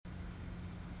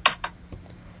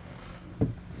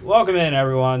Welcome in,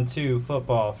 everyone, to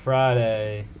Football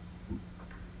Friday.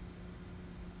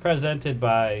 Presented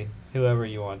by whoever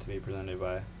you want to be presented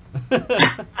by.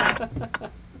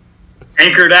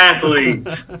 Anchored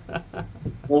Athletes.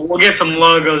 We'll get some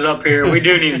logos up here. We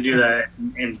do need to do that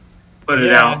and put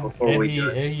it out before we do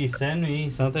it. If you send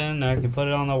me something, I can put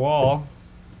it on the wall.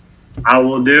 I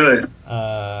will do it.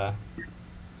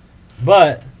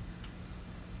 But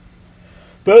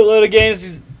boatload of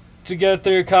games to go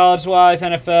through college-wise,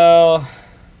 NFL.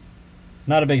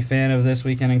 Not a big fan of this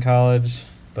weekend in college,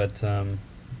 but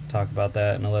talk about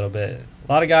that in a little bit.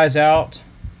 A lot of guys out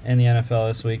in the NFL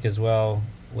this week as well,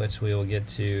 which we will get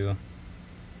to.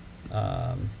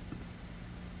 But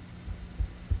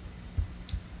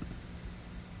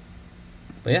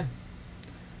yeah.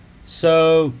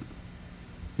 So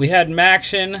we had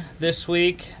Maction this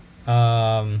week.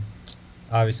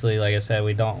 Obviously, like I said,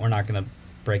 we're not going to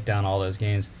break down all those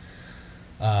games.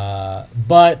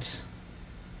 But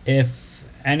if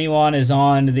anyone is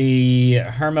on the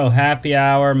Hermo Happy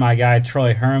Hour, my guy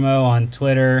Troy Hermo on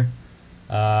Twitter,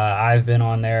 I've been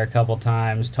on there a couple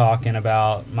times talking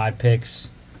about my picks,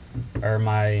 or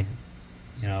I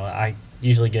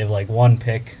usually give like one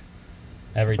pick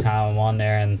every time I'm on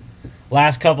there, and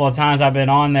last couple of times I've been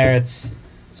on there, it's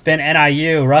been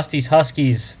NIU, Rusty's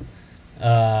Huskies,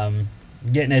 getting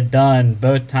it done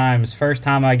both times. First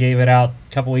time I gave it out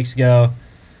a couple weeks ago,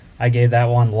 I gave that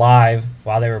one live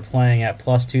while they were playing at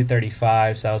plus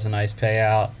 235, so that was a nice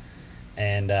payout.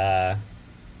 And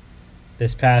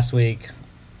this past week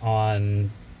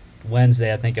on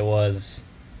Wednesday, I think it was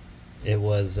NIU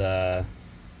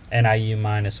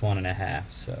minus 1.5,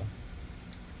 so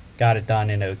got it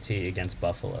done in OT against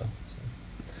Buffalo.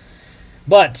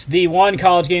 But the one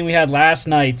college game we had last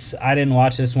night, I didn't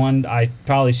watch this one. I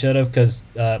probably should have, because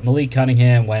Malik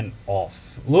Cunningham went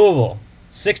off. Louisville,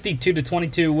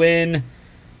 62-22 win.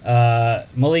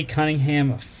 Malik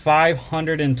Cunningham,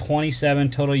 527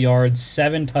 total yards,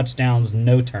 7 touchdowns,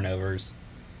 no turnovers.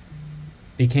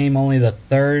 Became only the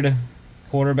third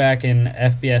quarterback in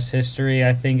FBS history,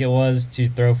 I think it was, to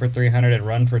throw for 300 and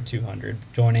run for 200,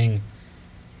 joining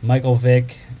Michael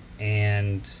Vick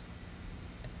and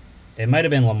it might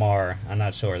have been Lamar. I'm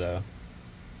not sure, though.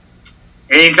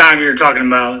 Anytime you're talking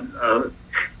about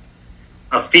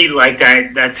a feat like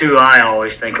that, that's who I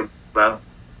always think about.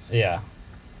 Yeah.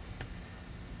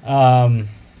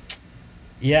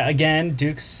 Yeah, again,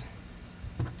 Duke's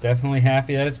definitely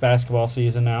happy that it's basketball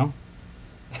season now.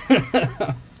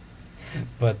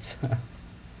 But,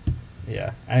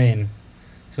 yeah, I mean,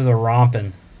 this was a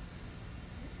romping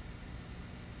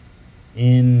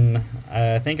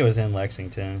I think it was in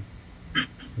Lexington.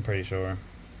 I'm pretty sure.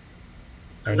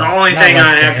 The only thing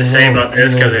I'd have to say about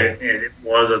this, because it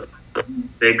was a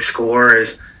big score,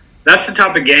 is that's the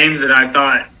type of games that I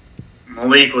thought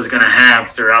Malik was going to have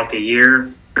throughout the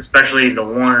year, especially the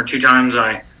one or two times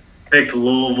I picked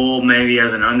Louisville maybe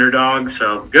as an underdog.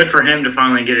 So good for him to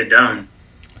finally get it done.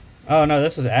 Oh, no,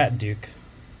 this was at Duke.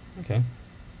 Okay.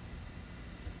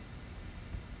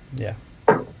 Yeah.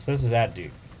 So this is at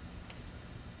Duke.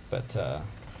 But,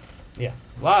 yeah,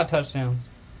 a lot of touchdowns.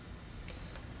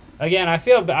 Again,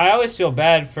 I always feel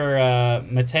bad for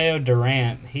Mateo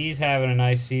Durant. He's having a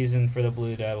nice season for the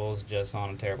Blue Devils, just on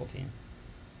a terrible team.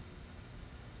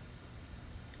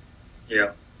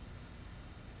 Yeah.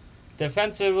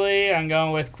 Defensively, I'm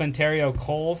going with Quinterio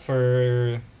Cole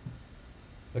for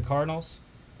the Cardinals.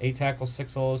 8 tackles,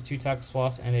 6 solos, 2 tackles for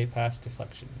loss, and a pass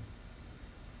deflection.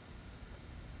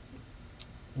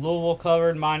 Louisville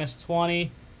covered minus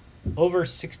 20. Over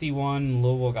 61,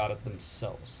 Louisville got it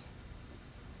themselves.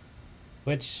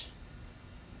 Which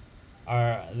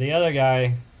are the other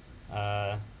guy,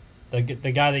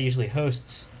 the guy that usually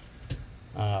hosts,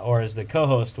 or is the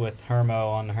co-host with Hermo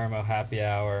on the Hermo Happy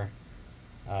Hour,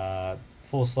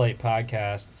 Full Slate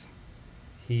podcast.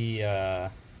 He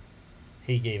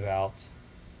gave out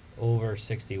over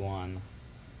 61,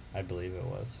 I believe it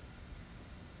was,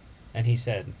 and he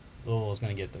said Louisville was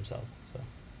going to get it themselves. So,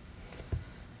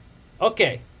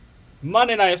 okay,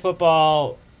 Monday Night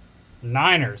Football,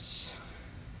 Niners.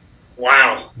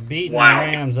 Wow. Beating the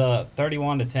Rams up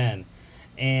 31-10.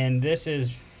 And this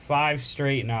is 5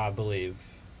 straight now, I believe,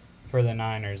 for the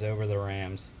Niners over the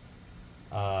Rams.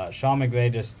 Sean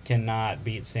McVay just cannot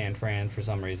beat San Fran for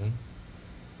some reason.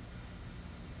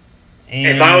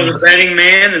 And if I was a betting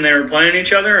man and they were playing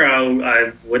each other,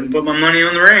 I wouldn't put my money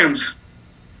on the Rams.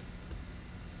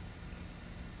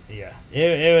 Yeah,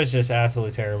 it was just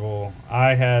absolutely terrible.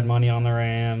 I had money on the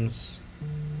Rams.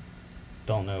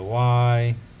 Don't know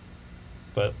why.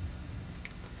 But,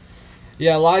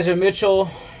 yeah, Elijah Mitchell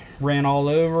ran all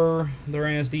over the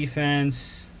Rams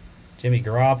defense. Jimmy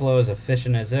Garoppolo is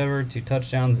efficient as ever, 2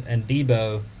 touchdowns, and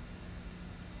Debo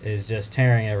is just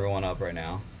tearing everyone up right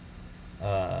now.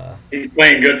 He's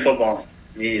playing good football.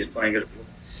 He's playing good football.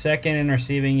 Second in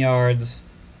receiving yards.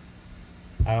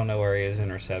 I don't know where he is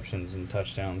in receptions and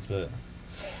touchdowns, but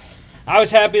I was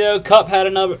happy though. Kupp had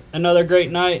another great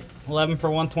night, 11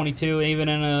 for 122, even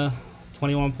in a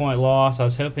 21-point loss. I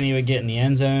was hoping he would get in the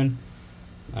end zone.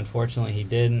 Unfortunately, he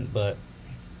didn't, but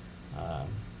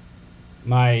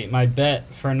my bet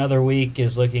for another week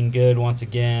is looking good once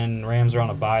again. Rams are on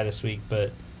a bye this week,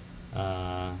 but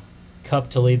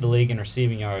Kupp to lead the league in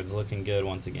receiving yards looking good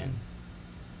once again.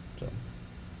 So.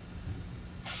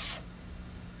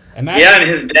 And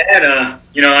his dad,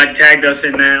 I tagged us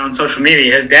in that on social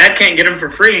media. His dad can't get him for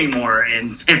free anymore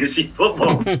in fantasy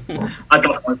football. I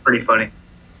thought that was pretty funny.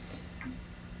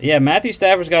 Yeah, Matthew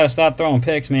Stafford's got to stop throwing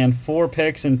picks, man. 4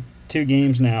 picks in 2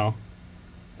 games now.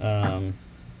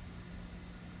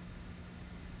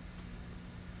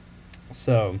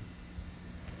 So,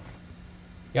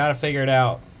 got to figure it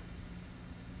out.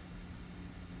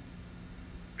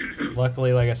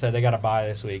 Luckily, like I said, they got a bye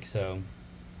this week, so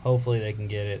hopefully they can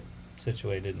get it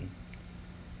situated.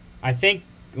 I think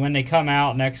when they come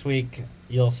out next week,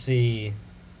 you'll see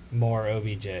more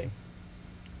OBJ.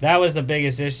 That was the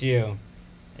biggest issue.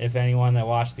 If anyone that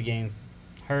watched the game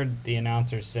heard the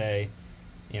announcers say,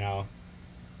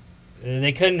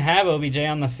 they couldn't have OBJ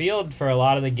on the field for a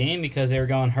lot of the game because they were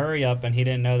going hurry up and he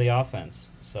didn't know the offense.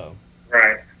 So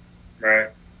Right.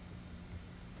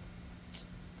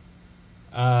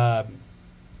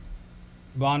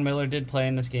 Von Miller did play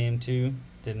in this game too.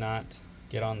 Did not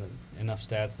get on enough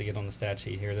stats to get on the stat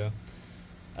sheet here though.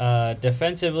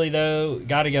 Defensively though,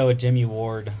 got to go with Jimmy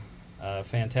Ward.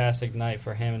 Fantastic night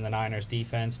for him and the Niners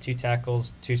defense. 2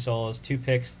 tackles, 2 solos, 2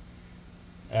 picks,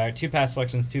 2 pass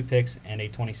selections, 2 picks, and a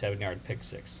 27-yard pick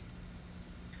 6.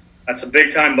 That's a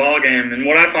big-time ball game. And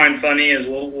what I find funny is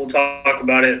we'll talk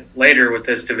about it later with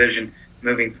this division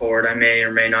moving forward. I may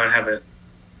or may not have a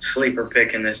sleeper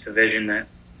pick in this division that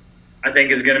I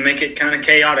think is going to make it kind of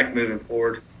chaotic moving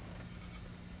forward.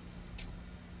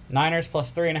 Niners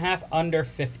plus 3.5, under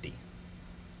 50.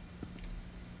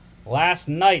 Last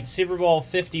night, Super Bowl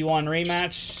 51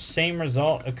 rematch, same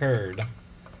result occurred.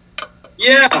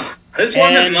 Yeah, this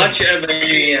wasn't much of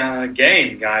a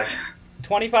game, guys.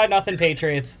 25-0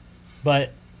 Patriots,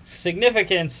 but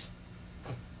significance,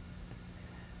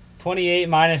 28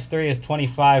 minus 3 is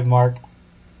 25, Mark.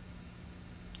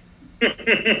 Isn't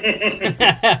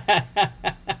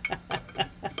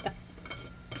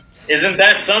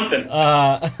that something?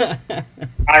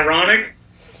 Ironic?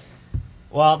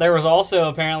 Well, there was also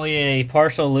apparently a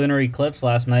partial lunar eclipse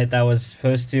last night that was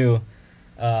supposed to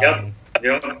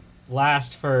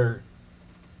last for,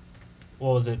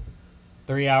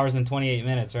 3 hours and 28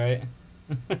 minutes, right?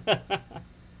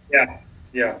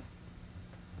 Yeah.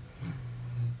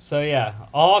 So, yeah,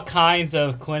 all kinds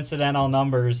of coincidental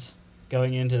numbers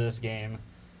going into this game.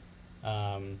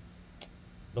 The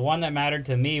one that mattered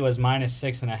to me was minus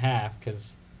 6.5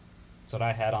 because that's what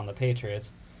I had on the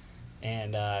Patriots.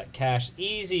 And cashed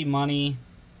easy money.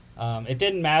 It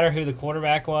didn't matter who the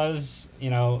quarterback was.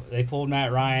 They pulled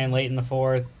Matt Ryan late in the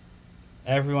 4th.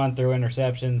 Everyone threw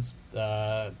interceptions.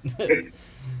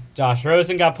 Josh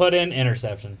Rosen got put in,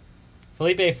 interception.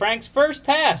 Felipe Franks' first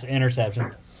pass,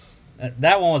 interception.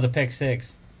 That one was a pick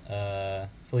 6.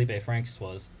 Felipe Franks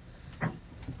was.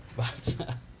 But,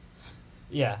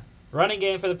 yeah. Running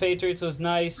game for the Patriots was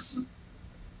nice.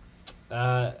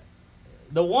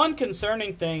 The one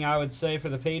concerning thing I would say for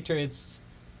the Patriots,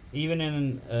 even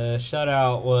in a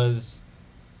shutout, was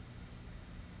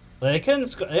they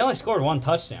only scored 1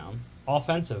 touchdown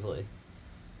offensively.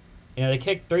 They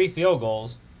kicked 3 field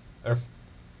goals, 4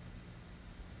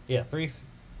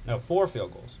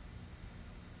 field goals,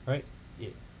 right?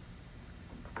 Yeah.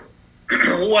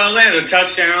 Well, they had a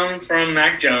touchdown from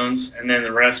Mac Jones, and then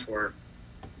the rest were.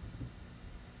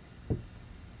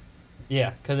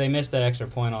 Yeah, because they missed that extra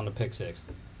point on the pick 6.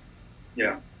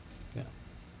 Yeah.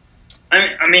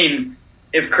 I mean,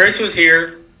 if Chris was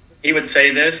here, he would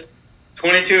say this.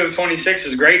 22 of 26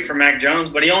 is great for Mac Jones,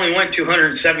 but he only went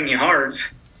 270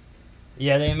 yards.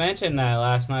 Yeah, they mentioned that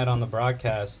last night on the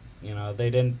broadcast. They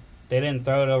didn't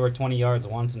throw it over 20 yards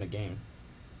once in the game.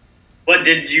 But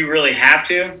did you really have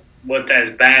to? As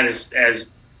bad as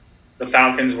the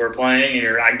Falcons were playing?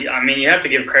 You have to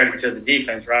give credit to the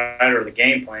defense, right, or the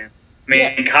game plan.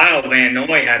 Kyle Van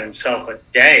Noy had himself a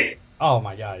day. Oh,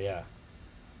 my God, yeah.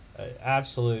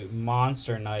 Absolute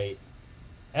monster night.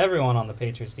 Everyone on the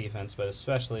Patriots defense, but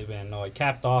especially Van Noy,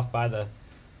 capped off by the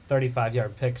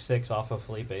 35-yard pick 6 off of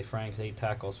Felipe Franks, 8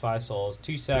 tackles, 5 solos,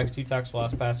 2 sacks, 2 tackles for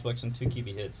loss, pass selection, 2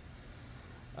 QB hits.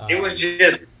 It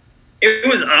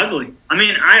was ugly. I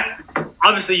mean,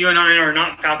 obviously you and I are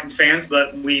not Falcons fans,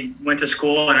 but we went to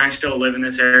school and I still live in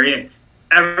this area.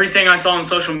 Everything I saw on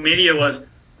social media was,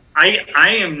 I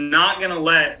am not going to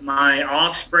let my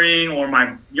offspring or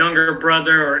my younger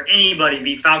brother or anybody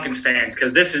be Falcons fans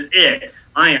because this is it.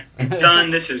 I am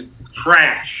done. This is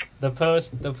trash. The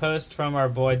post from our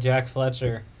boy Jack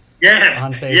Fletcher. Yes,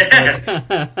 on Facebook.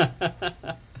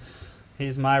 Yes.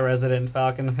 He's my resident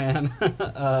Falcon fan.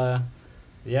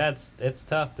 Yeah, it's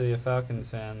tough to be a Falcons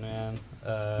fan, man.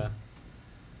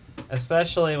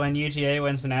 Especially when UGA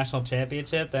wins the national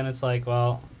championship, then it's like,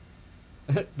 well,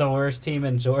 the worst team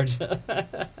in Georgia.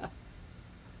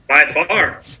 By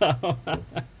far. So,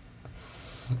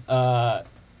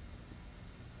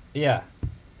 yeah.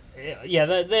 Yeah,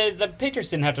 the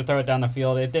Patriots didn't have to throw it down the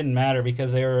field. It didn't matter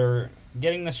because they were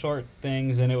getting the short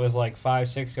things, and it was like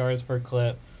 5-6 yards per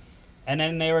clip. And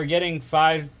then they were getting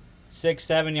 5, 6,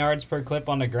 7 yards per clip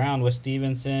on the ground with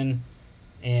Stevenson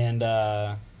and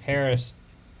Harris,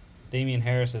 Damian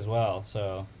Harris as well.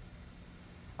 So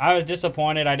I was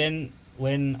disappointed. I didn't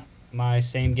win my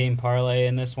same game parlay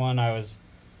in this one. I was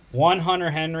one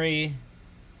Hunter Henry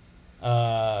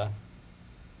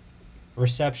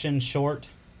reception short,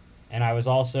 and I was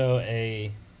also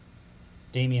a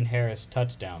Damian Harris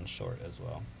touchdown short as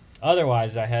well.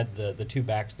 Otherwise, I had the two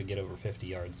backs to get over 50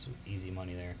 yards. Easy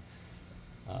money there.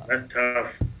 That's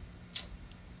tough.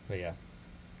 But yeah.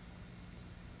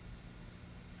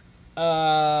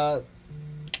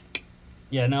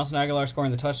 Yeah, Nelson Aguilar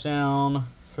scoring the touchdown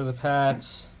for the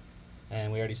Pats.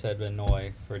 And we already said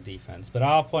Benoit for defense. But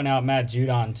I'll point out Matt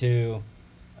Judon, too,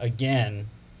 again,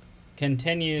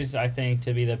 continues, I think,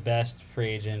 to be the best free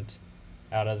agent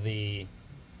out of the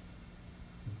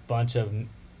bunch of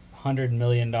 $100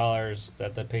 million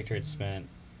that the Patriots spent.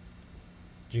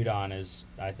 Judon is,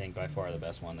 I think, by far the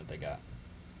best one that they got.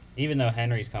 Even though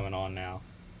Henry's coming on now.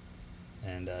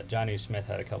 And Jonnu Smith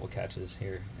had a couple catches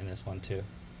here in this one, too.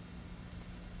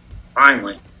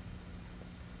 Finally.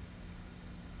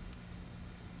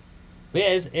 But yeah,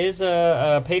 is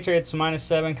Patriots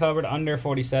 -7 covered under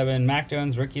 47. Mac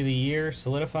Jones, Rookie of the Year,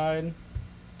 solidified.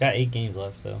 Got 8 games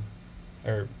left, though.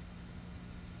 Or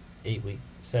 8 weeks,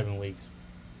 7 weeks.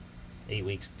 8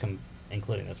 weeks,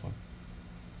 including this one.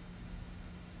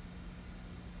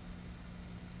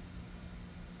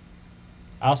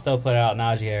 I'll still put out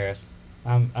Najee Harris.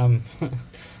 I'm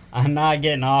I'm not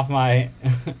getting off my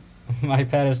my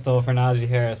pedestal for Najee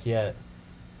Harris yet.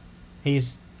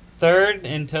 He's 3rd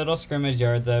in total scrimmage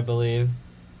yards, I believe,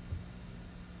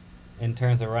 in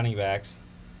terms of running backs.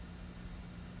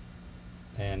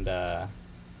 And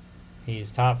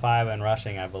he's top 5 in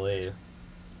rushing, I believe.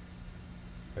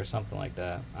 Or something like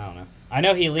that. I don't know. I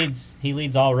know he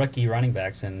leads all rookie running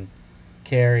backs in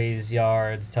carries,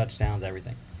 yards, touchdowns,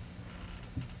 everything.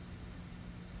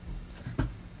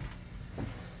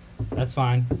 That's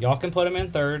fine. Y'all can put him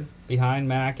in 3rd behind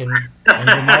Mac and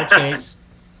Jamar Chase.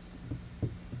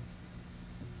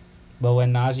 But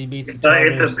when Najee beats the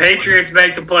Chargers, if the Patriots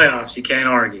make the playoffs, you can't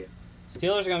argue.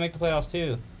 Steelers are going to make the playoffs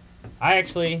too. I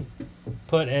actually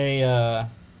put a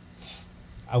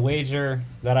wager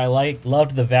that I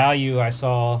loved the value I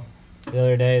saw the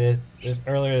other day,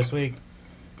 earlier this week.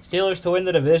 Steelers to win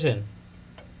the division.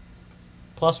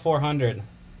 Plus 400.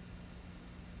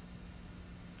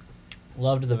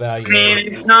 Loved the value. I mean,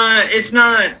 it's not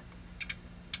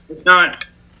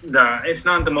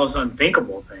the most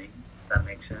unthinkable thing. If that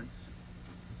makes sense.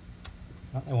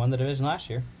 Well, they won the division last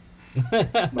year.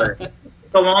 But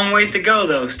a long ways to go,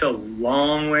 though. Still a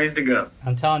long ways to go.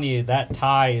 I'm telling you, that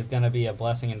tie is going to be a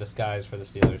blessing in disguise for the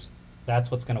Steelers.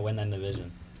 That's what's going to win that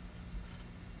division.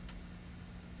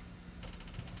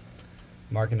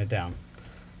 Marking it down.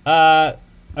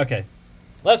 Okay.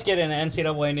 Let's get into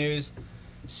NCAA news.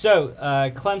 So,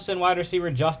 Clemson wide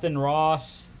receiver Justin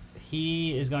Ross,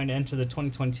 he is going to enter the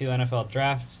 2022 NFL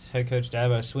Draft. Head coach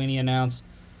Dabo Swinney announced.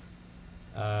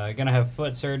 Going to have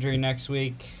foot surgery next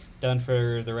week, done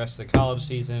for the rest of the college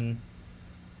season.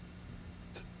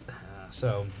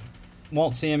 So,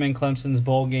 won't see him in Clemson's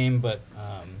bowl game, but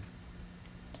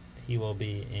he will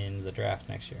be in the draft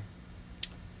next year.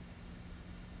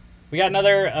 We got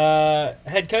another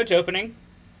head coach opening.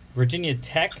 Virginia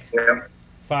Tech. Yeah.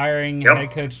 Firing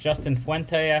head coach Justin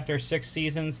Fuente after 6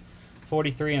 seasons,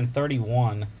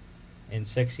 43-31 in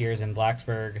 6 years in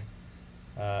Blacksburg.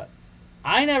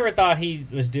 I never thought he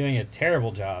was doing a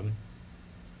terrible job.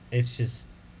 It's just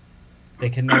they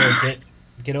can never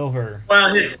get over.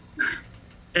 Well, his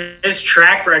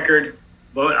track record.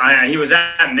 But he was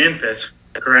at Memphis,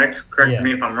 correct? Correct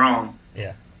me if I'm wrong.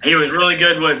 Yeah. he was really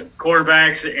good with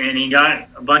quarterbacks, and he got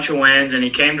a bunch of wins, and he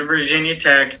came to Virginia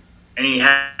Tech, and he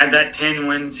had that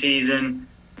 10-win season.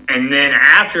 And then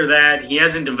after that, he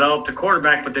hasn't developed a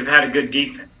quarterback, but they've had a good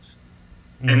defense.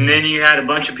 Mm-hmm. And then you had a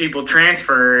bunch of people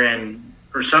transfer, and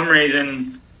for some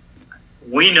reason,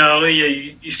 we know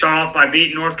you start off by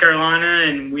beating North Carolina,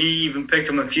 and we even picked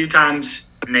them a few times,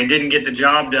 and they didn't get the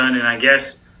job done, and I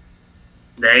guess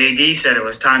the AD said it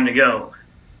was time to go.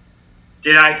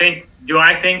 Do I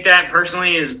think that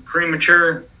personally is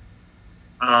premature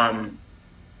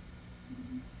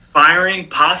firing?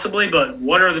 Possibly, but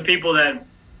what are the people that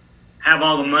have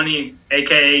all the money,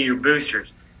 a.k.a. your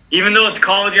boosters? Even though it's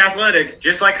college athletics,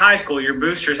 just like high school, your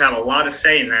boosters have a lot of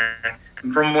say in that.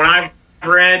 And from what I've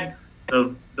read,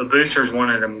 the boosters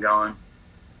wanted them gone.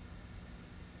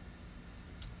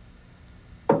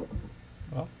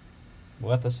 Well,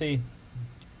 we'll have to see.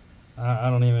 I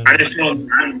don't even. I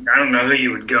don't know who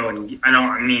you would go and.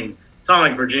 I mean, it's not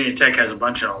like Virginia Tech has a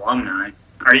bunch of alumni.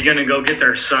 Are you going to go get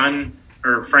their son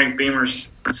or Frank Beamer's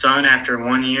son after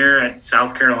 1 year at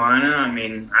South Carolina? I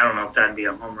mean, I don't know if that'd be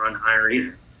a home run hire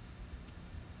either.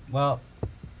 Well,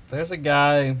 there's a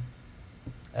guy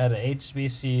at a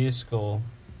HBCU school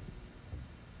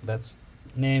that's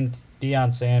named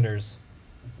Deion Sanders.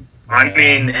 I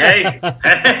mean, hey,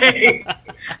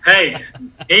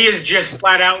 he is just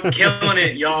flat out killing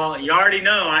it, y'all. You already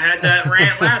know I had that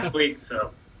rant last week,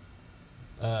 so.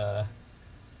 Yeah,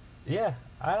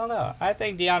 I don't know. I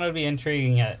think Deion would be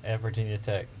intriguing at Virginia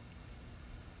Tech.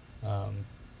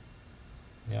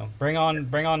 Bring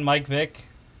on Mike Vick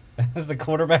as the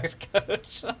quarterback's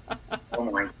coach.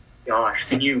 Oh my gosh,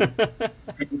 can you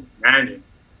imagine?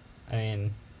 I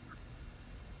mean,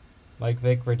 Mike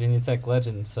Vick, Virginia Tech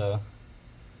legend, so.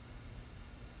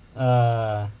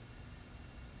 All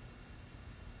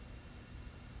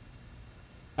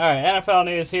right, NFL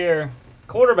news here.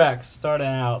 Quarterbacks starting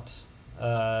out.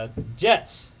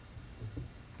 Jets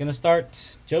gonna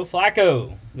start Joe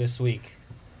Flacco this week.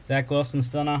 Zach Wilson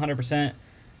still not 100%.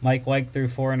 Mike White threw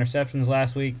 4 interceptions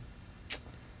last week.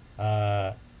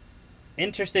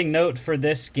 Interesting note for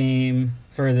this game,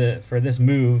 for this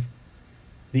move,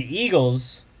 the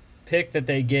Eagles pick that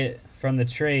they get from the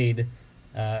trade,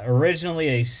 originally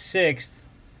a 6th,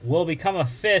 will become a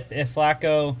 5th if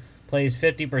Flacco plays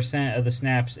 50% of the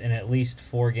snaps in at least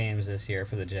 4 games this year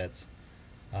for the Jets.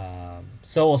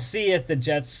 So we'll see if the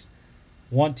Jets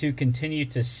want to continue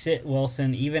to sit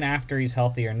Wilson even after he's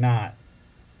healthy or not,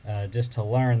 just to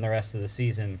learn the rest of the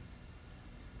season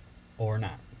or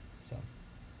not. So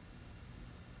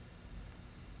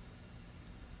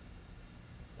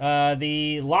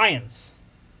the Lions.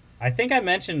 I think I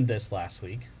mentioned this last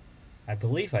week. I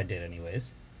believe I did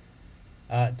anyways.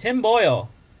 Tim Boyle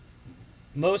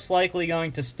most likely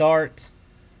going to start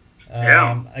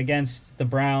against the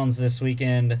Browns this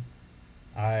weekend.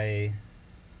 Jared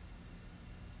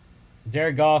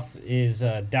Goff is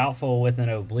doubtful with an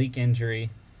oblique injury.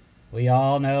 We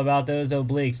all know about those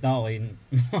obliques, don't we,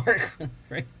 Mark?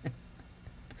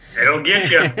 It'll get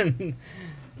you.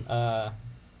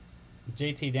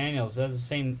 JT Daniels, that's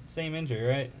the same injury,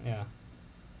 right? Yeah.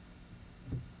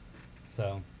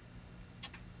 So,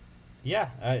 yeah,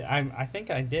 I think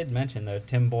I did mention, though,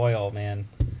 Tim Boyle, man,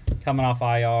 coming off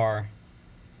IR,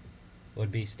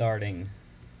 would be starting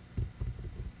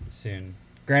soon.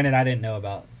 Granted, I didn't know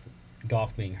about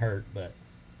Goff being hurt, but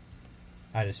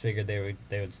I just figured they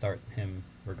would start him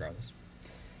regardless.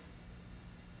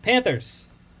 Panthers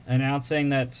announcing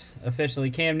that officially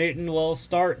Cam Newton will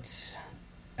start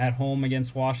at home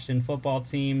against Washington football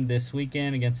team this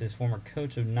weekend against his former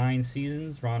coach of 9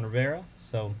 seasons, Ron Rivera.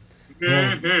 So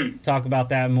we'll talk about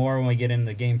that more when we get into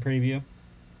the game preview.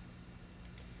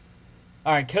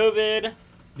 All right, COVID.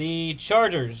 The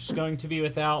Chargers going to be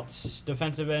without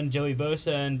defensive end Joey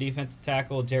Bosa and defensive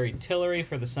tackle Jerry Tillery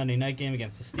for the Sunday night game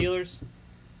against the Steelers.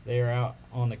 They are out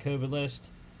on the COVID list.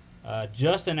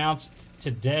 Just announced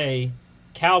today,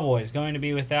 Cowboys going to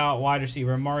be without wide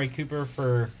receiver Amari Cooper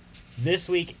for this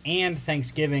week and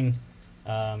Thanksgiving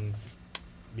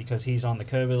because he's on the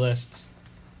COVID list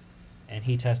and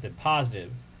he tested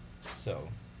positive. So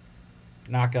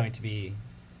not going to be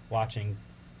watching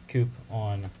Coop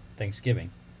on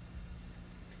Thanksgiving.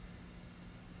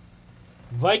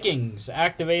 Vikings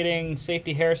activating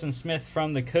safety Harrison Smith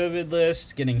from the COVID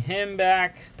list, getting him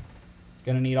back.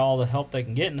 Going to need all the help they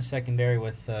can get in the secondary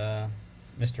with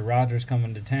Mr. Rogers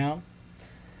coming to town.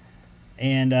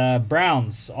 And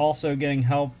Browns also getting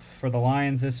help for the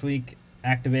Lions this week,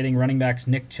 activating running backs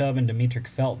Nick Chubb and Demetric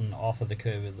Felton off of the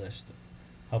COVID list,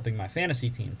 helping my fantasy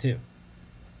team too.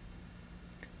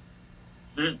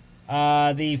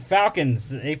 The Falcons,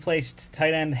 they placed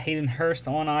tight end Hayden Hurst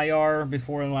on IR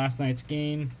before last night's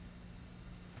game.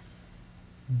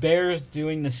 Bears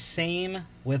doing the same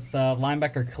with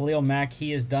linebacker Khalil Mack.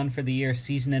 He is done for the year,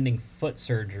 season-ending foot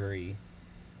surgery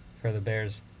for the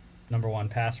Bears' number one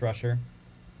pass rusher.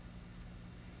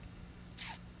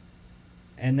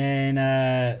 And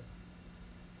then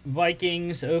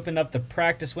Vikings opened up the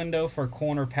practice window for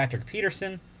corner Patrick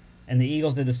Peterson. And the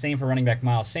Eagles did the same for running back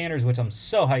Miles Sanders, which I'm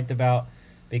so hyped about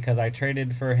because I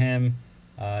traded for him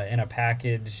in a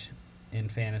package in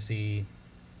fantasy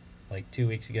like 2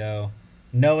 weeks ago,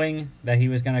 knowing that he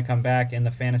was going to come back in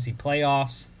the fantasy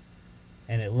playoffs,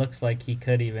 and it looks like he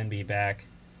could even be back.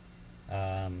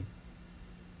 I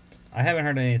haven't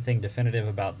heard anything definitive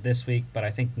about this week, but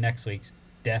I think next week's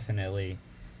definitely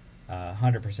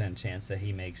 100% chance that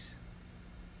he makes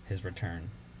his return.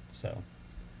 So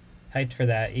hyped for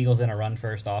that. Eagles in a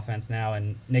run-first offense now,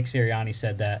 and Nick Sirianni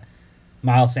said that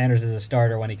Miles Sanders is a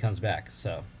starter when he comes back.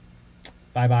 So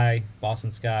bye-bye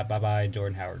Boston Scott, bye-bye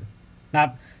Jordan Howard.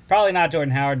 Probably not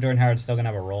Jordan Howard. Jordan Howard's still going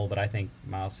to have a role, but I think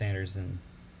Miles Sanders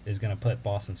is going to put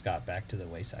Boston Scott back to the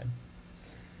wayside.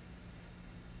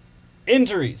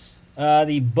 Injuries.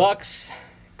 The Bucks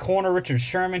corner Richard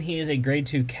Sherman, he is a grade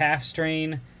 2 calf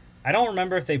strain. I don't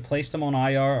remember if they placed him on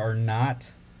IR or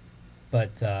not,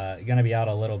 but going to be out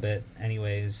a little bit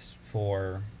anyways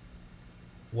for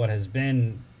what has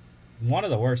been one of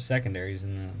the worst secondaries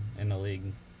in the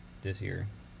league this year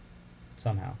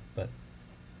somehow. But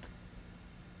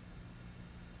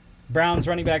Browns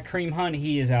running back Kareem Hunt,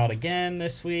 he is out again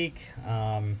this week.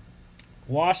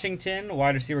 Washington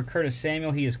wide receiver Curtis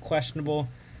Samuel, he is questionable,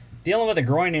 dealing with a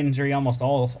groin injury almost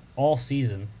all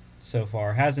season so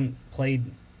far. Hasn't played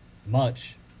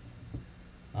much.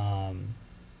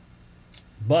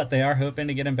 But they are hoping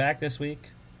to get him back this week,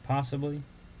 possibly.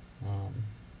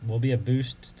 Will be a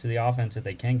boost to the offense if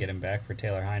they can get him back for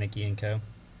Taylor Heineke and co.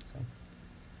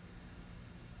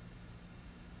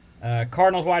 So.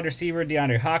 Cardinals wide receiver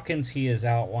DeAndre Hopkins, he is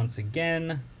out once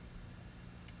again.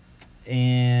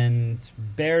 And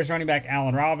Bears running back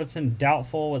Allen Robinson,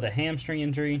 doubtful with a hamstring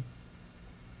injury.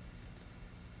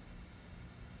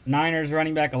 Niners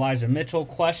running back Elijah Mitchell,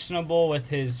 questionable with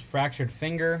his fractured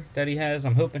finger that he has.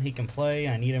 I'm hoping he can play.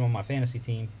 I need him on my fantasy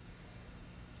team.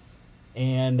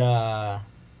 And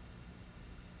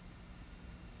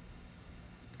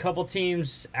couple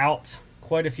teams out.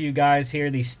 Quite a few guys here.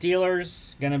 The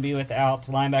Steelers going to be without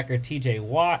linebacker TJ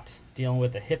Watt, dealing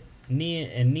with the hip,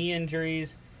 knee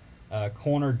injuries.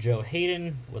 Corner Joe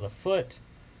Hayden with a foot.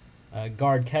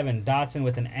 Guard Kevin Dotson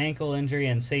with an ankle injury.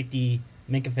 And safety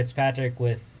Minkah Fitzpatrick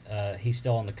with he's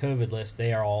still on the COVID list.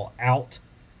 They are all out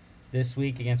this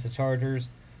week against the Chargers.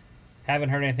 Haven't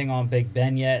heard anything on Big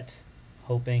Ben yet.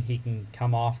 Hoping he can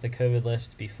come off the COVID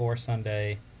list before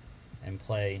Sunday and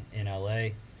play in LA.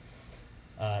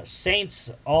 Saints,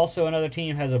 also another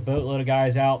team, has a boatload of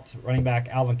guys out. Running back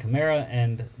Alvin Kamara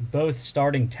and both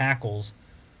starting tackles,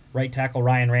 right tackle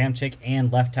Ryan Ramczyk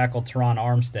and left tackle Teron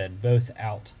Armstead, both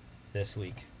out this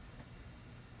week.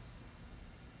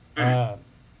 And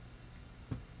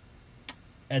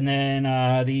then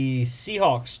the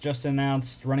Seahawks just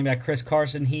announced running back Chris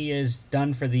Carson. He is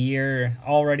done for the year,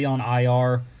 already on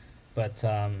IR, but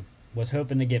was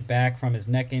hoping to get back from his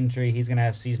neck injury. He's going to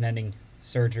have season-ending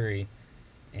surgery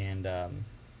and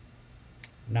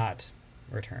not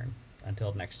return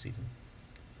until next season.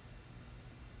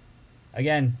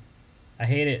 Again, I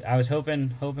hate it. I was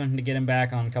hoping to get him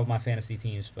back on a couple of my fantasy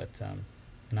teams, but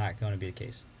not going to be the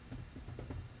case.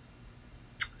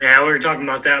 Yeah, we were talking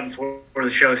about that before the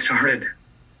show started.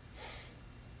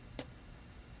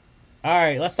 All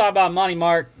right, let's talk about money,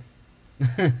 Mark.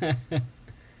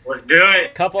 Let's do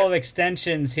it. Couple of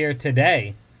extensions here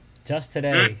today. Just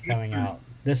today coming out.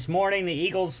 This morning, the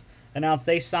Eagles announced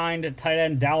they signed tight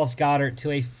end Dallas Goedert to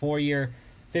a 4-year,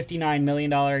 $59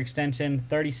 million extension,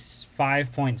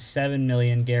 $35.7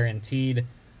 million guaranteed.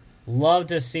 Love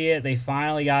to see it. They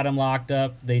finally got him locked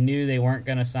up. They knew they weren't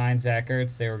going to sign Zach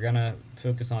Ertz. They were going to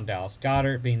focus on Dallas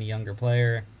Goedert being the younger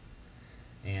player.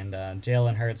 And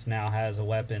Jalen Hurts now has a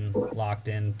weapon locked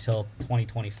in till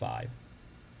 2025.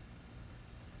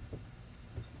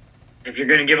 If you're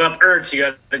going to give up Ertz, you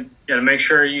got to make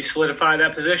sure you solidify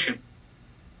that position.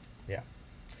 Yeah.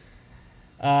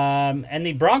 And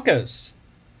the Broncos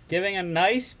giving a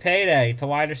nice payday to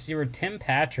wide receiver Tim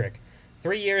Patrick.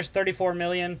 3 years, $34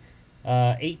 million,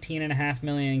 $18.5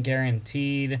 million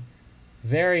guaranteed.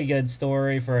 Very good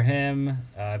story for him.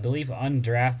 I believe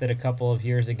undrafted a couple of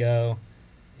years ago.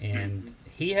 And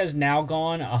he has now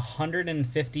gone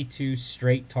 152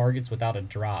 straight targets without a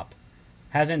drop.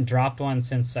 Hasn't dropped one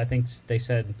since, I think they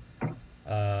said,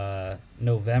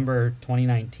 November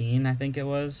 2019, I think it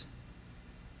was.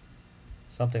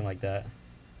 Something like that.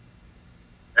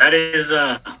 That is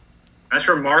that's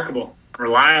remarkable,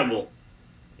 reliable.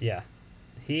 Yeah,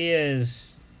 he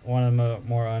is one of the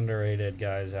more underrated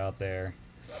guys out there.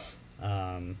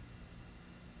 Trying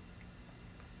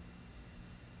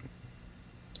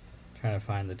to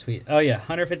find the tweet. Oh yeah,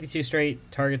 152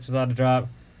 straight targets without a drop.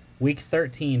 Week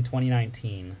 13,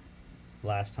 2019,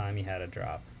 last time he had a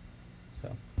drop.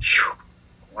 So.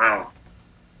 Wow.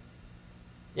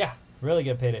 Yeah, really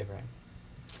good payday for him.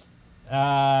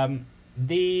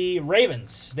 The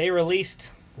Ravens, they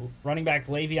released running back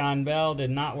Le'Veon Bell. Did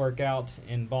not work out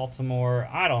in Baltimore.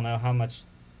 I don't know how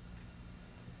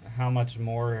much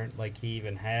more like he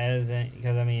even has,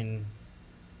 because I mean,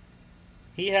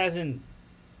 he hasn't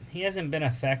been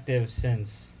effective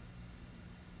since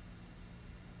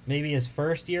maybe his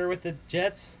first year with the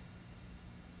Jets.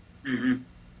 Mm-hmm.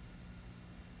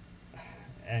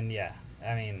 And yeah,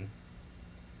 I mean,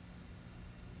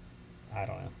 I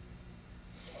don't know.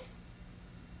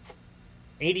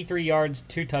 83 yards,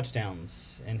 2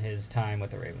 touchdowns in his time with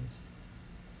the Ravens.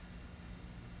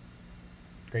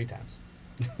 Great times.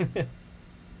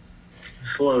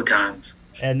 Slow times.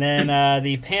 And then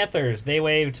the Panthers, they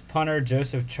waived punter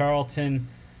Joseph Charlton,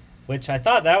 which I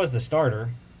thought that was the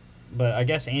starter, but I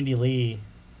guess Andy Lee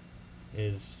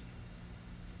is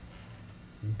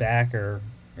back, or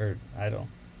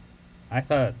I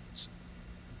thought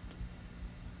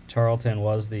Charlton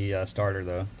was the starter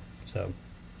though, so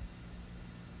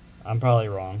I'm probably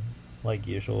wrong, like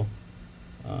usual.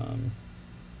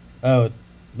 Oh,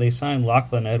 they signed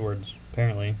Lachlan Edwards,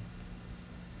 apparently.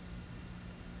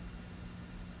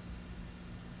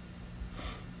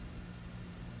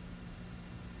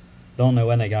 Don't know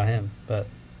when they got him, but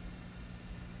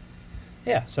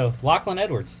yeah, so Lachlan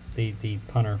Edwards, the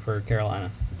punter for Carolina,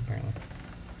 apparently.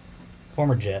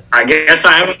 Former Jet. I guess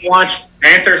I haven't watched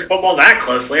Panthers football that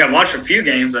closely. I've watched a few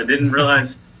games. I didn't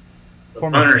realize the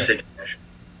punter situation.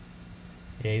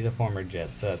 Yeah, he's a former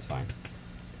Jet, so that's fine.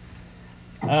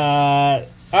 All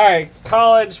right,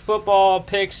 college football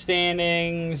pick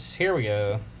standings. Here we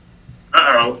go.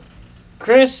 Uh-oh.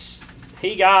 Chris,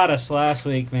 he got us last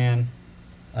week, man.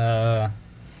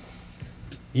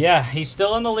 Yeah, he's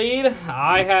still in the lead.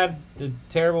 I had a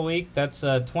terrible week. That's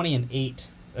 20-8.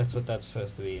 That's what that's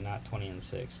supposed to be, not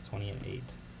 20-6. 20-8.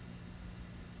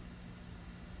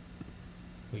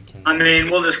 We can. I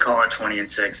mean, we'll just call it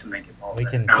 20-6 and make it all. We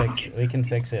can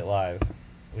fix it live.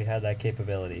 We had that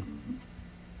capability.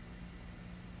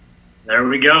 There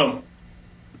we go.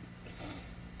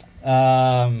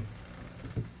 But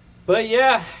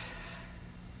yeah,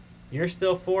 you're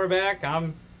still 4 back.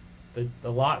 I'm the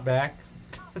lot back.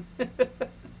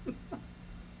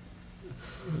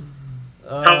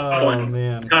 Tough one.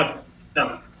 Man. Tough.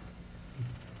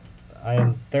 I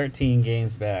am 13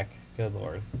 games back. Good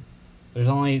lord. There's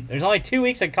only 2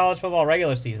 weeks of college football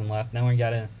regular season left. Then we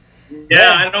got in.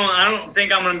 Yeah, I don't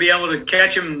think I'm going to be able to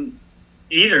catch him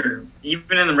either,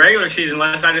 even in the regular season,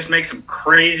 unless I just make some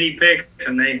crazy picks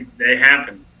and they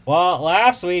happen. Well,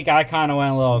 last week I kind of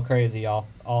went a little crazy off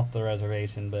the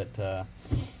reservation, but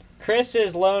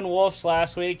Chris's Lone Wolves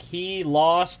last week, he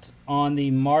lost on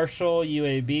the Marshall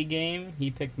UAB game.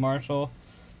 He picked Marshall,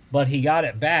 but he got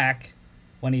it back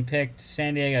when he picked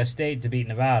San Diego State to beat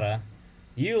Nevada.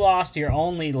 You lost your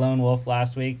only Lone Wolf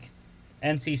last week.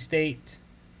 NC State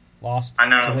lost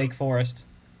to Wake Forest.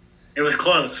 It was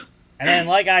close. And then,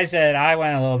 like I said, I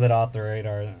went a little bit off the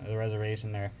radar, the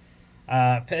reservation there.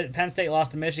 Penn State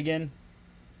lost to Michigan.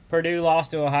 Purdue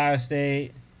lost to Ohio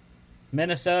State.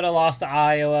 Minnesota lost to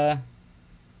Iowa.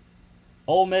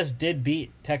 Ole Miss did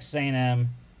beat Texas A&M.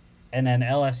 And then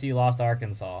LSU lost to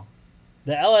Arkansas.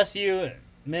 The LSU,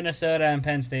 Minnesota, and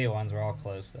Penn State ones were all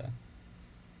close, though.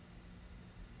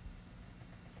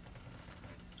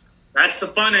 That's the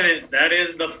fun in it. That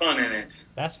is the fun in it.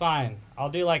 That's fine. I'll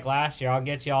do like last year. I'll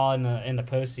get y'all in the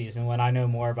postseason when I know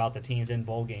more about the teams in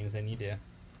bowl games than you do.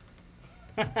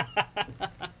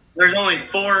 There's only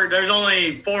four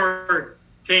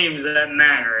teams that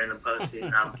matter in the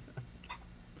postseason.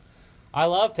 I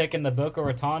love picking the Boca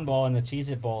Raton Bowl and the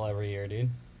Cheez-It Bowl every year, dude.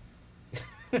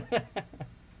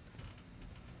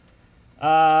 All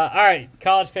right,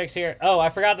 college picks here. Oh, I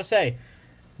forgot to say,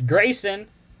 Grayson,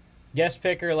 guest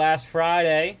picker last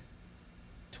Friday,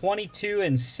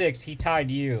 22-6. He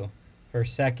tied you for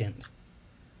second.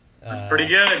 That's pretty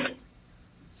good.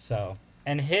 So,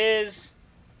 and his,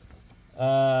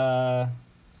 let's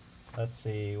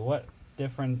see, what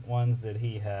different ones did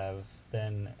he have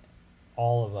than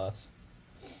all of us?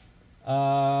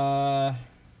 Oh,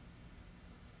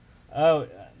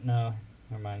 no,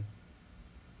 never mind.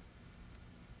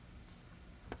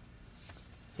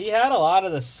 He had a lot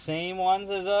of the same ones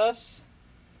as us.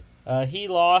 He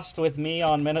lost with me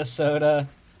on Minnesota.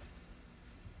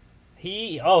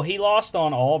 He lost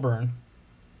on Auburn.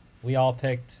 We all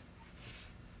picked.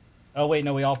 Oh wait,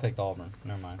 no, we all picked Auburn.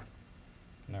 Never mind.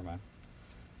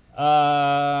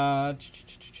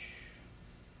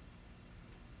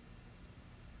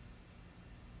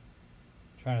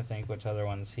 Trying to think which other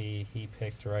ones he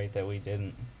picked right that we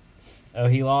didn't. Oh,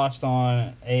 he lost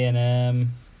on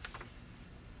A&M.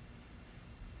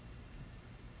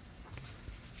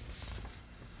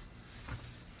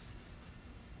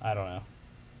 I don't know.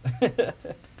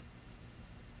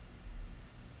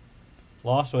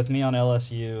 Lost with me on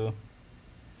LSU.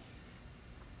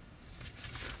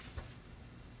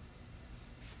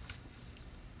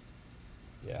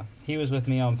 Yeah, he was with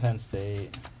me on Penn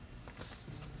State.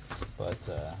 But,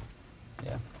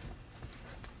 yeah.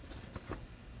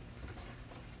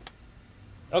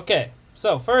 Okay,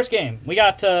 so first game. We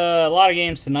got a lot of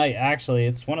games tonight, actually.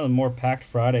 It's one of the more packed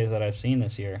Fridays that I've seen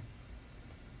this year.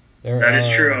 That is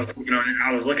true. I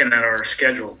was looking at our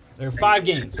schedule. There are 5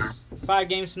 games. 5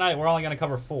 games tonight. We're only going to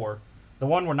cover 4. The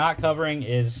one we're not covering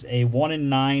is a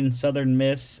 1-9 Southern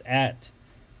Miss at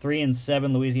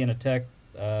 3-7 Louisiana Tech.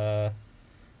 The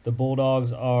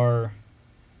Bulldogs are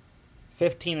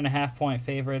 15.5-point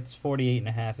favorites.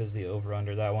 48.5 is the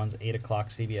over/under. That one's 8 o'clock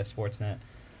CBS Sportsnet.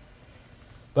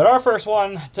 But our first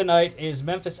one tonight is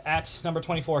Memphis at number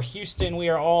 24 Houston. We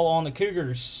are all on the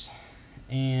Cougars,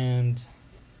 and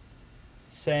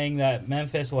saying that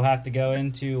Memphis will have to go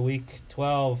into week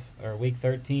 12 or week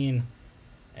 13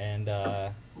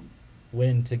 and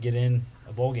win to get in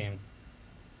a bowl game.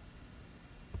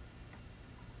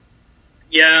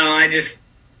 Yeah,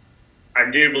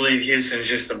 I do believe Houston's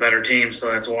just a better team,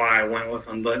 so that's why I went with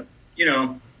them. But,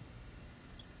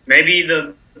 maybe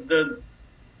the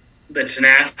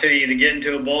tenacity to get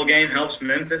into a bowl game helps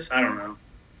Memphis. I don't know.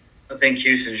 I think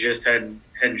Houston's just head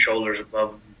and shoulders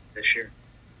above them this year.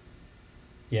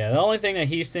 Yeah, the only thing that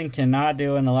Houston cannot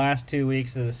do in the last 2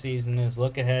 weeks of the season is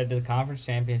look ahead to the conference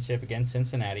championship against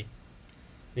Cincinnati,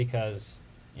 because,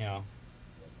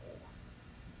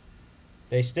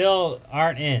 they still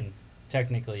aren't in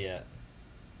technically yet.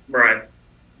 Right.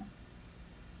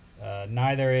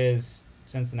 Neither is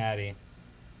Cincinnati,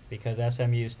 because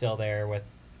SMU is still there but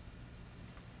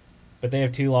they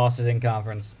have 2 losses in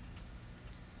conference.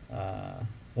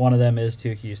 One of them is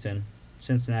to Houston.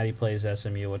 Cincinnati plays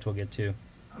SMU, which we'll get to.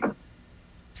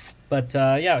 But,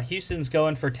 Houston's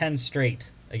going for 10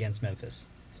 straight against Memphis.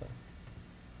 So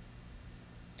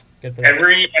good for them.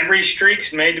 Every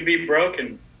streak's made to be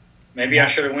broken. Maybe I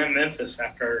should have went Memphis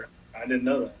after I didn't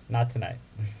know that. Not tonight.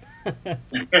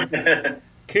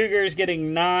 Cougars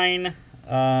getting 9.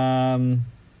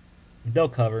 They'll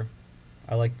cover.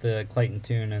 I like the Clayton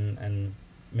Tune and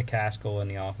McCaskill in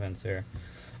the offense there.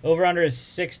 Over-under is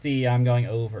 60. I'm going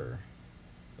over.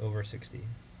 Over 60.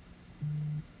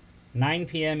 9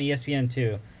 p.m. ESPN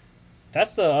 2.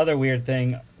 That's the other weird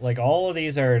thing. Like, all of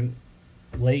these are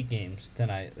late games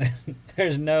tonight.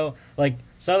 There's no,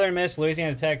 Southern Miss,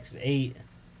 Louisiana Tech's 8,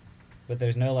 but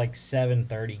there's no,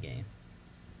 7:30 game.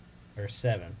 Or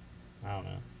 7. I don't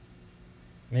know.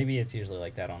 Maybe it's usually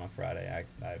like that on a Friday. I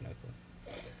have no clue.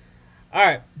 All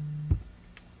right.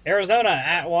 Arizona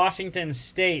at Washington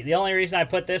State. The only reason I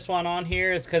put this one on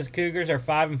here is because Cougars are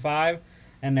 5-5,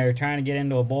 and they're trying to get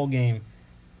into a bowl game.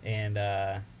 And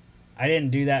I didn't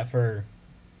do that for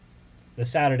the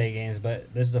Saturday games,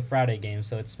 but this is a Friday game,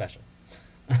 so it's special.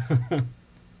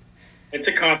 It's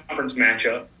a conference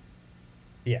matchup.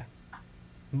 Yeah.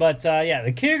 But,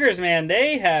 the Cougars, man,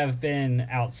 they have been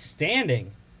outstanding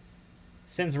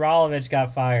since Rolovich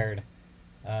got fired.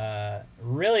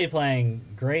 Really playing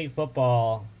great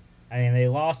football. I mean, they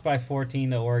lost by 14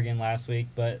 to Oregon last week,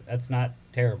 but that's not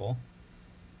terrible.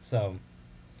 So,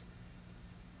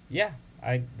 yeah,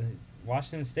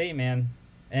 Washington State, man.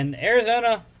 And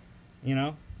Arizona, they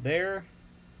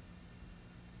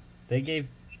gave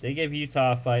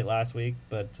Utah a fight last week,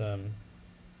 but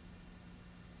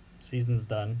season's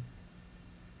done.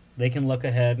 They can look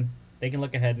ahead. They can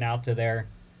look ahead now to their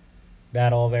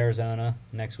Battle of Arizona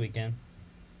next weekend.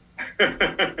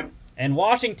 And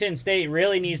Washington State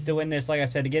really needs to win this, like I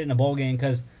said, to get in a bowl game,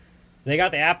 because they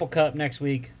got the Apple Cup next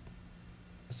week.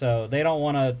 So they don't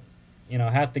want to,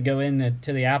 have to go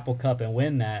into the Apple Cup and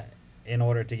win that in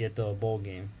order to get to a bowl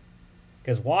game.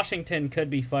 Because Washington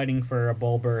could be fighting for a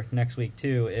bowl berth next week,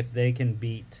 too, if they can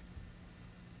beat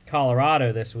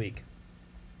Colorado this week.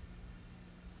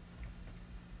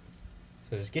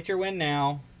 So just get your win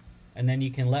now, and then you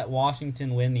can let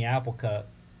Washington win the Apple Cup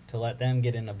to let them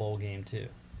get in a bowl game, too.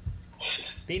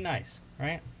 Be nice,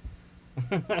 right?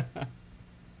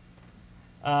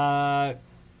 Cougs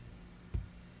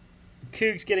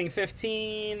getting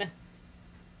 15.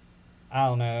 I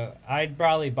don't know. I'd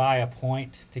probably buy a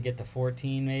point to get to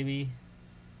 14, maybe.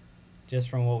 Just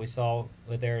from what we saw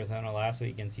with Arizona last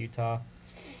week against Utah.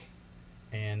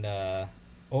 And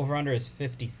over-under is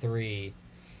 53.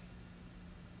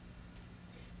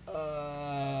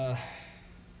 I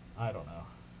don't know.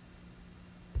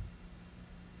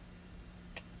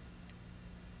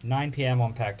 9 p.m.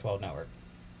 on Pac-12 Network.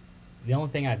 The only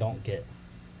thing I don't get,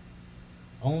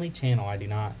 only channel I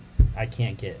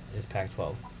can't get is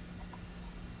Pac-12.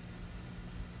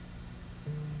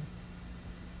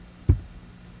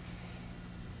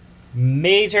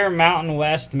 Major Mountain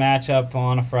West matchup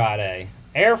on a Friday.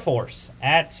 Air Force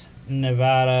at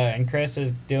Nevada, and Chris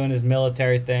is doing his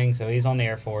military thing, so he's on the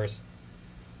Air Force.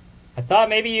 I thought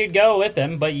maybe you'd go with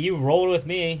him, but you rolled with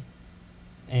me,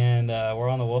 and we're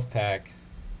on the Wolfpack.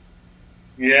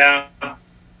 Yeah.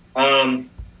 I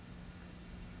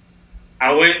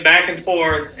went back and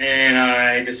forth, and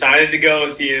I decided to go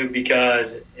with you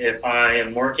because if I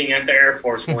am working at the Air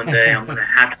Force one day, I'm going to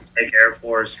have to take Air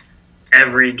Force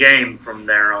every game from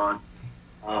there on.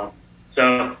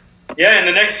 Yeah, in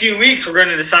the next few weeks, we're going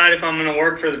to decide if I'm going to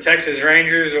work for the Texas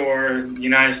Rangers or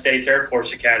United States Air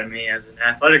Force Academy as an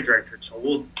athletic director.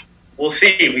 So we'll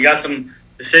see. We got some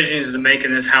decisions to make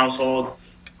in this household.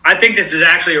 I think this is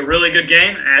actually a really good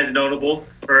game, as notable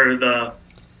for the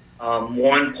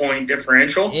 1 point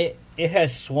differential. It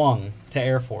has swung to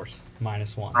Air Force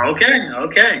 -1.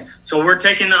 Okay. So we're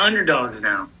taking the underdogs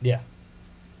now. Yeah.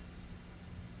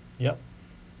 Yep.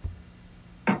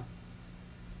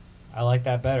 I like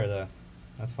that better, though.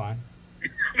 That's fine.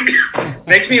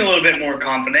 Makes me a little bit more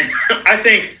confident. I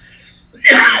think,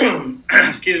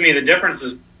 the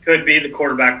differences could be the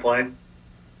quarterback play.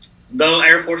 Though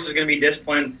Air Force is going to be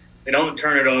disciplined, they don't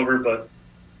turn it over, but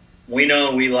we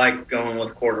know we like going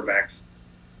with quarterbacks.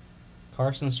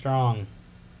 Carson Strong.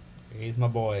 He's my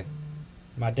boy.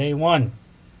 My day one.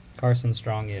 Carson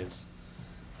Strong is.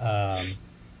 So,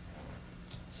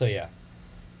 yeah.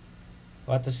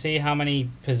 We'll have to see how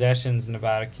many possessions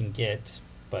Nevada can get.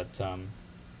 But,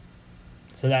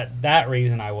 so that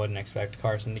reason I wouldn't expect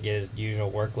Carson to get his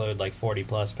usual workload, like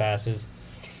 40-plus passes.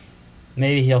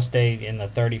 Maybe he'll stay in the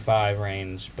 35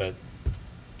 range, but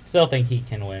still think he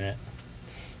can win it.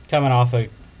 Coming off a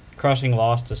crushing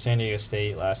loss to San Diego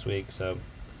State last week, so.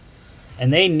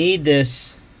 And they need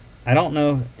this. I don't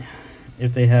know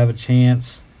if they have a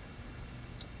chance.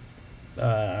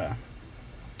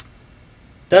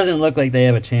 Doesn't look like they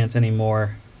have a chance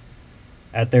anymore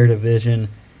at their division.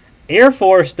 Air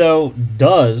Force, though,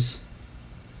 does.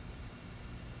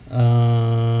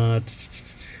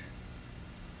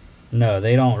 No,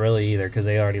 they don't really either because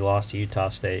they already lost to Utah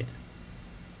State.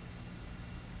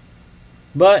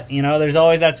 But, there's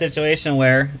always that situation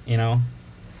where,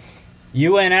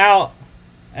 you win out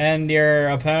and your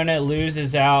opponent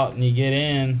loses out and you get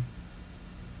in.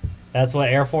 That's what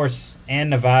Air Force and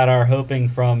Nevada are hoping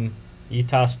from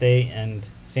Utah State and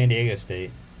San Diego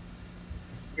State.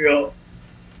 Yeah.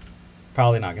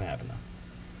 Probably not going to happen,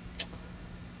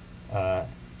 though.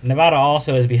 Nevada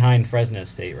also is behind Fresno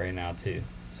State right now, too.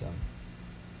 So,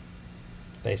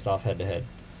 based off head-to-head.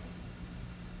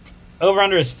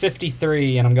 Over-under is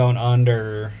 53, and I'm going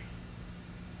under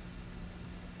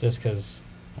just because,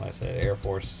 like I said, Air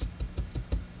Force,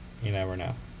 you never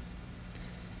know.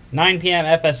 9 p.m.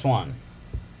 FS1.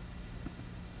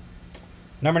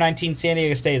 Number 19, San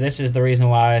Diego State. This is the reason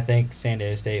why I think San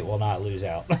Diego State will not lose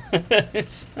out.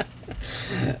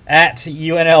 At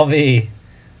UNLV.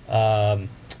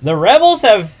 The Rebels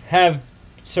have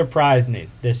surprised me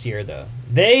this year, though.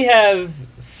 They have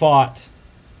fought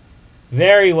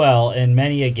very well in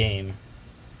many a game.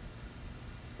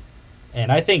 And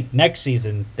I think next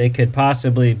season they could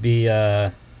possibly be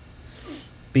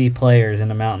players in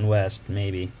the Mountain West,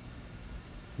 maybe.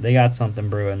 They got something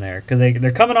brewing there. Because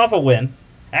they're coming off a win.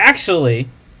 Actually,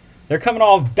 they're coming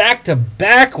off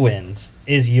back-to-back wins,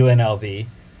 is UNLV.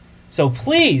 So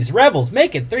please, Rebels,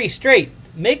 make it 3 straight.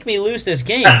 Make me lose this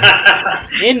game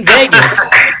in Vegas.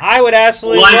 I would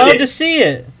absolutely love to see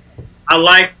it. I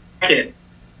like it.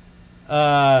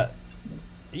 Yeah.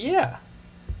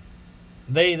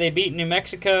 They beat New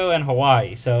Mexico and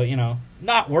Hawaii. So,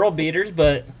 not world beaters,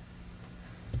 but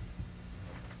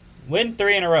win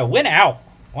 3 in a row. Win out.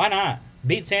 Why not?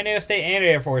 Beat San Diego State and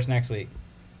Air Force next week.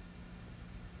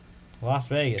 Las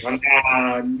Vegas.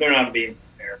 They're not beating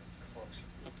Air Force.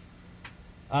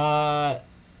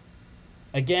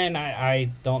 Again, I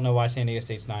don't know why San Diego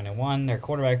State's 9-1. Their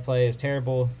quarterback play is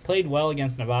terrible. Played well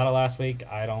against Nevada last week.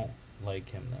 I don't like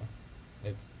him,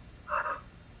 though.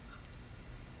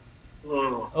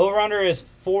 Over-under is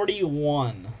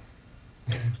 41.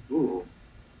 Ooh.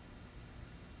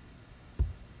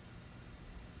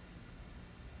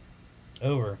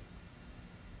 Over.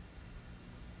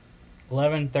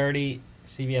 11:30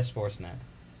 CBS Sportsnet.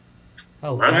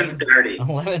 Oh, 11:30.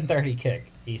 11:30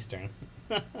 kick Eastern.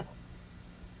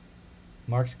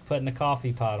 Mark's putting the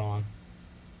coffee pot on.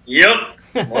 Yep.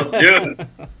 Let's do it.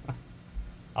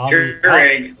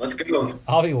 Let's go.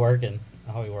 I'll be working.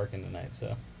 I'll be working tonight,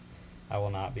 so I will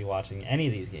not be watching any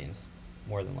of these games,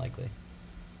 more than likely.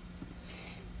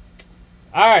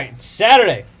 All right,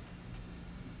 Saturday.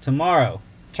 Tomorrow.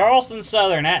 Charleston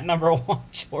Southern at number 1,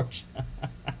 Georgia.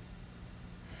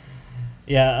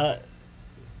 Yeah,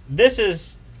 this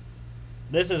is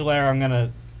where I'm going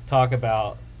to talk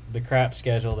about the crap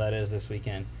schedule that is this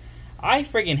weekend. I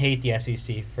freaking hate the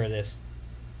SEC for this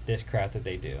crap that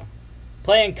they do.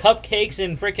 Playing cupcakes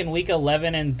in freaking week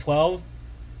 11 and 12?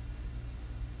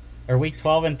 Or week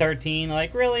 12 and 13?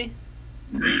 Like, really?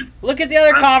 Look at the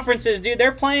other conferences, dude.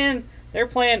 They're playing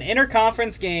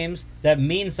interconference games that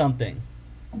mean something.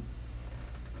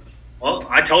 Well,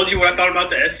 I told you what I thought about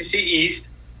the SEC East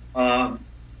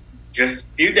just a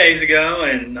few days ago,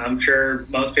 and I'm sure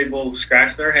most people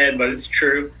scratch their head, but it's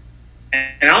true.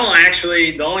 And the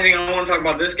only thing I want to talk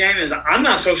about this game is I'm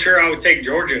not so sure I would take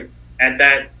Georgia at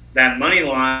that money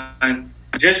line,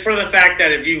 just for the fact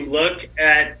that if you look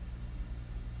at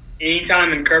any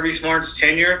time in Kirby Smart's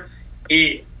tenure,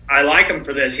 I like him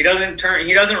for this. He doesn't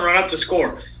run up the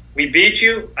score. We beat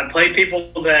you. I play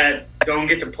people that don't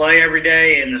get to play every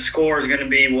day, and the score is going to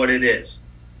be what it is.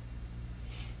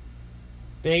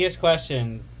 Biggest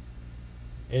question,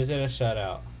 is it a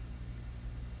shutout?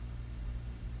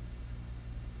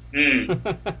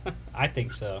 I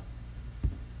think so.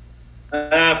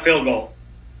 Field goal.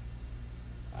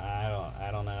 I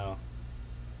don't know.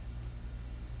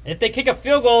 If they kick a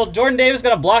field goal, Jordan Davis is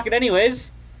going to block it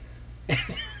anyways.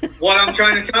 What I'm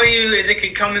trying to tell you is it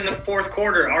could come in the fourth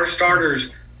quarter. Our starters,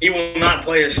 he will not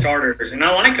play his starters. And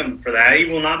I like him for that. He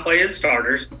will not play his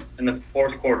starters in the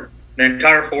fourth quarter, the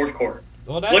entire fourth quarter.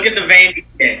 Well, look at the Vandy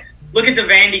game.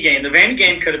 The Vandy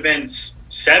game could have been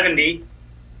 70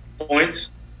 points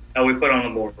that we put on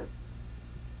the board.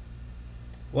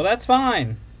 Well, that's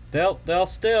fine. They'll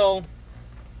still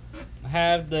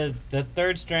have the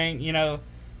third string. You know,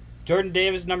 Jordan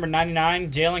Davis number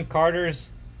 99, Jalen Carter's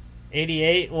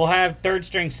 88. We'll have third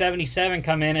string 77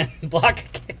 come in and block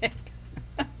a kick.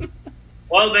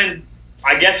 Well, then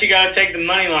I guess you got to take the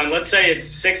money line. Let's say it's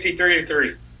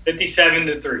 63-3,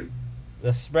 57-3.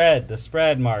 The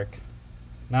spread, Mark,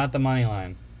 not the money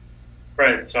line.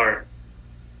 Spread, sorry.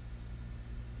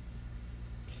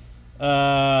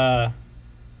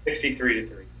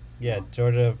 63-3. Yeah,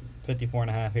 Georgia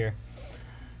 54.5 here.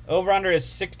 Over under is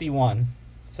 61.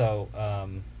 So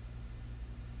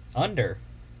under.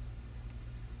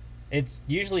 It's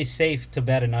usually safe to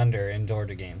bet an under in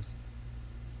Georgia games.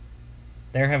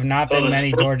 There have not been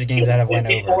many Georgia games that have went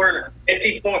over.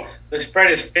 54. The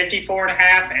spread is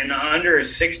 54.5, and the under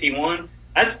is 61.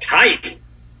 That's tight.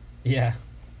 Yeah.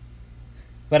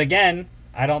 But again,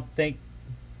 I don't think.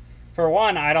 For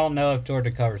one, I don't know if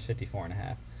Georgia covers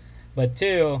 54.5. But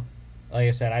two, like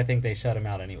I said, I think they shut him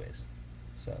out anyways.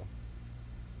 So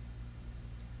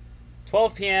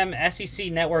 12 p.m.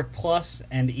 SEC Network Plus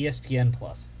and ESPN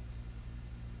Plus.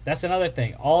 That's another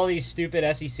thing. All these stupid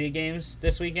SEC games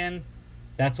this weekend,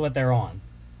 that's what they're on.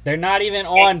 They're not even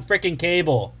on freaking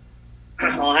cable.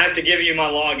 I'll have to give you my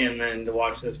login then to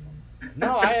watch this one.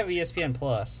 No, I have ESPN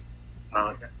Plus. Oh,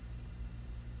 okay.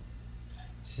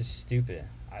 It's just stupid.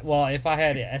 Well, if I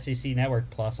had SEC Network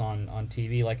Plus on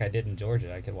TV like I did in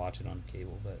Georgia, I could watch it on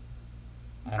cable, but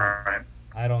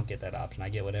I don't get that option. I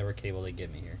get whatever cable they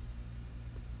give me here.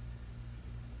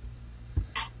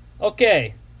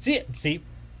 Okay. See,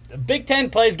 the Big Ten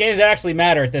plays games that actually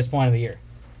matter at this point of the year.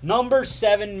 Number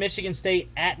 7, Michigan State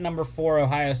at number 4,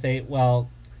 Ohio State. Well,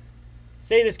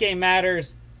 say this game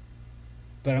matters,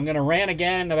 but I'm going to rant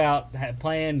again about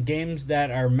playing games that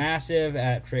are massive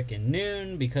at frickin'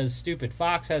 noon because stupid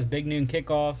Fox has big noon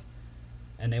kickoff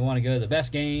and they want to go to the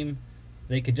best game.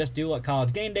 They could just do what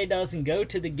College Game Day does and go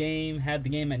to the game, have the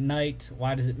game at night.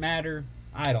 Why does it matter?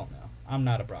 I don't know. I'm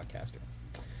not a broadcaster.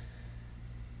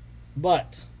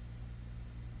 But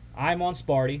I'm on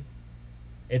Sparty.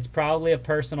 It's probably a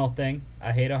personal thing.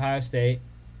 I hate Ohio State.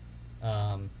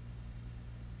 One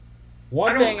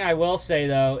thing I will say,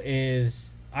 though,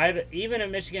 is even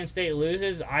if Michigan State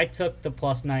loses, I took the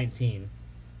plus 19.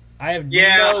 I have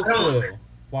no clue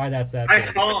why that's that. I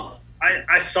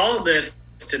saw this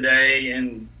today,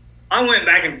 and I went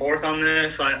back and forth on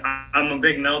this. I'm a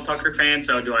big Mel Tucker fan,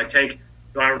 so do I take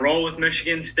Do I roll with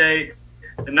Michigan State?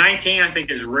 The 19, I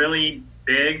think, is really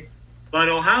big. But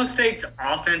Ohio State's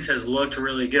offense has looked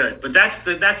really good. But that's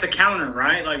the counter,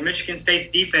 right? Like Michigan State's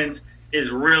defense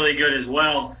is really good as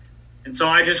well. And so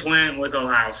I just went with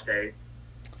Ohio State.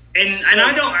 And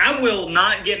I will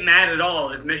not get mad at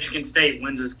all if Michigan State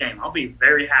wins this game. I'll be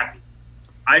very happy.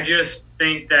 I just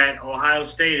think that Ohio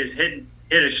State has hit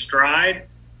a stride.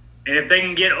 And if they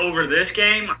can get over this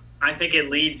game, I think it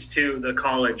leads to the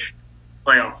college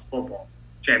playoff football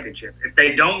championship. If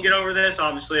they don't get over this,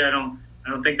 obviously I don't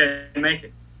think they make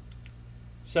it.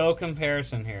 So,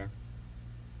 comparison here.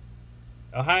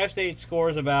 Ohio State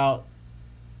scores about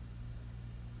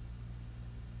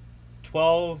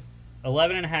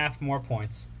 11 and a half more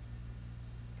points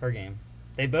per game.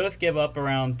 They both give up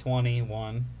around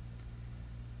 21.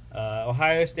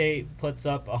 Ohio State puts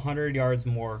up 100 yards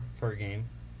more per game.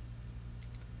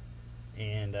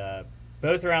 And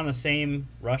both around the same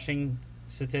rushing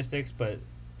statistics, but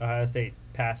Ohio State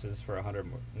passes for 100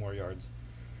 more yards.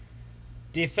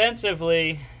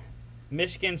 Defensively,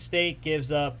 Michigan State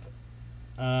gives up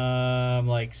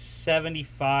like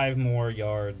 75 more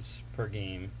yards per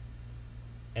game.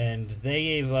 And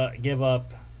they give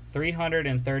up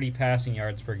 330 passing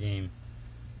yards per game.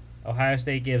 Ohio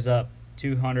State gives up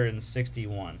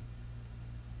 261.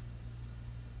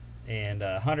 And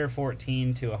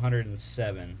 114 to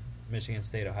 107. Michigan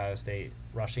State, Ohio State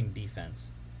rushing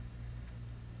defense.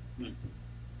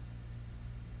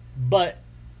 But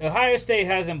Ohio State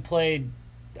hasn't played,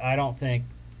 I don't think,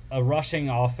 a rushing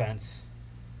offense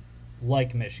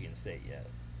like Michigan State yet.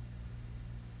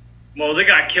 Well, they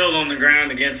got killed on the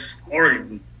ground against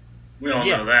Oregon. We all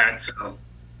know that. So,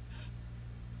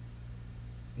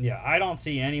 yeah, I don't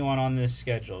see anyone on this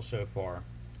schedule so far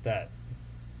that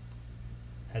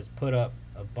has put up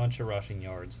a bunch of rushing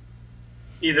yards.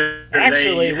 Either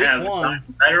actually, they have gotten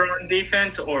better on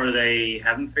defense or they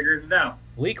haven't figured it out.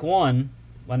 Week 1,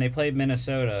 when they played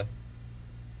Minnesota,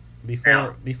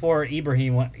 before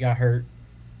Ibrahim got hurt,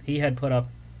 he had put up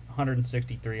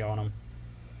 163 on them.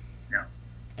 Yeah.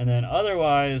 And then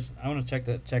otherwise, I want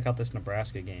to check out this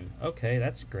Nebraska game. Okay,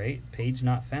 that's great. Page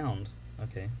not found.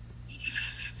 Okay.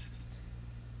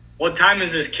 What time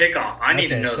is this kickoff? I need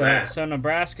to know that. So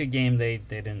Nebraska game, they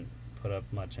didn't put up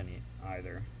much any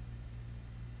either.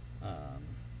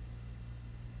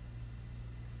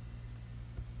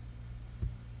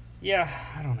 Yeah,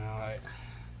 I don't know.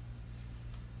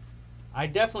 I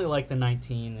definitely like the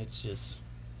 19. It's just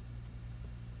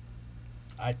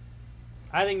I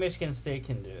think Michigan State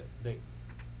can do it.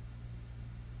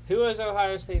 Who has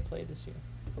Ohio State played this year?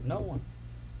 No one.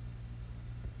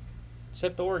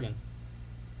 Except Oregon.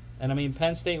 And I mean,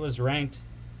 Penn State was ranked.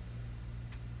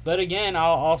 But again,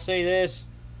 I'll say this,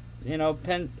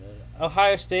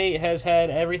 Ohio State has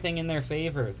had everything in their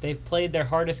favor. They've played their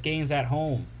hardest games at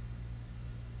home.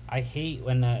 I hate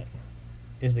when that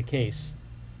is the case.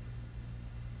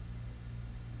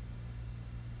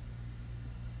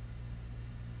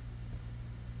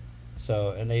 So,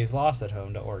 and they've lost at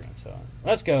home to Oregon. So,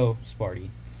 let's go, Sparty.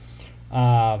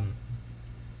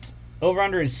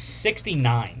 Over-under is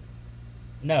 69.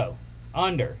 No,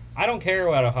 under. I don't care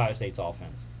about Ohio State's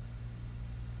offense.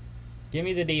 Give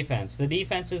me the defense. The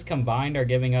defenses combined are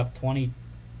giving up 42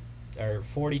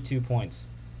 points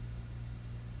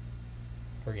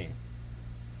per game.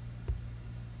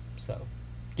 So,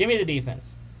 give me the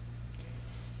defense.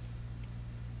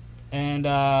 And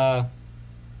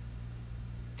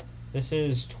this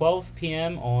is 12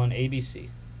 p.m. on ABC.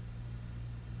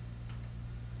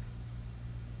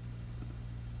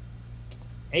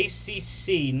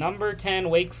 ACC, number 10,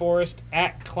 Wake Forest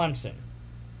at Clemson.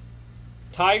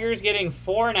 Tigers getting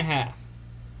 4.5.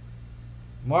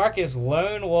 Mark is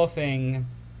lone wolfing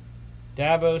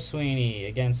Dabo Swinney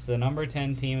against the number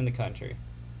 10 team in the country.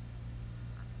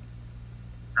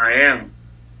 I am.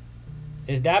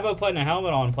 Is Dabo putting a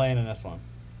helmet on playing in this one?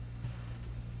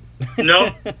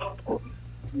 No,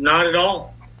 not at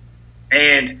all.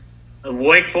 And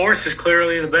Wake Forest is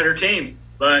clearly the better team.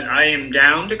 But I am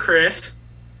down to Chris.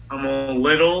 I'm a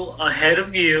little ahead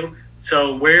of you.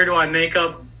 So where do I make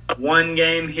up one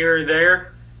game here or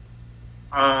there?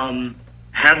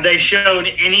 Have they showed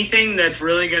anything that's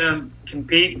really going to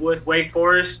compete with Wake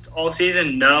Forest all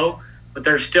season? No. But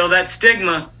there's still that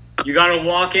stigma. You got to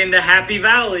walk into Happy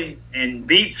Valley and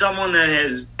beat someone that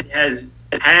has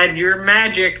had your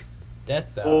magic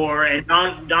for and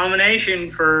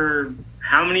domination for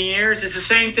how many years? It's the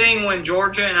same thing when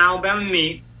Georgia and Alabama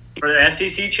meet for the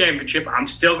SEC championship. I'm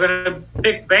still going to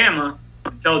pick Bama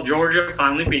until Georgia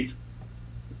finally beats them.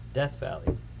 Death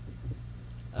Valley.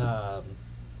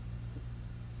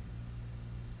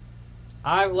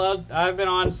 I've been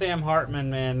on Sam Hartman,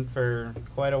 man, for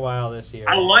quite a while this year.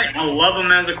 I love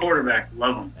him as a quarterback.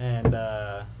 Love him. And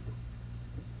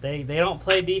they don't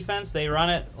play defense. They run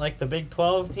it like the Big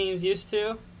 12 teams used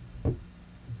to.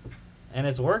 And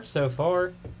it's worked so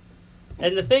far.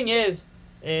 And the thing is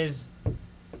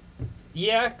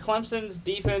yeah, Clemson's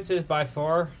defense is by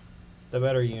far the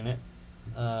better unit.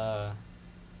 Their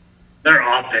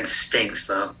offense stinks,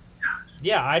 though.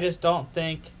 Yeah, I just don't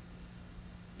think,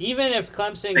 even if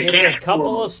Clemson gets a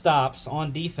couple of stops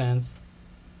on defense,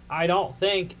 I don't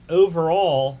think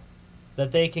overall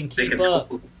that they can keep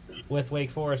up with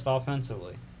Wake Forest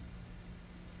offensively.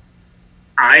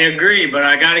 I agree, but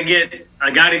I gotta get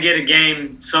a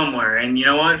game somewhere, and you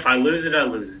know what? If I lose it, I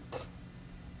lose it.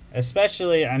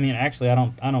 Especially, I mean, actually, I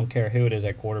don't care who it is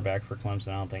at quarterback for Clemson.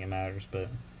 I don't think it matters, but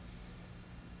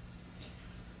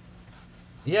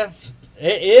yeah,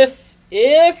 if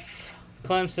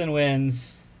Clemson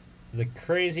wins, the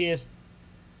craziest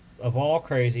of all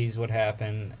crazies would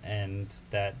happen, and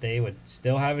that they would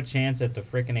still have a chance at the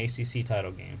freaking ACC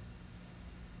title game.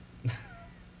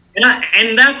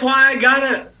 And that's why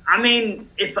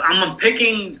if I'm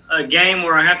picking a game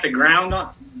where I have to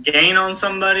gain on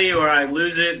somebody or I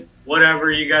lose it,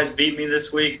 whatever, you guys beat me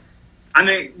this week. I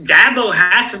mean, Dabo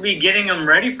has to be getting them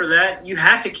ready for that. You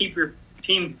have to keep your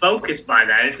team focused by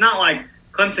that. It's not like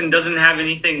Clemson doesn't have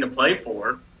anything to play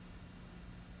for.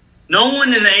 No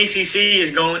one in the ACC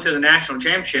is going to the national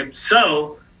championship.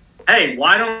 So, hey,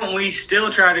 why don't we still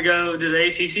try to go to the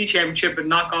ACC championship and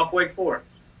knock off Wake Forest?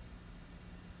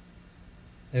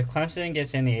 If Clemson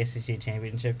gets in the ACC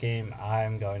championship game,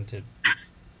 I'm going to.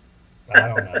 I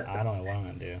don't know. I don't know what I'm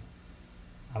going to do.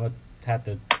 I'm going to have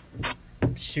to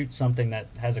shoot something that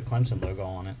has a Clemson logo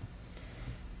on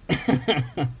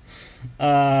it.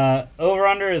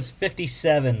 Over-under is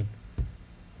 57.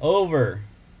 Over.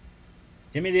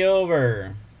 Give me the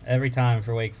over every time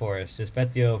for Wake Forest. Just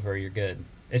bet the over. You're good.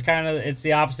 It's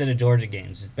the opposite of Georgia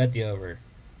games. Just bet the over.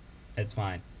 It's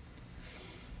fine.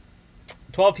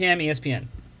 12 p.m. ESPN.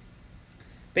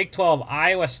 Big 12,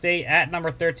 Iowa State at number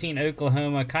 13,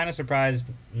 Oklahoma. Kind of surprised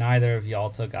neither of y'all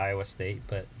took Iowa State,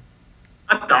 but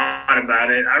I thought about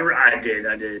it. I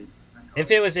did. If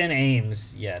it was in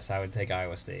Ames, yes, I would take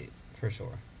Iowa State for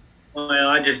sure. Well,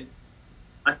 I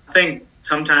think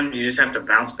sometimes you just have to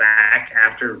bounce back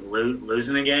after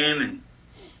losing a game, and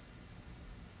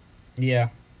yeah,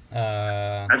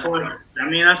 that's why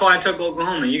I took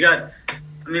Oklahoma.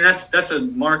 That's a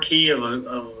marquee of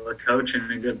a coach and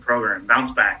a good program.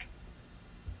 Bounce back.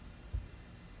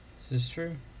 This is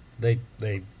true. They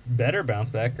better bounce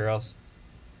back, or else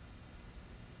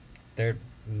they're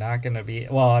not going to be.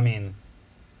 Well, I mean,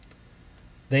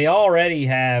 they already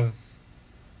are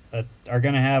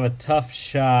going to have a tough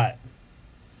shot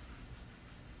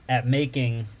at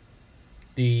making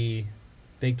the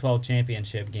Big 12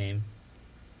 championship game.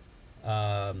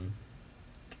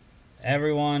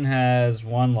 Everyone has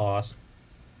one loss.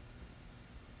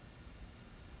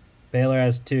 Baylor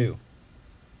has 2.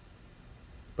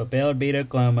 But Baylor beat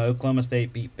Oklahoma. Oklahoma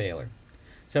State beat Baylor.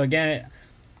 So again,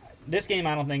 this game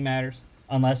I don't think matters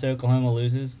unless Oklahoma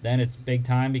loses. Then it's big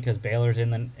time because Baylor's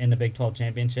in the Big 12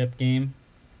 championship game.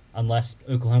 Unless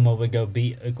Oklahoma would go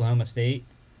beat Oklahoma State,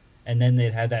 and then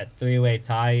they'd have that 3-way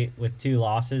tie with 2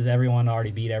 losses. Everyone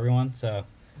already beat everyone, so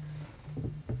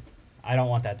I don't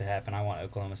want that to happen. I want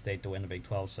Oklahoma State to win the Big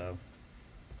 12, so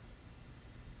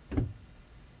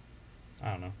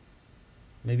I don't know.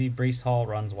 Maybe Breece Hall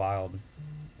runs wild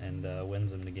and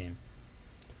wins them the game.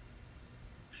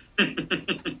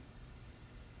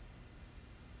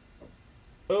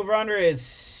 Over-under is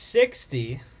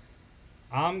 60.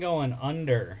 I'm going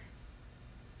under.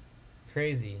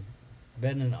 Crazy.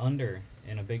 Betting an under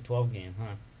in a Big 12 game,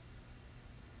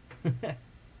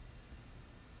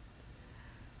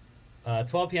 huh?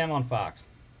 12 p.m. on Fox.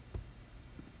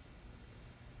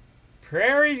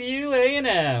 Prairie View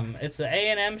A&M. It's the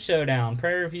A&M showdown.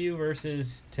 Prairie View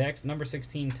versus number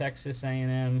 16 Texas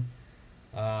A&M.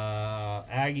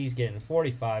 Aggies getting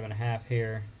 45.5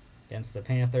 here against the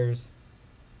Panthers.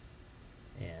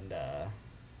 And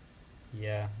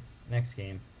yeah, next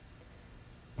game.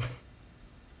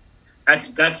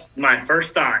 That's my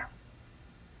first thought.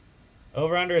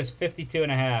 Over under is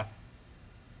 52.5.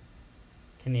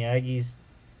 Can the Aggies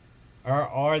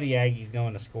are the Aggies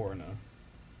going to score now?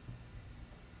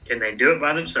 Can they do it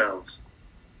by themselves?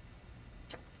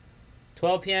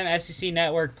 12 p.m. SEC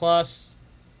Network Plus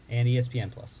and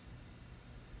ESPN Plus.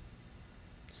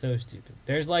 So stupid.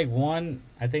 There's one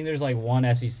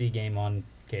SEC game on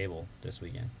cable this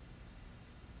weekend.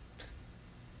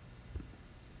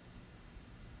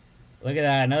 Look at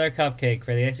that. Another cupcake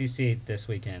for the SEC this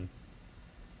weekend.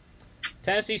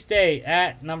 Tennessee State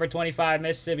at number 25,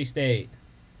 Mississippi State.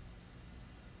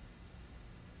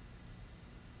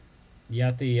 You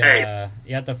got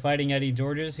the Fighting Eddie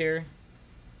Georges here.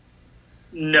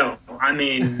 No, I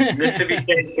mean Mississippi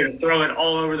State's going to throw it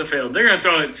all over the field. They're going to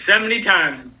throw it 70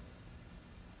 times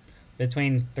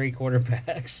between 3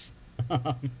 quarterbacks.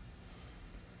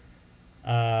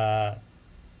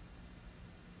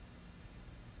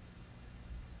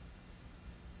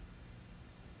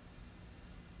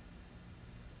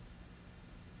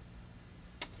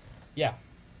 Yeah.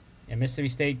 And Mississippi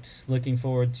State's looking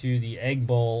forward to the Egg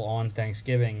Bowl on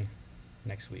Thanksgiving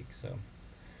next week. So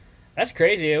that's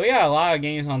crazy. We got a lot of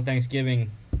games on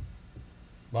Thanksgiving.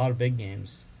 A lot of big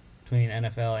games between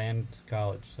NFL and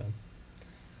college. So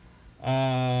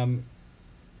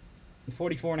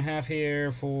 44.5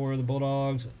 here for the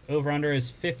Bulldogs. Over-under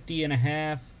is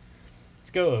 50.5.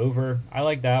 Let's go over. I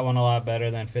like that one a lot better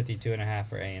than 52.5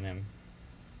 for A&M.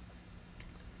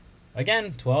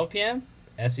 Again, 12 p.m.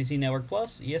 SEC Network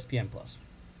Plus, ESPN Plus.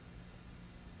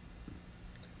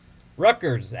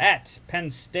 Rutgers at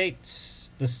Penn State.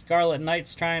 The Scarlet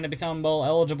Knights trying to become bowl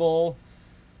eligible.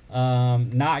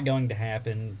 Not going to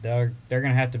happen. They're going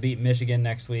to have to beat Michigan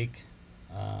next week.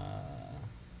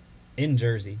 In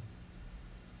Jersey.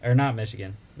 Or not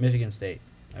Michigan. Michigan State,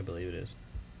 I believe it is.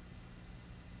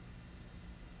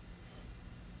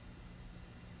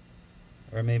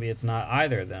 Or maybe it's not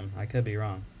either of them. I could be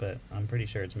wrong, but I'm pretty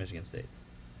sure it's Michigan State.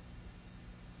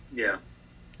 Yeah.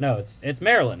 No, it's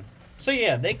Maryland. So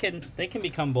yeah, they can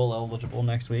become bowl eligible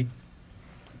next week.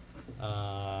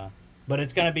 But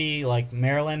it's gonna be like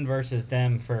Maryland versus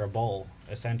them for a bowl.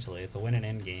 Essentially, it's a win and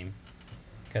end game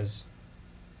because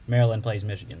Maryland plays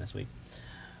Michigan this week.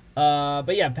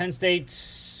 But yeah, Penn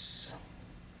State's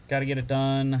got to get it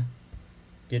done.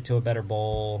 Get to a better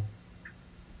bowl.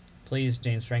 Please,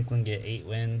 James Franklin, get 8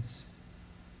 wins.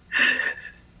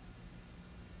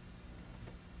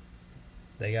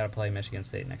 They got to play Michigan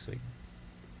State next week.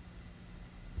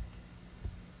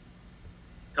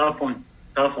 Tough one.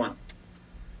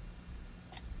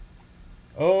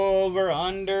 Over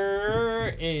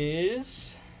under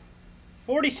is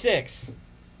 46.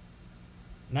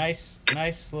 Nice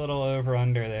little over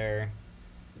under there.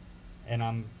 And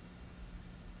I'm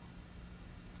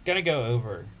gonna go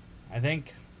over. I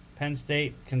think Penn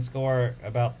State can score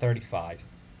about 35.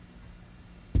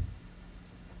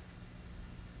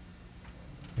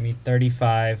 I mean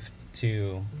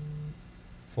 35-14.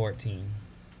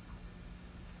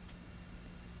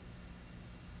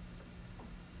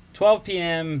 12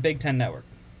 p.m. Big Ten Network.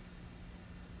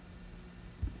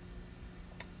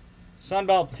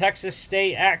 Sunbelt, Texas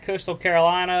State at Coastal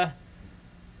Carolina.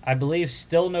 I believe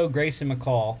still no Grayson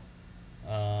McCall.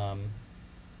 I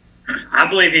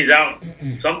believe he's out.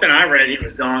 Something I read, he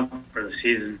was gone for the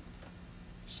season.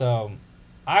 So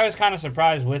I was kind of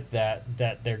surprised with that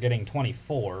they're getting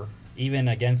 24, even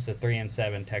against the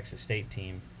 3-7 Texas State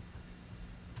team.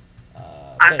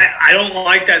 I don't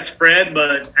like that spread,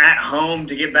 but at home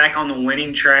to get back on the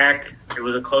winning track, it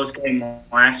was a close game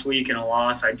last week and a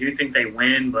loss. I do think they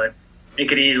win, but it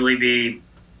could easily be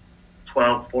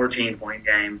 12, 14-point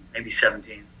game, maybe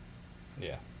 17.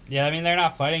 Yeah. Yeah, I mean, they're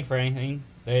not fighting for anything.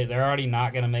 They're already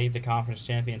not going to make the conference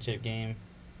championship game.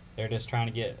 They're just trying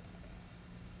to get,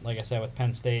 like I said, with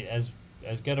Penn State, as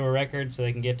good of a record so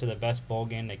they can get to the best bowl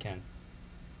game they can.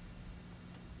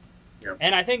 Yep.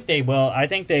 And I think they will. I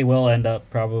think they will end up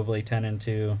probably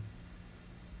 10-2.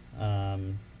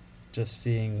 Just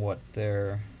seeing what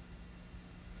their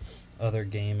other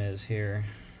game is here.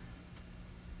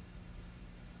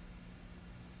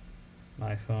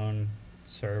 My phone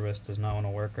service does not want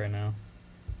to work right now.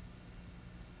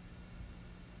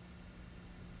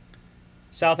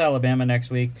 South Alabama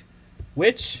next week,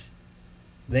 which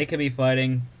they could be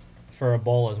fighting for a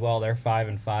bowl as well. They're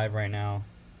 5-5 right now.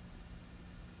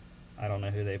 I don't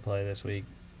know who they play this week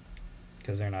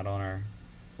because they're not on our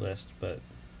list, but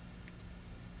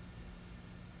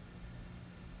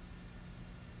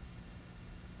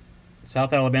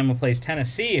South Alabama plays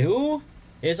Tennessee, who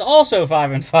is also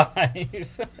 5-5.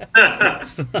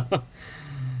 So,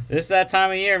 this is that time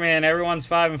of year, man. Everyone's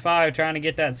 5-5, trying to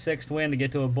get that 6th win to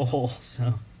get to a bowl.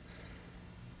 So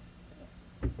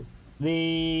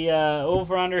the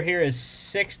over/under here is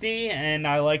 60, and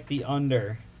I like the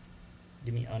under.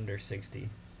 Give me under 60.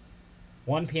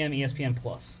 1 p.m. ESPN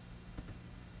Plus.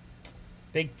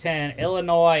 Big Ten,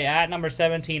 Illinois at number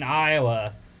 17,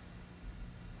 Iowa.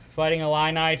 Fighting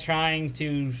Illini, trying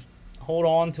to hold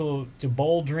on to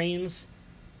bowl dreams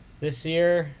this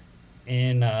year.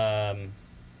 In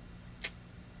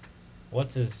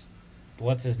what's his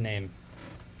name?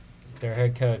 Their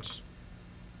head coach.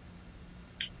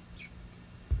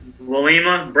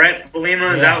 Brett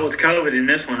Bielema is out with COVID in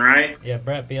this one, right? Yeah,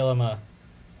 Brett Bielema.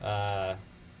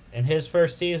 In his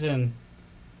first season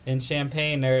in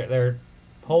Champaign, they're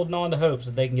holding on to hopes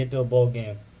that they can get to a bowl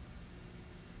game.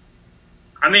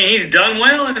 I mean, he's done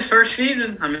well in his first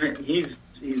season. I mean, he's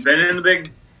been in the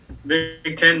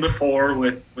Big Ten before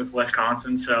with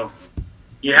Wisconsin, so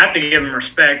you have to give him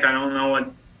respect. I don't know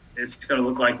what it's going to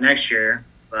look like next year,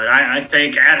 but I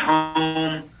think at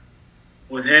home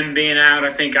with him being out,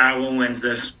 I think Iowa wins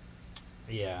this.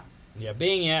 Yeah,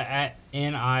 being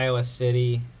in Iowa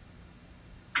City,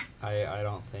 I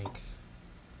don't think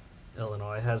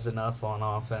Illinois has enough on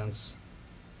offense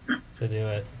to do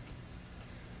it.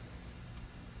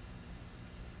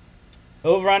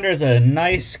 Over-under is a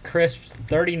nice, crisp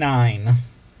 39.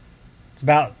 It's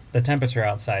about the temperature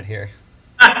outside here.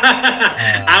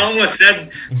 I almost said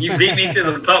you beat me to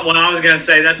the putt when I was going to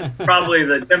say that's probably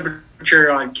the temperature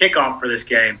on kickoff for this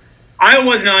game.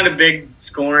 Iowa's not a big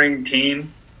scoring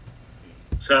team.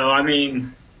 So, I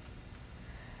mean,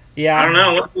 yeah, I don't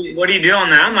know. What do you do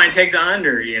on that? I might take the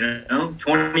under,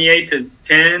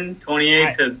 28-10,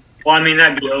 28 to – well, I mean,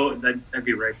 that'd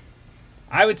be right.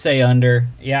 I would say under.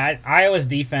 Yeah, Iowa's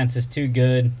defense is too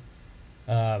good.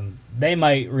 They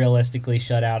might realistically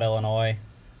shut out Illinois.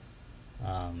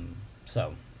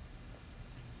 So,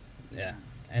 yeah.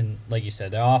 And like you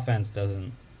said, their offense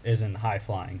isn't high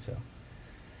flying. So,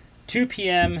 2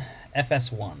 p.m.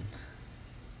 FS1.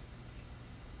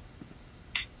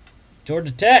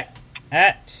 Georgia Tech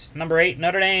at number 8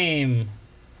 Notre Dame.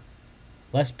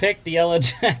 Let's pick the Yellow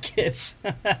Jackets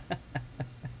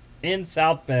in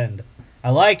South Bend. I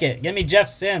like it. Give me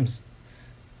Jeff Sims.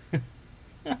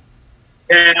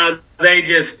 Yeah, they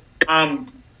just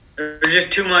there's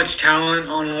just too much talent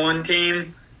on one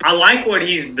team. I like what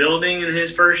he's building in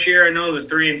his first year. I know the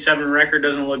 3-7 record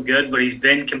doesn't look good, but he's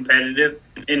been competitive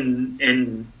in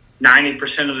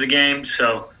 90% of the games.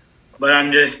 So, but I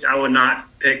would not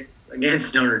pick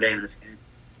against Notre Dame this game.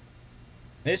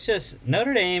 It's just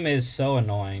Notre Dame is so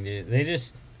annoying, dude. They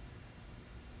just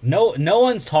no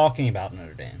one's talking about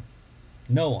Notre Dame.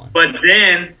 No one. But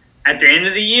then at the end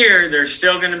of the year, they're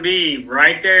still going to be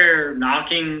right there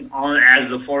knocking on as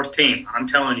the 4th team. I'm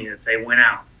telling you, if they win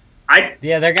out,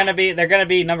 they're going to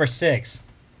be number 6.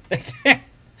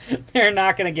 They're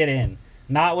not going to get in.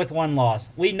 Not with one loss.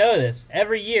 We know this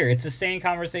every year. It's the same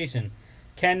conversation.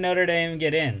 Can Notre Dame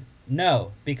get in?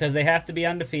 No, because they have to be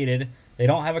undefeated. They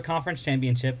don't have a conference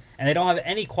championship, and they don't have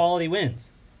any quality wins.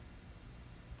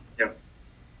 Yep.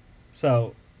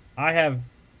 So I have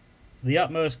the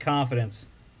utmost confidence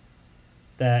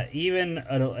that even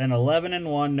an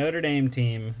 11-1 Notre Dame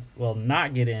team will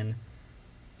not get in.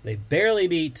 They barely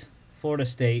beat Florida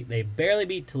State. They barely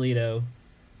beat Toledo.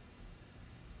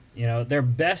 Their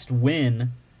best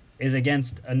win is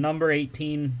against a number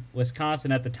 18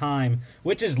 Wisconsin at the time,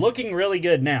 which is looking really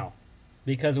good now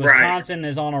because Wisconsin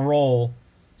is on a roll.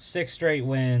 6 straight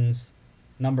wins.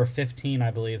 Number 15, I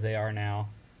believe they are now.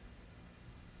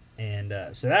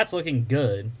 And so that's looking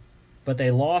good. But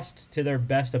they lost to their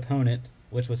best opponent,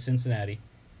 which was Cincinnati,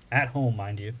 at home,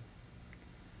 mind you.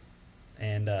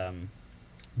 And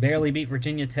barely beat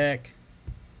Virginia Tech.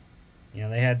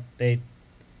 They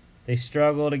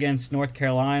struggled against North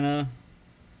Carolina,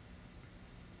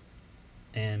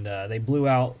 and they blew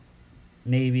out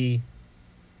Navy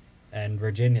and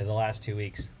Virginia the last 2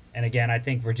 weeks. And again, I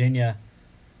think Virginia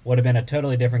would have been a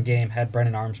totally different game had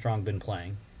Brennan Armstrong been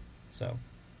playing. So.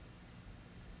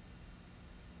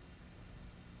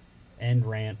 End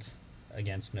rant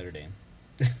against Notre Dame.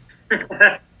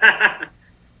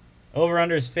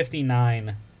 Over-under is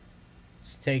 59.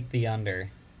 Let's take the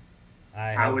under.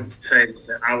 I would say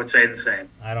the same.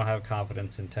 I don't have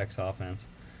confidence in Tech's offense.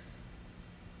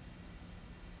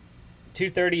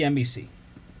 2:30 NBC.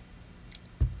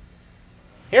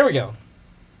 Here we go.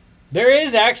 There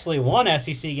is actually one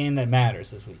SEC game that matters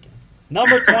this weekend.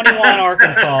 Number 21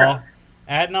 Arkansas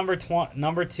at number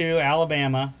 2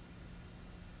 Alabama.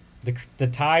 The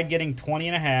Tide getting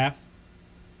 20.5,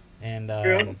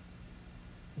 and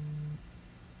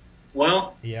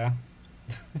well, yeah,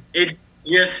 it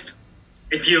just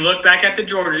if you look back at the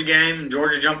Georgia game,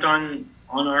 Georgia jumped on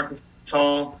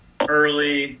Arkansas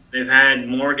early. They've had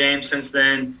more games since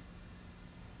then.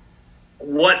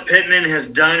 What Pittman has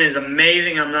done is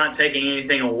amazing. I'm not taking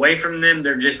anything away from them.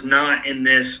 They're just not in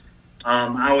this.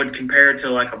 I would compare it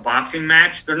to like a boxing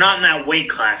match. They're not in that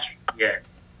weight class yet.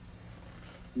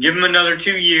 Give them another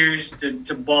 2 years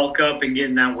to bulk up and get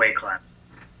in that weight class.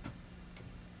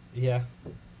 Yeah.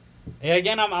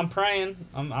 Again, I'm praying.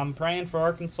 I'm praying for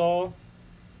Arkansas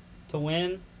to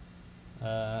win.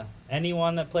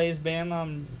 Anyone that plays Bama,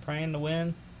 I'm praying to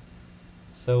win.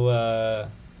 So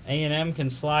A&M can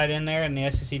slide in there in the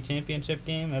SEC championship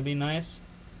game. That'd be nice.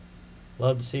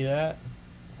 Love to see that.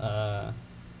 I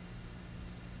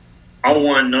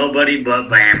want nobody but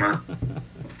Bama.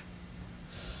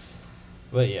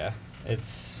 But yeah,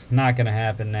 it's not going to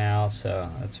happen now, so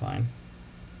that's fine.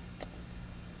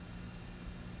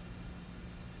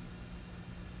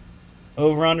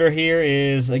 Over-under here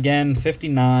is, again,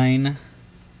 59.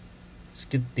 Let's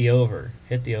get the over.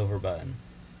 Hit the over button.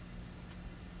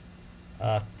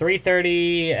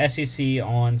 3:30 SEC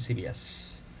on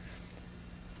CBS.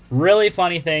 Really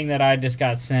funny thing that I just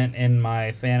got sent in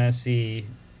my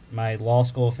law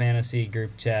school fantasy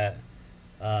group chat.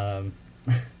 My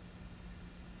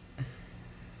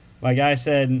guy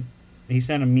said, he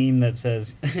sent a meme that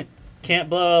says, can't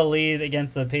blow a lead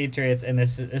against the Patriots, and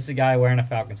this is a guy wearing a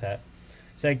Falcons hat.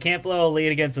 Said, can't blow a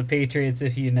lead against the Patriots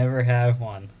if you never have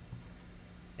one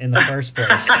in the first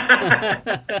place.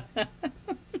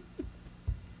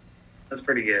 That's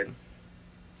pretty good.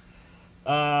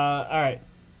 All right.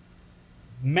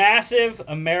 Massive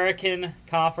American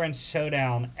Conference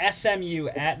showdown. SMU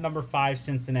at number 5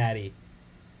 Cincinnati.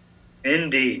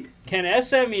 Indeed. Can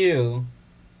SMU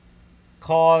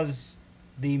cause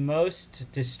the most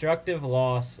destructive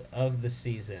loss of the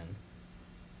season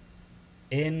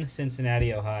in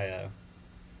Cincinnati, Ohio?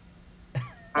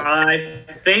 I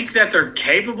think that they're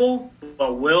capable,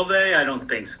 but will they? I don't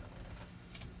think so.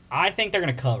 I think they're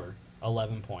going to cover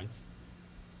 11 points.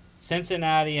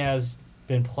 Cincinnati has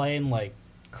been playing like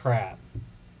crap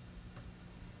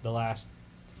the last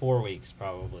 4 weeks,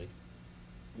 probably.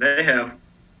 They have.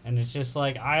 And it's just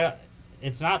like,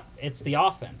 it's the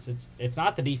offense. It's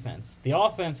not the defense. The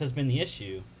offense has been the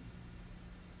issue.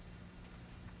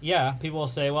 Yeah, people will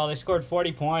say, well, they scored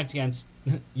 40 points against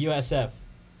USF.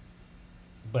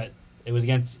 But it was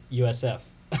against USF.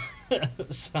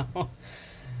 So,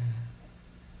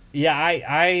 yeah,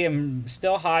 I am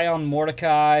still high on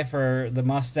Mordecai for the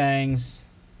Mustangs.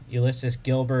 Ulysses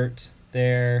Gilbert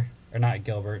there. Or not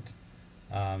Gilbert.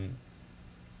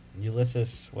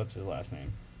 Ulysses, what's his last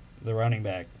name? The running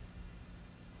back.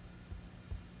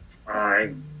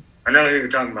 I know who you're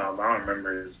talking about, but I don't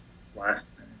remember his last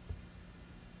name.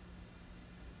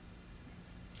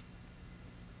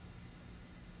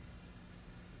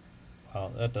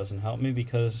 Well, that doesn't help me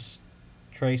because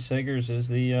Trey Siggers is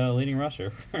the leading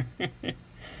rusher for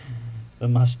the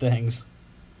Mustangs.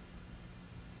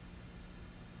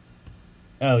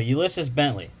 Oh, Ulysses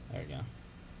Bentley. There we go.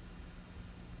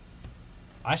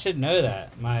 I should know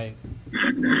that. My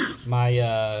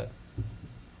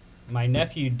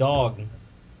nephew dog,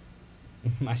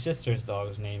 my sister's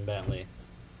dog is named Bentley.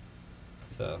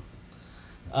 So,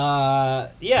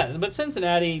 yeah, but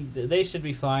Cincinnati, they should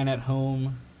be fine at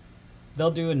home. They'll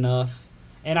do enough.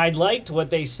 And I liked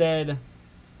what they said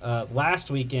last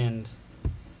weekend,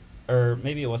 or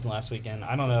maybe it wasn't last weekend.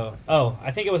 I don't know. Oh,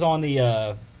 I think it was on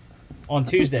the on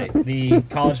Tuesday, the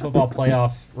College Football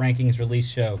Playoff Rankings release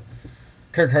show.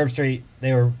 Kirk Herbstreit,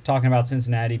 they were talking about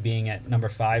Cincinnati being at number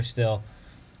 5 still,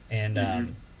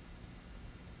 and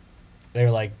they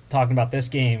were like talking about this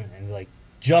game and like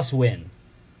just win.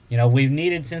 You know, we've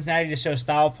needed Cincinnati to show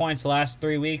style points the last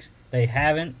 3 weeks. They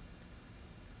haven't.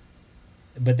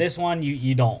 But this one,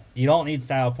 you don't. You don't need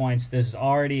style points. This is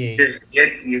already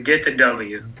you get the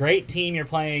W. Great team you're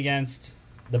playing against.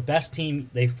 The best team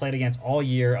they've played against all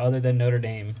year other than Notre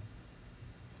Dame.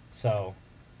 So,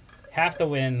 have to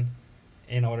win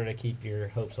in order to keep your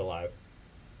hopes alive.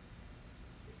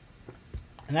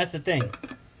 And that's the thing.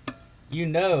 You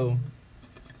know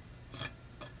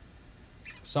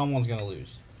someone's going to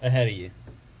lose ahead of you.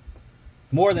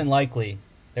 More than likely,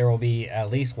 there will be at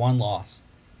least one loss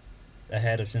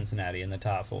ahead of Cincinnati in the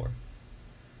top 4.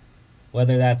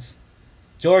 Whether that's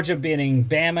Georgia beating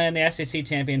Bama in the SEC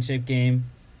championship game,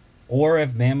 or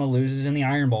if Bama loses in the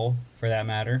Iron Bowl, for that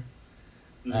matter.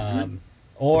 Mm-hmm.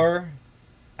 Or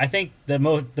I think the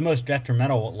most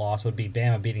detrimental loss would be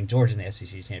Bama beating Georgia in the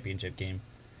SEC championship game.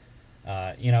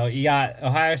 You got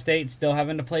Ohio State still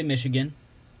having to play Michigan.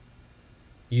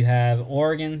 You have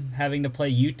Oregon having to play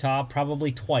Utah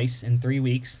probably twice in 3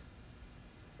 weeks.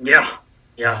 Yeah.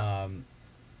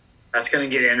 That's going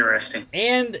to get interesting.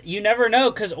 And you never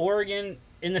know, because Oregon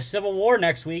in the Civil War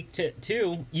next week,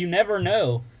 too, you never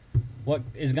know what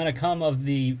is going to come of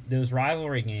those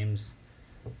rivalry games.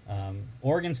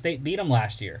 Oregon State beat them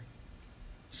last year.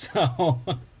 So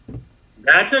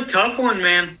that's a tough one,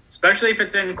 man, especially if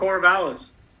it's in Corvallis.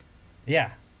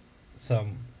 Yeah. So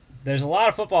there's a lot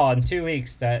of football in 2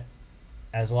 weeks that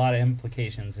has a lot of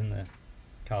implications in the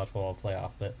college football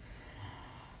playoff. But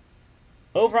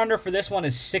over-under for this one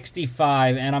is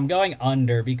 65, and I'm going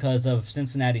under because of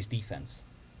Cincinnati's defense.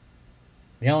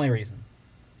 The only reason.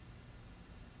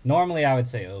 Normally, I would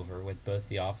say over with both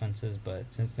the offenses,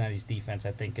 but Cincinnati's defense,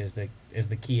 I think, is the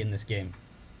key in this game.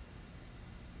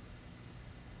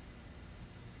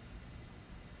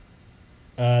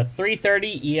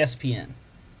 3:30 ESPN.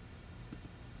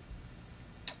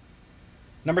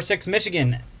 Number 6,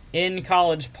 Michigan in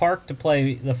College Park to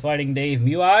play the Fighting Dave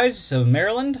Mueyes of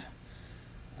Maryland.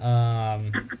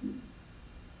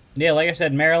 Yeah, like I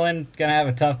said, Maryland gonna have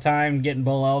a tough time getting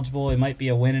bowl eligible. It might be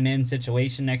a win and in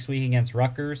situation next week against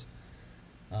Rutgers.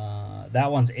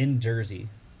 That one's in Jersey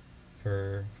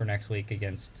for next week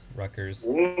against Rutgers.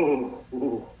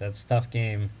 Ooh. That's a tough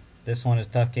game. This one is a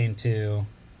tough game too.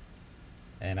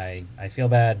 And I feel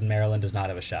bad Maryland does not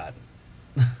have a shot.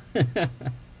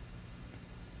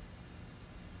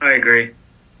 I agree.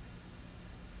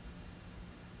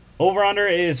 Over-under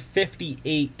is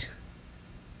 58.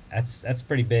 That's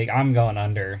pretty big. I'm going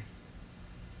under.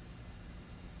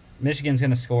 Michigan's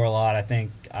going to score a lot. I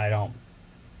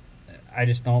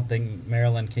just don't think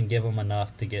Maryland can give them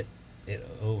enough to get it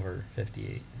over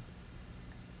 58.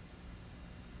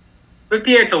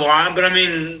 58's a lot, but I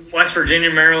mean, West Virginia,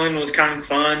 Maryland was kind of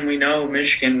fun. We know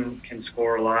Michigan can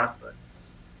score a lot, but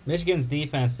Michigan's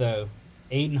defense, though,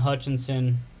 Aiden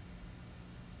Hutchinson,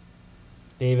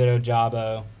 David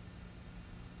Ojabo.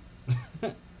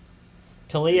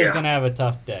 Talia's going to have a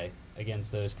tough day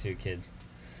against those two kids.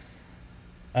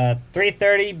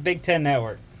 3:30 Big Ten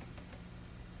Network.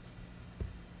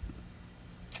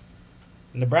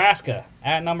 Nebraska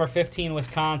at number 15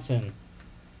 Wisconsin.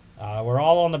 We're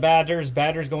all on the Badgers.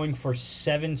 Badgers going for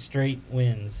 7 straight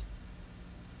wins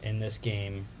in this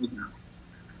game.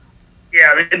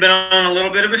 Yeah, they've been on a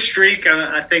little bit of a streak.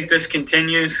 I think this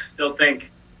continues. Still think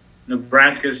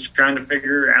Nebraska's trying to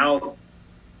figure out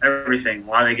everything,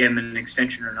 why they gave him an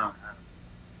extension or not.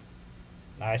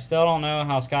 I still don't know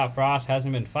how Scott Frost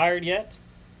hasn't been fired yet.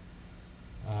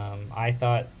 I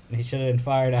thought he should have been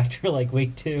fired after like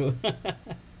week 2.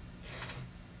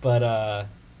 But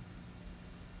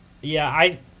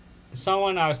yeah,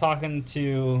 someone I was talking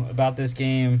to about this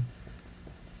game,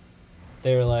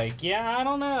 they were like, yeah, I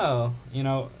don't know. You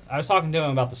know, I was talking to him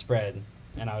about the spread,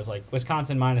 and I was like,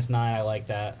 Wisconsin -9, I like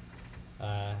that.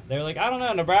 They were like, I don't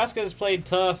know, Nebraska's played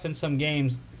tough in some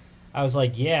games. I was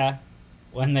like, yeah,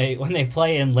 when they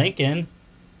play in Lincoln,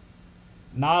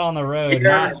 not on the road,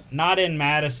 Yeah. not in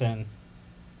Madison.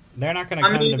 They're not going to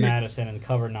come to Madison and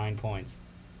cover 9 points.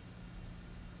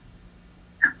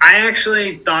 I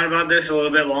actually thought about this a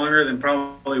little bit longer than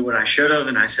probably what I should have,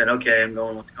 and I said, okay, I'm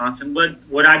going Wisconsin. But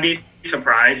would I be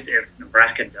surprised if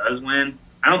Nebraska does win?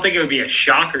 I don't think it would be a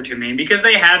shocker to me because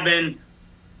they have been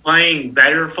playing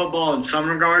better football in some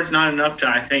regards, not enough to,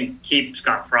 I think, keep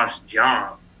Scott Frost's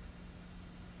job.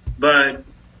 But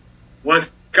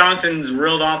Wisconsin's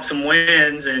reeled off some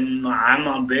wins, and I'm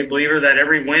a big believer that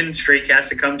every win streak has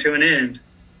to come to an end.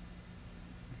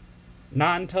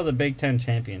 Not until the Big Ten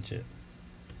championship.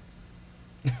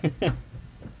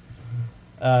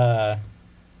 Yeah,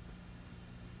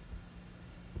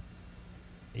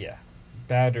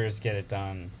 Badgers get it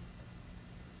done.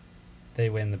 They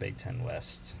win the Big Ten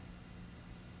West.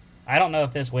 I don't know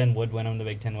if this win would win them the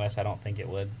Big Ten West. I don't think it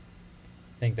would.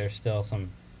 I think there's still some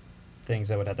things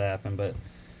that would have to happen, but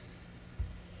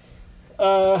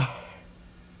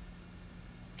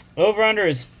over under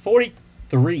is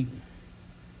 43.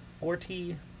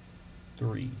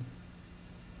 43.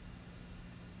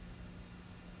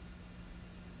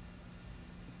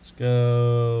 Let's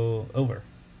go over.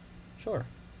 Sure.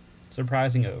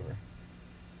 Surprising over.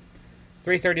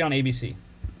 3:30 on ABC.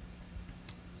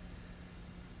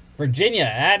 Virginia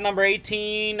at number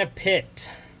 18, Pitt.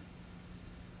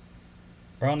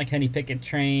 We're on the Kenny Pickett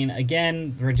train.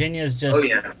 Again, Virginia's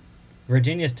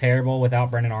terrible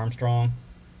without Brennan Armstrong.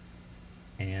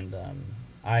 And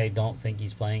I don't think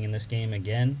he's playing in this game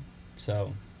again.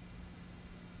 So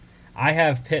I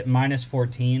have Pitt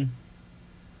 -14.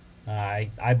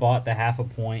 I bought the half a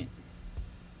point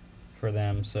for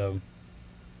them, so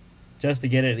just to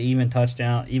get it even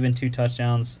 2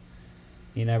 touchdowns.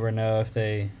 You never know if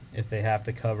they have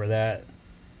to cover that.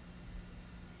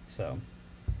 So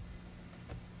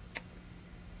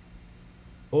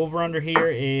over under here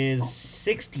is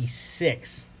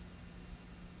 66.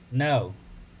 No,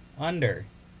 under.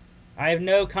 I have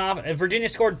no confidence. Virginia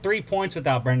scored 3 points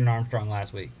without Brendan Armstrong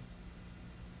last week.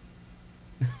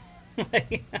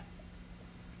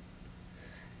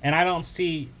 And I don't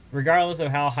see, regardless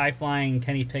of how high-flying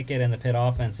Kenny Pickett and the Pitt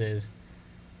offense is,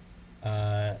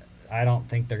 I don't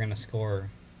think they're going to score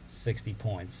 60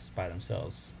 points by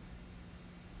themselves.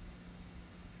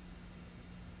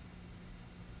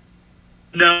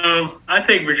 No, I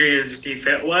think Virginia's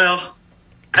defense. Well,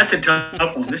 That's a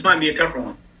tough one. This might be a tougher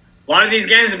one. A lot of these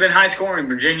games have been high scoring.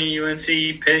 Virginia, UNC,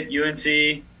 Pitt,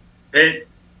 UNC, Pitt,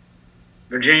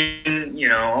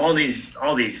 Virginia. All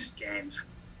these games.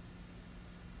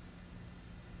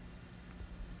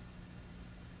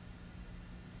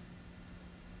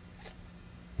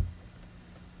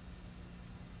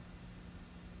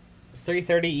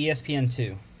 $3:30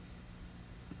 ESPN2.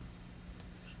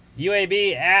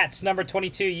 UAB at number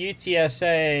 22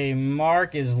 UTSA.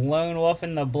 Mark is lone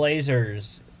wolfing the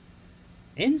Blazers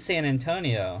in San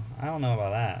Antonio. I don't know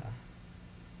about that.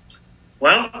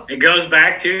 Well, it goes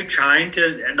back to trying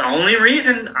to. The only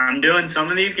reason I'm doing some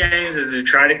of these games is to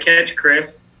try to catch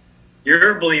Chris.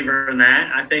 You're a believer in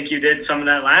that. I think you did some of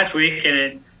that last week,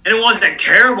 and it wasn't a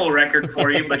terrible record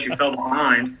for you, but you fell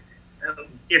behind.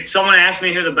 If someone asked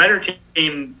me who the better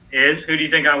team is, who do you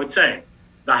think I would say?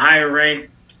 The higher ranked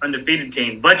undefeated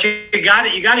team. But you got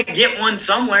to get one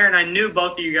somewhere, and I knew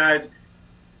both of you guys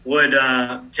would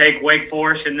take Wake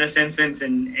Forest in this instance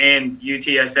and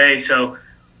UTSA. So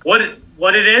what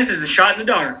it is a shot in the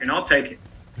dark, and I'll take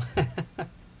it.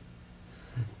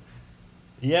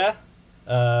 Yeah.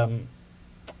 I'm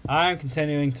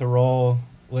continuing to roll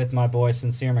with my boy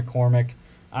Sincere McCormick.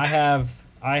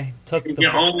 I took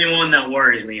the only one that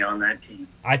worries me on that team.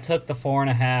 I took the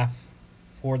 4.5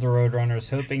 for the Roadrunners,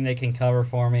 hoping they can cover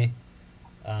for me.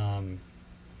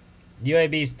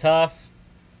 UAB's tough.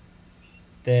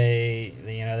 They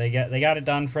got it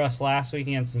done for us last week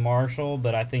against Marshall,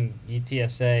 but I think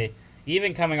UTSA,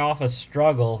 even coming off a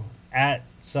struggle at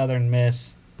Southern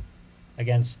Miss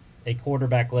against a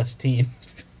quarterback-less team,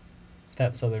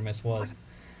 that Southern Miss was.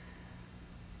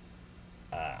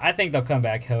 I think they'll come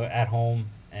back at home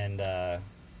and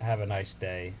have a nice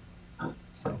day.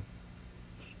 So,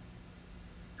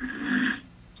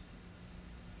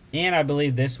 and I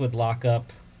believe this would lock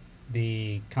up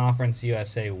the Conference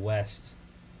USA West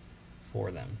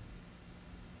for them.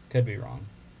 Could be wrong,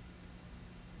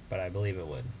 but I believe it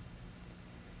would.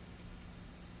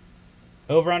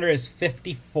 Over-under is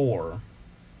 54.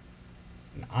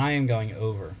 And I am going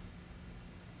over.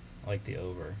 I like the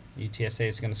over. UTSA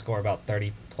is going to score about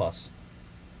 30 plus.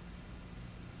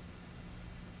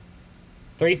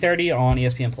 3:30 on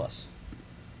ESPN Plus.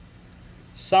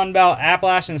 Sunbelt,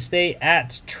 Appalachian State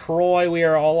at Troy. We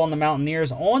are all on the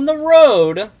Mountaineers on the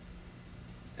road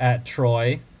at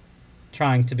Troy,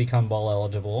 trying to become bowl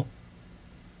eligible.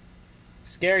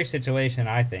 Scary situation,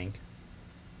 I think.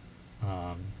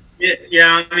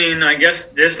 Yeah, I mean, I guess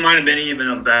this might have been even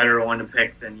a better one to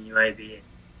pick than UAB.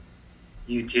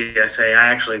 UTSA.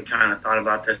 I actually kind of thought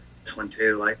about this one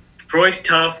too. Like, Troy's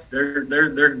tough. They're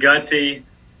gutsy.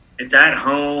 It's at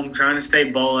home, trying to stay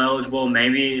bowl eligible.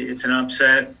 Maybe it's an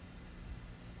upset.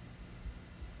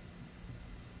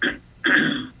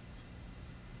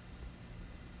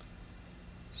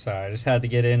 Sorry, I just had to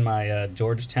get in my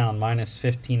Georgetown minus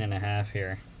 15.5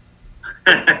 here.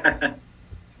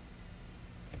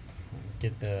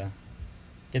 Get the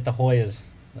Hoyas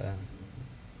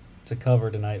to cover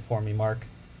tonight for me, Mark.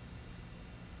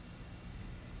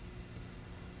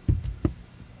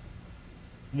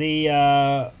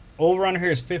 The over-under here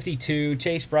is 52.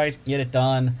 Chase Bryce can get it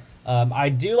done. I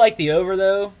do like the over,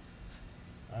 though.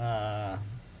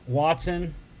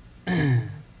 Watson,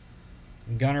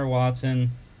 Gunnar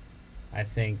Watson, I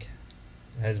think,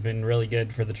 has been really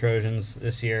good for the Trojans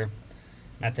this year.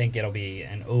 I think it'll be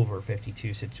an over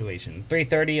 52 situation.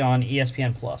 3:30 on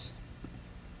ESPN Plus.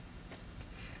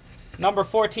 Number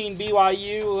 14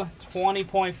 BYU,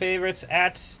 20-point favorites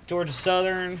at Georgia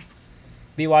Southern.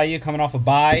 BYU coming off a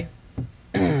bye.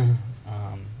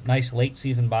 Nice late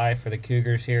season bye for the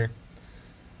Cougars here.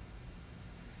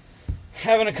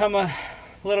 Having to come a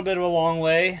little bit of a long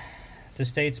way to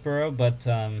Statesboro, but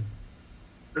that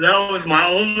was my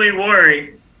only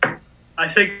worry. I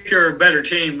think you're a better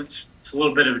team. It's a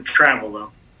little bit of travel,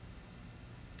 though.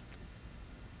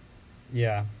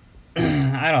 Yeah.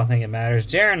 I don't think it matters.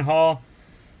 Jaron Hall,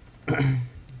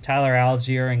 Tyler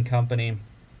Algier and company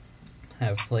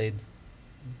have played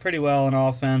pretty well in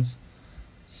offense,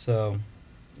 so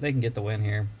they can get the win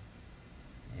here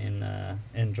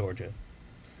in Georgia.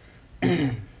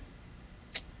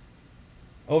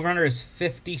 Over-under is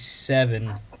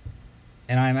 57,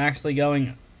 and I'm actually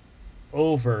going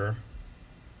over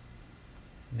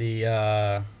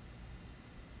the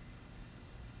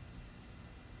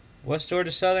what's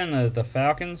Georgia Southern? The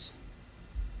Falcons?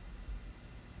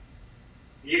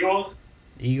 Eagles,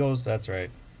 that's right.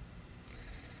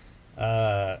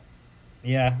 Yeah,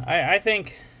 I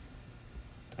think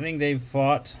they've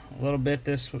fought a little bit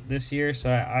this year,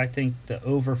 so I think the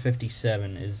over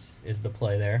 57 is the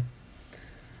play there.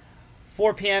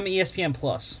 4 p.m. ESPN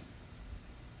Plus.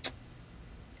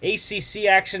 ACC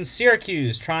action,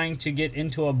 Syracuse trying to get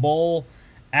into a bowl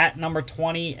at number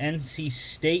 20, NC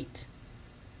State.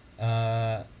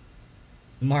 Mark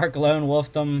Lone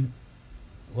wolfed them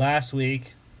last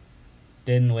week.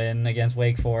 Didn't win against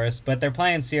Wake Forest, but they're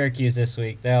playing Syracuse this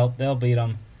week. They'll beat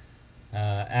them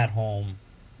at home.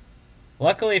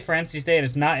 Luckily for NC State,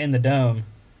 it's not in the Dome.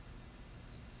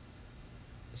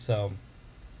 So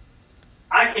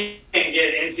I can't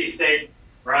get NC State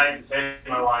right to save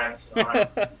my life. So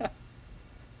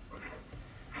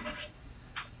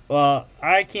Well,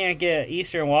 I can't get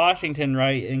Eastern Washington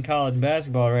right in college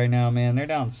basketball right now, man. They're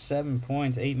down 7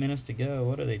 points, 8 minutes to go.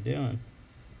 What are they doing?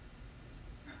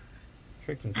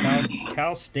 Freaking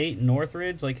Cal State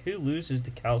Northridge? Like, who loses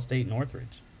to Cal State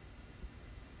Northridge?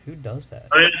 Who does that?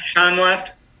 how much time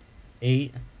left?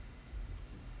 8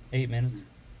 minutes.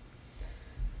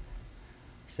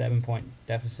 7-point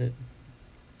deficit.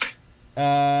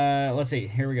 Let's see.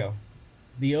 Here we go.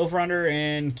 The over-under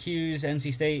in Q's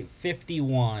NC State,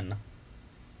 51.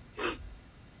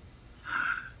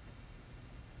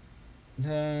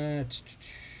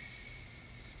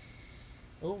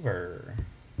 Over.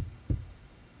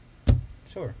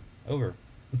 Sure. Over.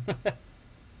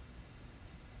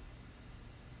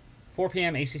 4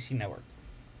 p.m. ACC Network.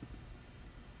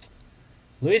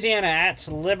 Louisiana at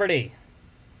Liberty.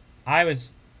 I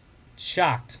was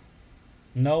shocked.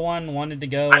 No one wanted to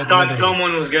go. I thought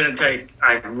someone was going to take.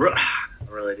 I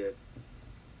really did.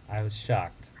 I was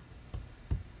shocked.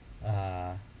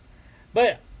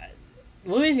 But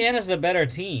Louisiana's the better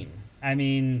team. I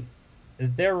mean,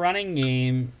 their running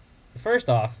game. First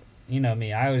off, you know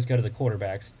me. I always go to the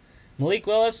quarterbacks. Malik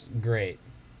Willis, great.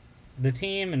 The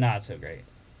team, not so great.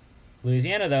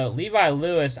 Louisiana, though, Levi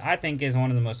Lewis, I think, is one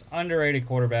of the most underrated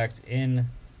quarterbacks in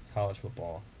college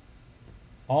football.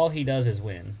 All he does is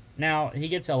win. Now, he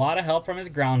gets a lot of help from his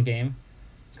ground game.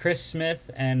 Chris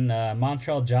Smith and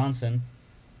Montrell Johnson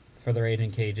for the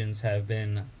Raging Cajuns have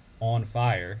been on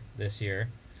fire this year.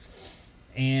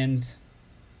 And,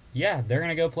 yeah, they're going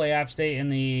to go play App State in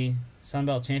the Sun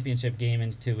Belt Championship game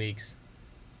in 3 weeks.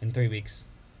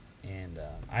 And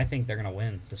I think they're going to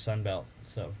win the Sun Belt.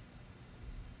 So,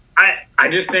 I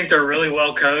just think they're really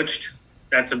well coached.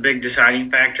 That's a big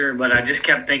deciding factor. But I just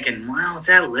kept thinking, well, it's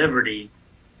at Liberty.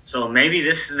 So maybe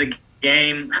this is the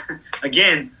game.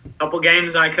 Again, a couple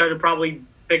games I could have probably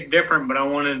picked different, but I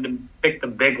wanted to pick the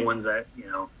big ones that,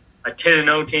 a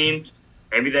 10-0 team.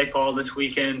 Maybe they fall this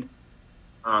weekend.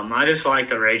 I just like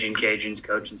the Raging Cajuns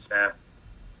coaching staff.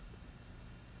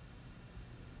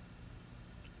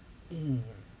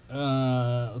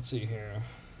 Let's see here.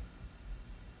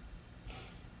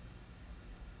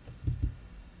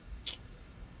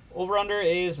 Over-under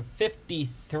is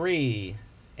 53.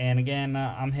 And again,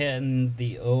 I'm hitting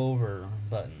the over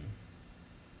button.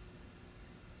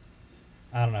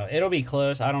 I don't know. It'll be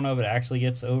close. I don't know if it actually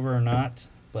gets over or not.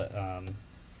 But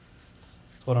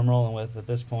that's what I'm rolling with at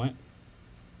this point.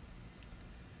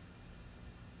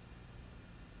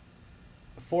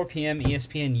 4 p.m.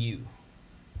 ESPNU.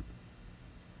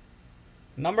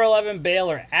 Number 11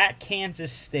 Baylor at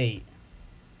Kansas State.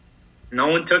 No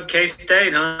one took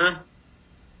K-State, huh?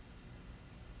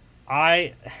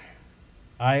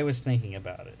 I was thinking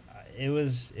about it. It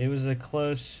was a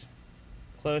close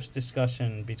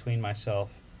discussion between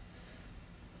myself.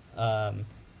 In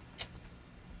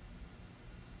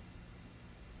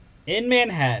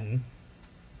Manhattan,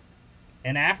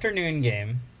 an afternoon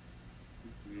game.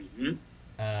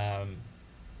 Mm-hmm.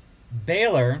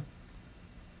 Baylor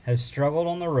has struggled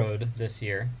on the road this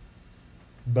year.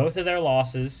 Both of their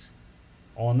losses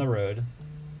on the road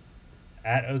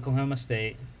at Oklahoma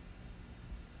State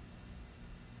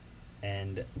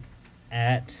and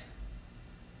at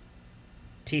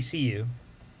TCU.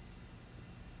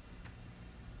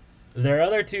 Their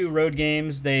other 2 road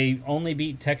games, they only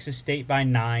beat Texas State by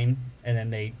 9, and then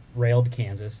they railed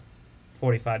Kansas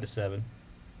 45-7.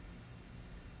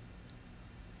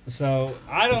 So,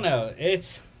 I don't know.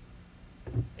 It's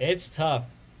tough.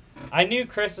 I knew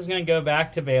Chris was going to go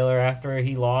back to Baylor after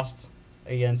he lost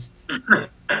against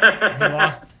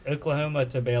Oklahoma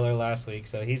to Baylor last week,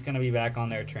 so he's going to be back on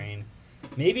their train.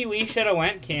 Maybe we should have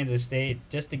went Kansas State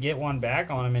just to get one back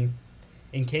on him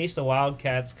in case the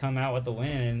Wildcats come out with the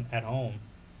win at home.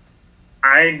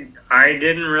 I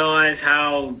didn't realize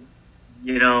how,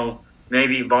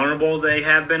 maybe vulnerable they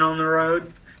have been on the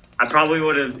road. I probably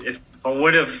would have, if I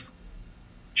would have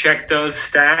checked those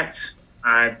stats,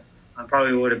 I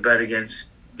probably would have bet against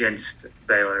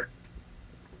Baylor.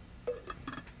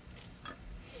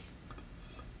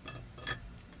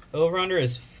 Over-under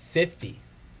is 50.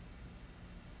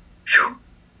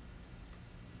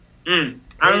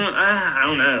 I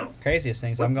don't know. Craziest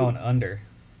things, I'm going under.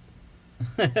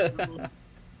 I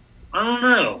don't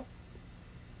know.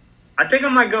 I think I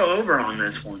might go over on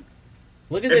this one.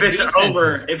 Look at if it's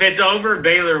defenses. If it's over,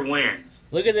 Baylor wins.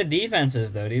 Look at the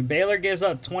defenses, though, dude. Baylor gives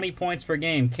up 20 points per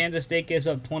game. Kansas State gives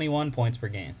up 21 points per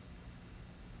game.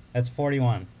 That's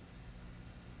 41.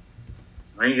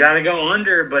 Well, you got to go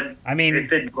under, but I mean,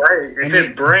 if it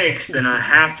breaks, then I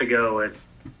have to go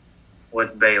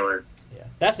with Baylor. Yeah,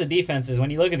 that's the defenses.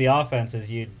 When you look at the offenses,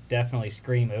 you definitely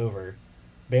scream over.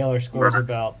 Baylor scores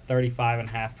about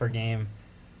 35.5 per game.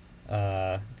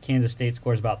 Kansas State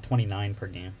scores about 29 per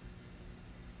game.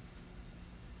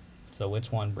 So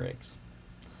which one breaks?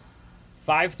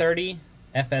 5:30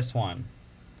 FS1.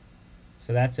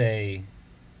 So that's a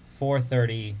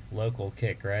 4:30 local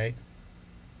kick, right?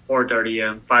 4:30,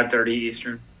 yeah. 5:30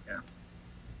 Eastern, yeah.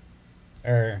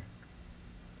 Or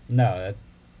no,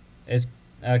 is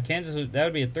Kansas? That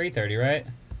would be at 3:30, right?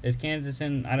 Is Kansas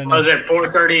in? I don't know. Oh, is it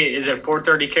 4:30? Is it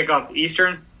 4:30 kickoff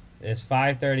Eastern? It's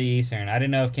 5:30 Eastern. I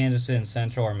didn't know if Kansas is in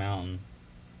Central or Mountain.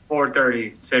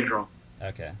 4:30 Central.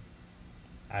 Okay.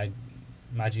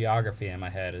 My geography in my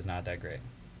head is not that great.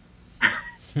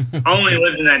 I only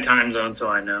lived in that time zone, so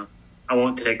I know. I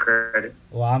won't take credit.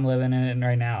 Well, I'm living in it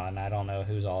right now, and I don't know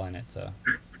who's all in it. So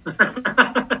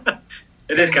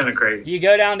it is kind of crazy. You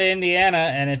go down to Indiana,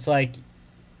 and it's like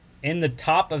in the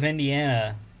top of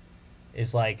Indiana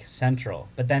is like Central,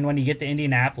 but then when you get to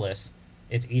Indianapolis,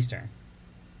 it's Eastern.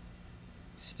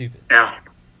 Stupid.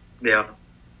 Yeah.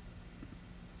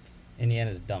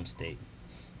 Indiana's a dumb state.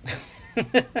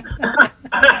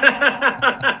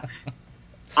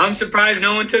 I'm surprised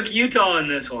no one took Utah in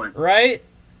this one. Right?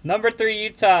 Number 3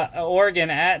 Utah, Oregon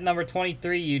at number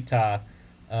 23 Utah.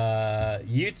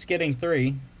 Utes getting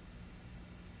 3.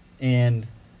 And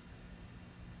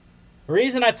the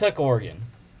reason I took Oregon.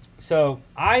 So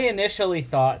I initially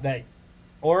thought that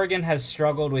Oregon has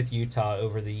struggled with Utah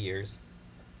over the years.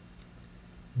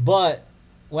 But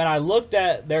when I looked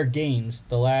at their games,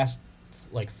 the last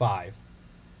 5,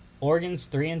 Oregon's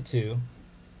 3-2,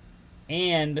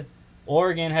 and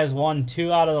Oregon has won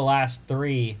 2 out of the last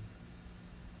 3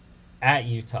 at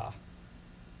Utah.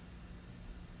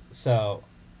 So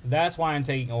that's why I'm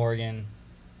taking Oregon.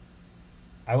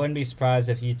 I wouldn't be surprised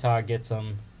if Utah gets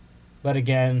them. But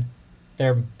again,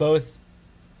 they're both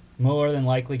more than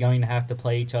likely going to have to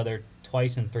play each other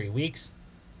twice in 3 weeks.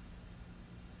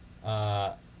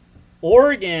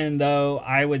 Oregon, though,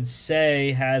 I would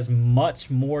say has much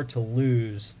more to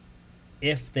lose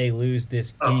if they lose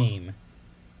this game.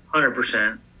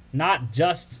 100%. Not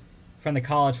just from the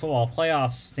college football playoff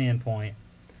standpoint.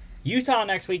 Utah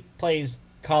next week plays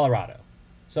Colorado.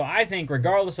 So I think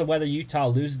regardless of whether Utah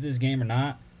loses this game or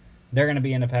not, they're going to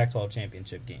be in the Pac-12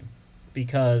 championship game.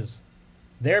 Because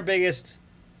their biggest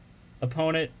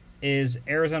opponent is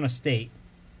Arizona State,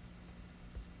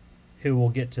 who will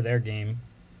get to their game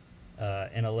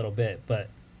in a little bit. But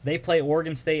they play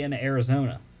Oregon State and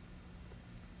Arizona.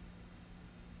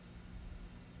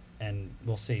 And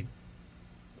we'll see.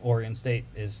 Oregon State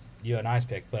is you and I's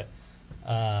pick. But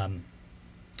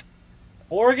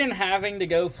Oregon having to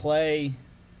go play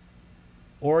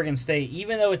Oregon State,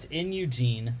 even though it's in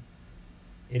Eugene,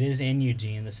 it is in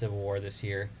Eugene, the Civil War this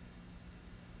year.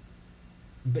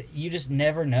 But you just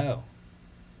never know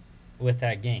with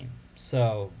that game.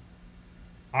 So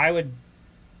I would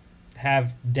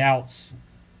have doubts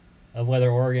of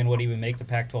whether Oregon would even make the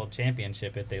Pac-12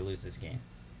 championship if they lose this game.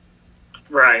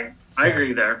 Right. So, I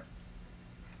agree there.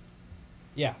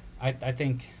 Yeah, I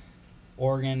think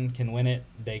Oregon can win it.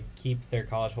 They keep their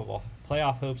college football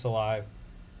playoff hopes alive,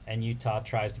 and Utah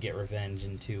tries to get revenge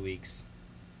in 2 weeks.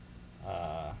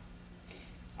 I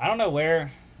don't know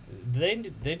where they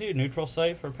do neutral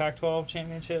site for Pac-12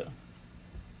 championship.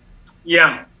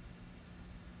 Yeah.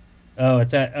 Oh,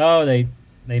 it's at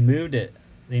they moved it.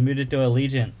 They moved it to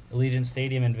Allegiant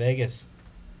Stadium in Vegas.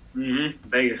 Mm-hmm.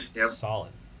 Vegas. Yep.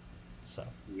 Solid. So.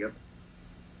 Yep.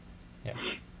 Yeah.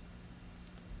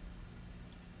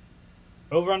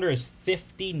 Over under is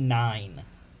 59.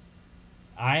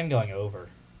 I am going over.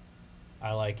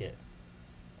 I like it.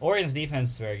 Oregon's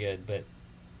defense is very good, but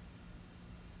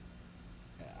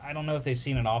I don't know if they've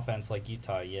seen an offense like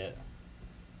Utah yet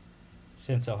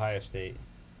since Ohio State.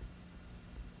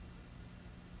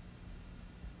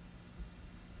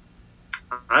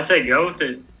 I say go with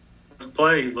it. Let's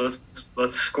play.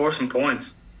 Let's score some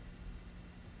points.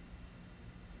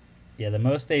 Yeah, the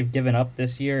most they've given up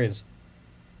this year is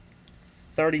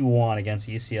 31 against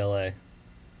UCLA.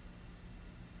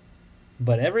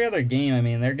 But every other game, I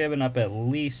mean, they're giving up at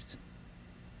least,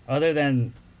 other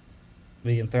than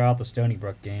we can throw out the Stony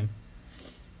Brook game,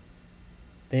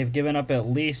 they've given up at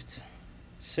least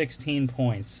 16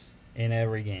 points in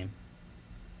every game.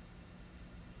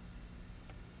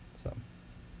 So,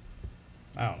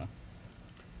 I don't know.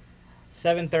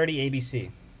 7:30 ABC.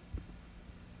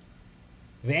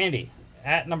 Vandy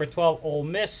at number 12, Ole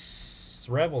Miss.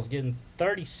 Rebels getting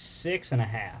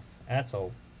 36.5. That's a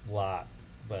lot,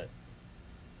 but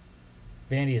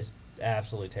Vandy is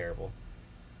absolutely terrible.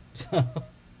 So,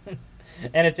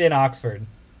 and it's in Oxford.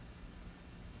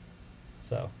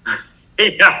 So.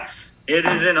 Yeah, it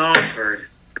is in Oxford.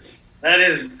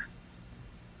 That's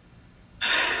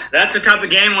the type of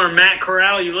game where Matt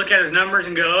Corral, you look at his numbers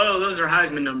and go, oh, those are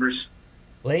Heisman numbers.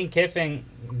 Lane Kiffin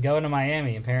going to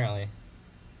Miami, apparently.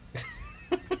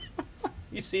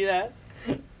 You see that?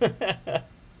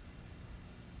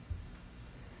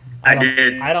 I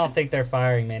did. I don't think they're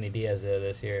firing Manny Diaz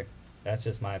this year. That's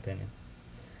just my opinion.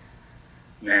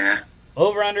 Nah.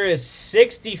 Over-under is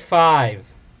 65.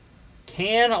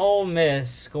 Can Ole Miss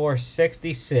score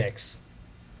 66?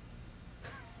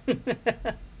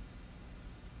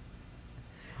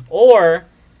 Or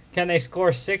can they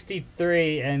score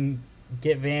 63 and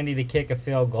get Vandy to kick a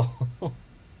field goal?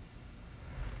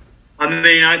 I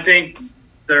mean, I think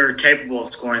they're capable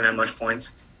of scoring that much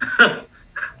points.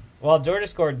 Well, Georgia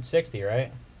scored 60,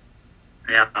 right?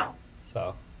 Yeah.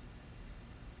 So,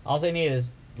 all they need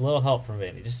is a little help from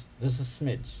Vandy. Just a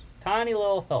smidge. Tiny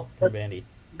little help from Vandy.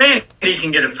 Vandy can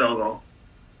get a field goal.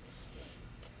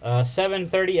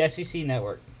 7:30 SEC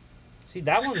Network. See,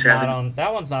 that one's not on.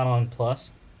 That one's not on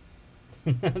Plus.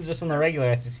 It's just on the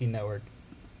regular SEC Network.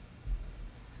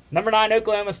 Number 9,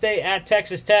 Oklahoma State at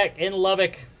Texas Tech in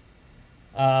Lubbock.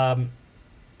 Yeah,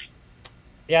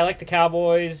 I like the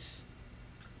Cowboys.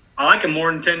 I like them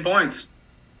more than 10 points.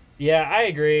 Yeah, I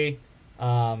agree.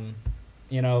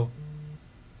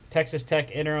 Texas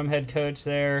Tech interim head coach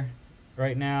there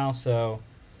right now, so.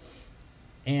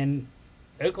 And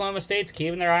Oklahoma State's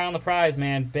keeping their eye on the prize,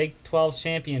 man. Big 12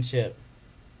 championship.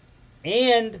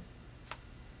 And,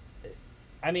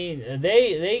 I mean,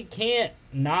 they can't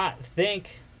not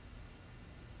think,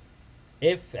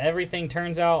 if everything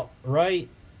turns out right,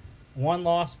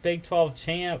 one-loss Big 12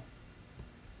 champ,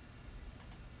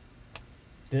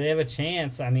 do they have a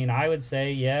chance? I mean, I would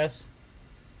say yes.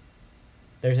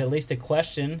 There's at least a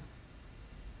question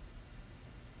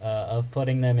of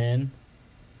putting them in.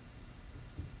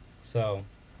 So,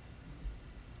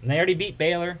 and they already beat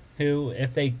Baylor, who,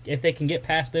 if they can get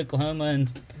past Oklahoma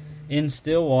and in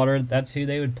Stillwater, that's who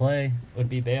they would play, would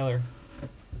be Baylor.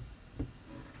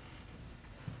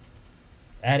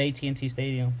 At AT&T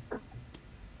Stadium.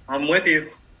 I'm with you.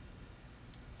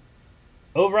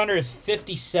 Over-under is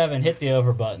 57. Hit the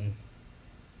over button.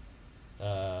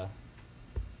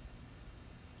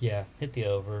 Yeah, hit the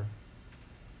over.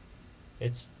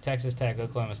 It's Texas Tech,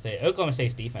 Oklahoma State. Oklahoma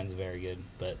State's defense is very good,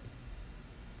 but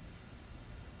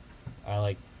I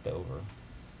like the over.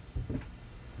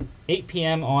 8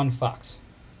 p.m. on Fox.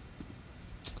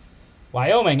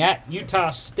 Wyoming at Utah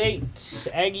State.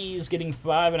 Aggies getting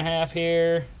 5.5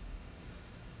 here.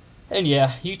 And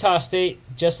yeah, Utah State,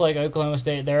 just like Oklahoma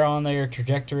State, they're on their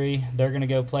trajectory. They're going to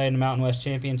go play in the Mountain West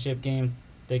Championship game.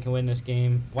 They can win this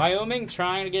game. Wyoming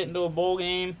trying to get into a bowl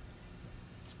game.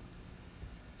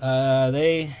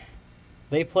 They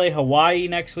play Hawaii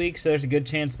next week, so there's a good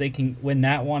chance they can win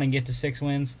that one and get to 6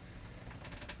 wins.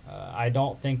 I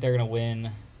don't think they're going to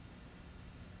win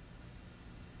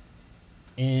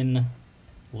in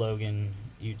Logan,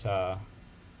 Utah,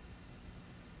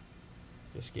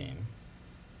 this game.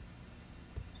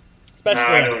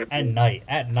 Especially at night.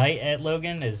 At night at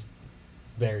Logan is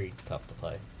very tough to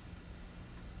play.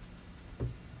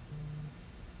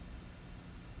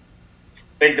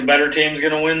 I think the better team's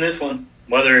going to win this one,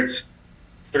 whether it's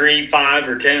 3, 5,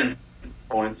 or 10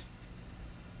 points.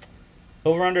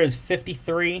 Over-under is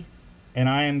 53, and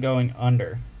I am going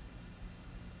under.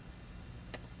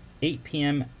 8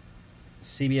 p.m.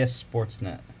 CBS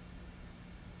Sportsnet.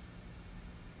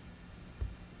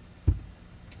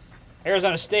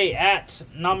 Arizona State at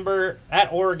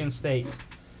Oregon State.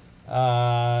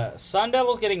 Sun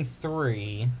Devils getting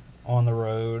 3 on the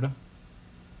road.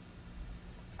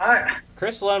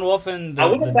 Chris Lone Wolfen,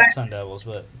 the Sun Devils,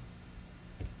 but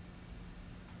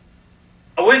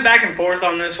I went back and forth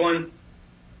on this one.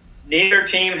 Neither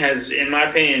team has, in my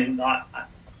opinion,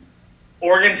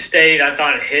 Oregon State, I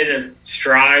thought, hit a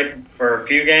stride for a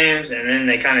few games, and then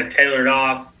they kind of tailored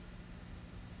off.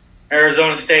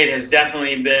 Arizona State has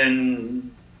definitely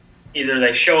been either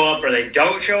they show up or they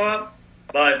don't show up.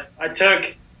 But I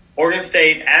took Oregon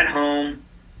State at home.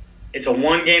 It's a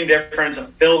 1-game difference, a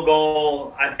field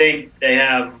goal. I think they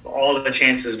have all the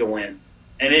chances to win.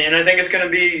 And I think it's going to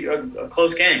be a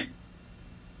close game.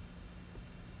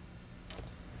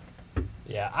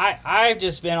 Yeah, I've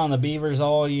just been on the Beavers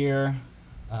all year.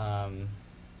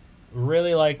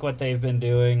 Really like what they've been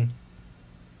doing.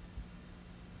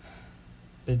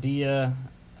 Badia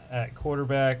at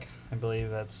quarterback. I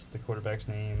believe that's the quarterback's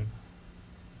name.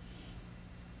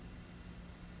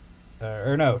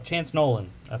 Or no, Chance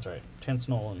Nolan. That's right, Chance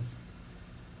Nolan.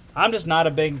 I'm just not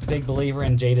a big believer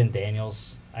in Jaden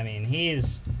Daniels. I mean,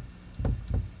 he's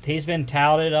been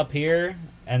touted up here,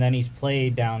 and then he's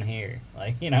played down here.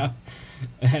 Like,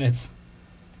 and it's...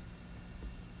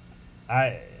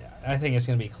 I think it's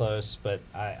going to be close, but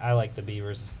I like the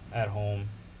Beavers at home.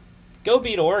 Go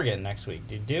beat Oregon next week.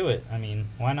 Dude, do it. I mean,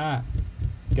 why not?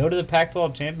 Go to the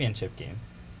Pac-12 championship game.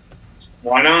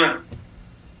 Why not?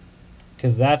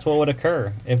 Because that's what would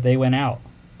occur if they went out.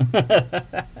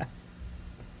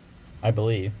 I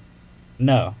believe.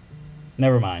 No.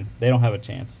 Never mind. They don't have a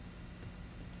chance.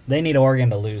 They need Oregon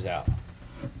to lose out.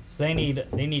 So they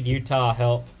need Utah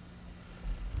help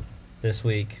this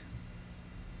week.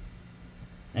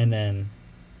 And then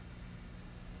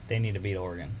they need to beat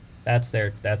Oregon. That's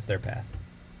their path.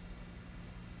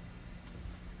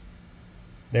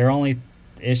 Their only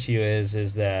issue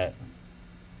is that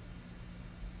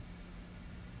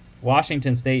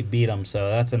Washington State beat them, so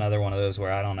that's another one of those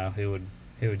where I don't know who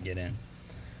would get in.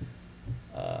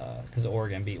 Because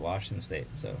Oregon beat Washington State,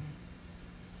 so.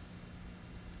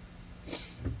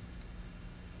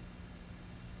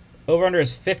 Over under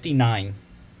is 59.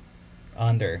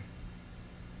 Under.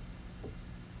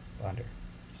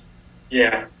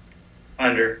 Yeah.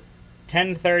 Under.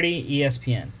 10:30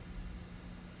 ESPN.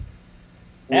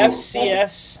 Ooh,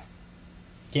 FCS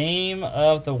game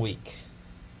of the week.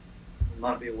 Will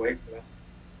not be awake for that.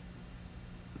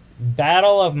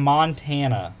 Battle of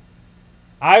Montana.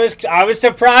 I was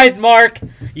surprised, Mark.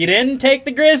 You didn't take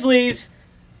the Grizzlies.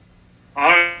 You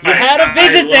had a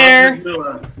visit there.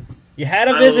 Missoula. You had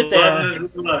a visit there.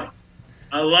 Missoula.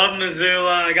 I love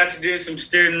Missoula. I got to do some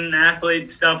student athlete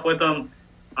stuff with them.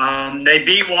 They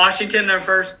beat Washington that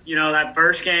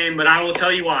first game, but I will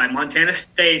tell you why. Montana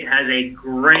State has a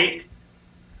great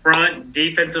front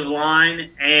defensive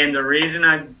line, and the reason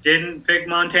I didn't pick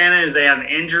Montana is they have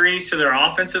injuries to their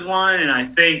offensive line, and I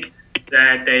think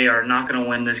that they are not going to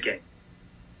win this game.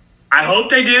 I hope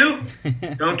they do.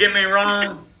 Don't get me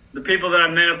wrong. The people that I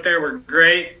met up there were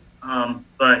great,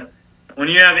 but when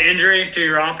you have injuries to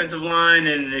your offensive line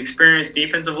and an experienced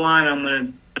defensive line, I'm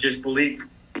going to just believe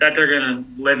that they're going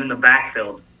to live in the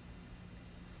backfield.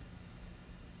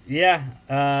 Yeah,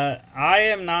 I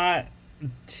am not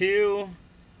too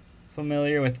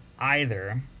familiar with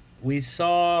either. We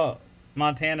saw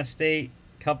Montana State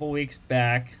a couple weeks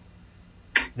back.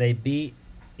 They beat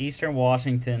Eastern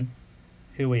Washington,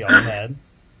 who we all had.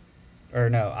 Or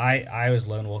no, I was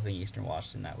lone wolfing Eastern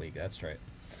Washington that week. That's right.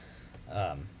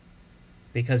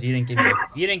 Because you didn't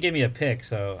give me a pick,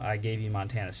 so I gave you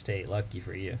Montana State. Lucky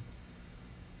for you.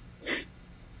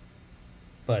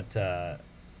 But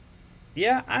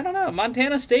yeah, I don't know.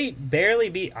 Montana State barely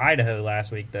beat Idaho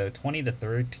last week though,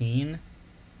 20-13,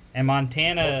 and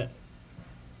Montana.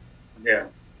 Yeah.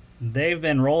 They've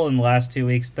been rolling the last 2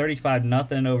 weeks.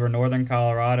 35-0 over Northern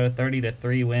Colorado.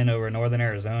 30-3 win over Northern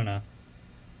Arizona.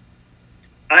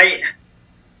 The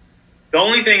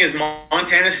only thing is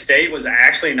Montana State was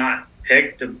actually not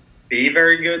picked to be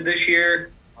very good this year.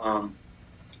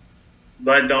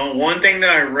 But the one thing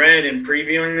that I read in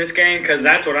previewing this game, because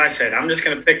that's what I said, I'm just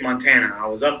going to pick Montana. I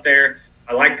was up there.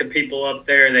 I like the people up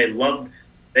there.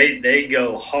 They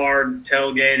go hard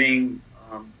tailgating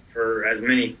for as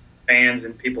many fans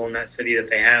and people in that city that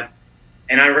they have.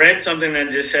 And I read something that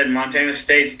just said Montana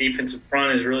State's defensive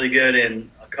front is really good, and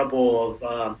a couple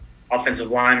of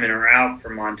offensive linemen are out for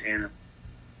Montana.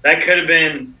 That could have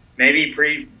been maybe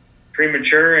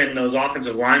premature, and those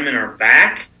offensive linemen are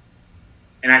back.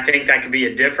 And I think that could be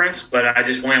a difference, but I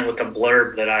just went with the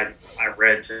blurb that I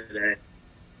read today.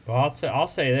 Well, I'll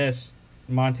say this.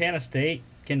 Montana State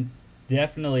can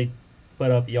definitely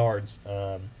put up yards.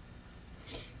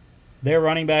 Their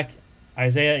running back,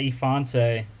 Isaiah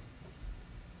Ifanse,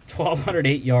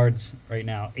 1,208 yards right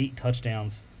now, 8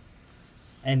 touchdowns.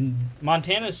 And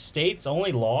Montana State's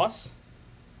only loss,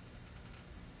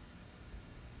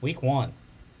 week 1.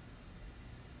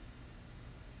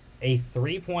 A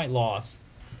 3-point loss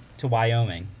to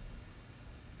Wyoming.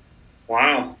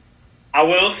 Wow. I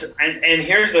will, and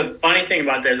here's the funny thing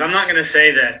about this. I'm not going to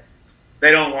say that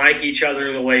they don't like each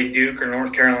other the way Duke or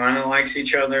North Carolina likes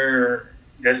each other or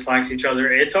dislikes each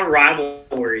other. It's a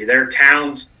rivalry. Their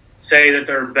towns say that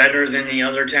they're better than the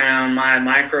other town. My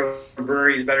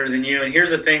microbrewery is better than you. And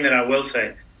here's the thing that I will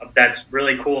say that's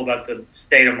really cool about the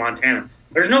state of Montana.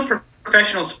 There's no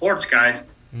professional sports, guys.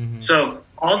 Mm-hmm. So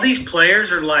all these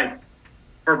players are like,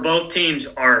 for both teams,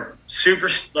 are super,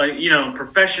 like,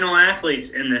 professional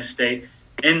athletes in this state.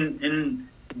 And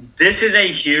this is a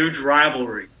huge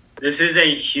rivalry.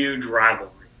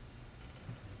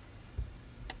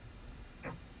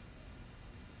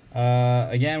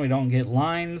 Again, we don't get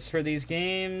lines for these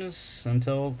games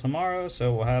until tomorrow,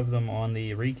 so we'll have them on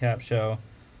the recap show.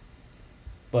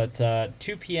 But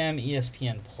 2 p.m.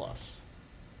 ESPN Plus.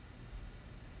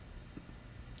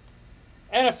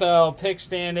 NFL pick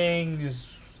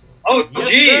standings. Oh,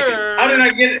 yes, geez. Sir. How did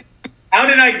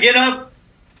I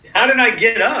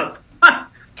get up?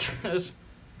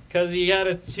 Because you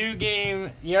had you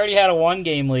already had a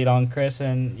 1-game lead on Chris,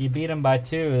 and you beat him by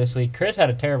 2 this week. Chris had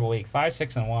a terrible week,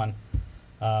 5-6-1.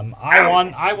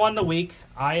 I won the week.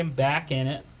 I am back in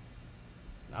it.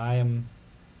 I am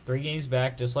 3 games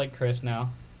back, just like Chris now.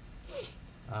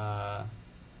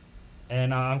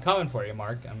 And I'm coming for you,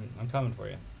 Mark. I'm coming for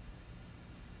you.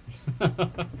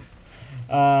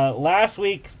 Last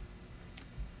week,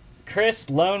 Chris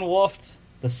lone wolfed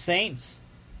the Saints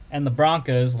and the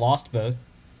Broncos, lost both.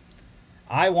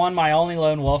 I won my only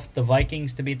lone wolf, the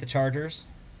Vikings to beat the Chargers.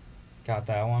 Got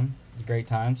that one. It was great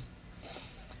times.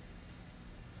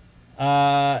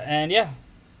 And yeah,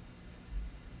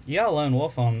 you got a lone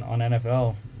wolf on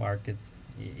NFL, Mark.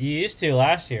 You used to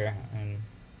last year. And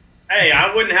hey,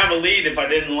 I wouldn't have a lead if I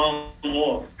didn't lone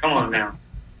wolf. Come on now.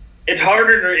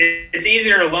 It's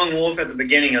easier to lone wolf at the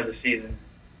beginning of the season.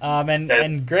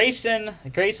 And Grayson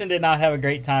did not have a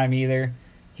great time either.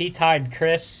 He tied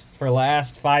Chris for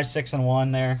last,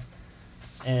 5-6-1 there.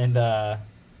 And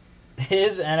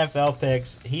his NFL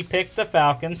picks, he picked the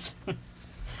Falcons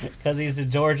because he's a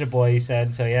Georgia boy, he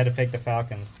said, so he had to pick the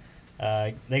Falcons.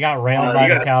 They got railed by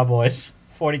the Cowboys,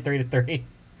 43-3.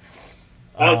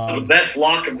 That was the best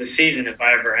lock of the season if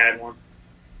I ever had one.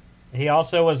 He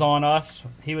also was on us.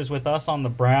 He was with us on the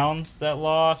Browns that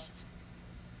lost.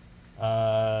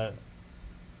 The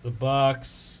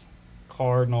Bucks,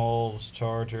 Cardinals,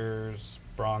 Chargers,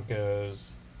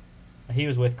 Broncos. He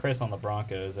was with Chris on the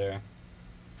Broncos there.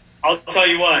 I'll tell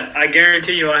you what. I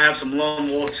guarantee you I have some lone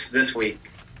wolves this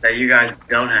week that you guys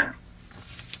don't have.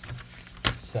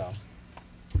 So,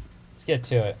 let's get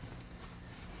to it.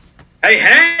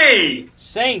 Hey!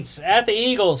 Saints at the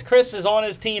Eagles. Chris is on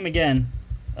his team again.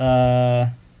 Yeah.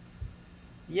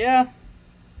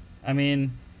 I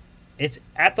mean, it's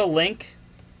at the link,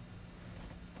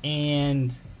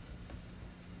 and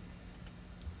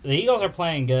the Eagles are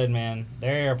playing good, man.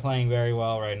 They are playing very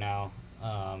well right now.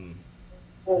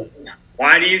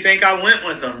 Why do you think I went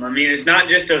with them? I mean, it's not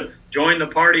just to join the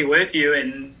party with you,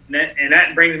 and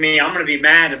that brings me. I'm going to be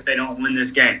mad if they don't win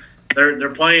this game. They're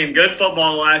playing good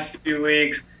football the last few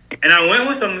weeks, and I went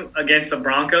with them against the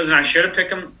Broncos, and I should have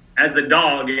picked them as the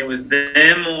dog. It was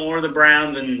them or the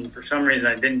Browns, and for some reason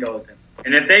I didn't go with them.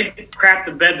 And if they crap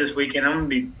the bed this weekend, I'm going to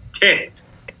be ticked.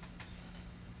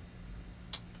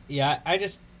 Yeah,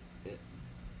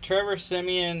 Trevor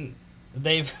Siemian,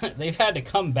 they've had to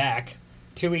come back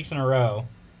 2 weeks in a row,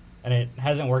 and it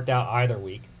hasn't worked out either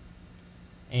week.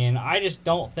 And I just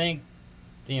don't think,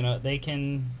 they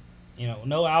can,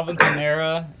 no Alvin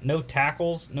Kamara, no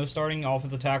tackles, no starting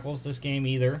offensive tackles this game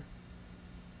either.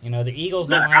 The Eagles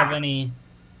don't have any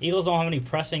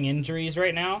pressing injuries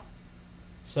right now.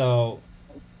 So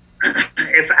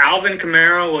if Alvin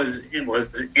Kamara was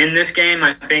in this game,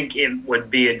 I think it would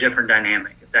be a different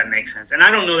dynamic, if that makes sense. And I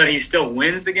don't know that he still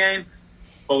wins the game,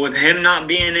 but with him not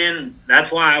being in,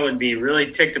 that's why I would be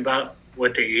really ticked about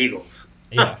with the Eagles.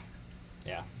 Yeah.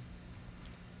 Yeah.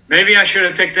 Maybe I should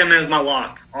have picked them as my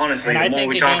lock, honestly. And I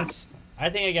think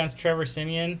against Trevor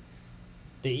Siemian,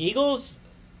 the Eagles,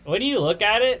 when you look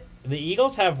at it, the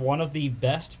Eagles have one of the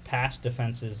best pass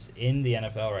defenses in the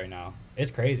NFL right now. It's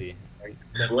crazy.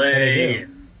 Slay.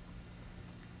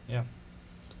 Yeah.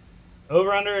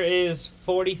 Over-under is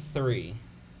 43.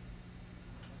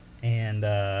 And,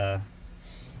 I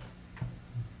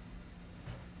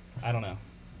don't know.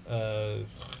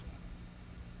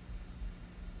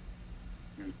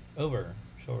 Over.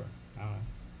 Sure. I don't know.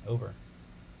 Over.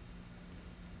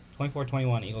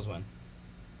 24-21, Eagles win.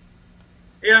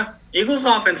 Yeah, Eagles'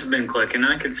 offense has been clicking.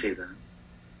 I could see that.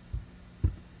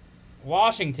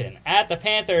 Washington at the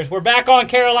Panthers. We're back on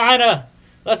Carolina.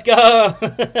 Let's go.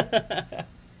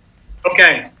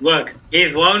 Okay, look,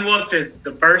 he's lone wolfed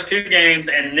the first 2 games,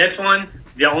 and this one,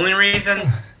 the only reason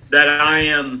that I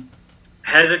am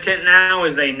hesitant now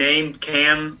is they named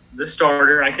Cam the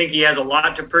starter. I think he has a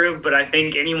lot to prove, but I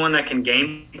think anyone that can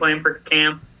game plan for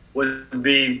Cam would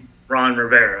be Ron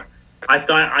Rivera. I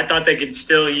thought they could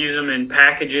still use him in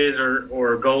packages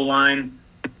or goal line,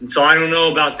 and so I don't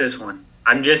know about this one.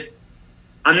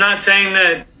 I'm not saying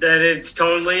that it's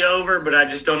totally over, but I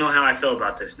just don't know how I feel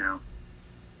about this now.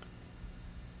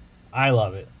 I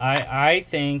love it. I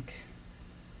think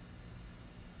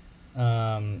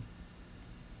I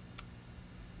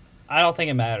don't think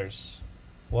it matters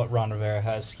what Ron Rivera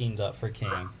has schemed up for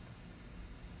Cam.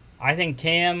 I think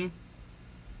Cam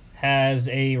has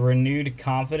a renewed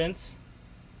confidence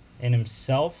in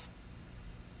himself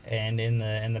and in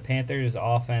the Panthers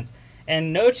offense.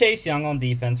 And no Chase Young on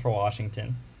defense for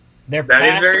Washington. That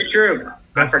is very true.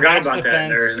 I forgot about that.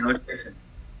 There is no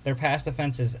their pass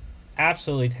defense is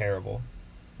absolutely terrible.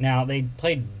 Now, they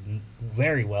played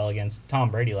very well against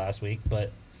Tom Brady last week,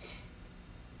 but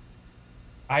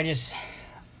I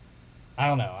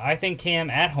don't know. I think Cam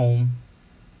at home,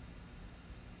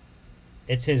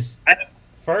 it's his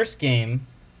first game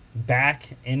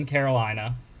back in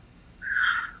Carolina.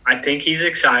 I think he's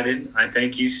excited. I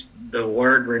think he's the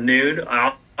word renewed.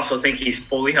 I also think he's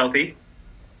fully healthy.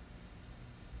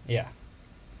 Yeah.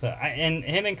 So and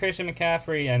him and Christian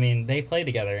McCaffrey, I mean, they played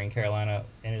together in Carolina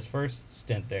in his first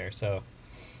stint there. So,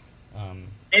 and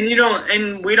we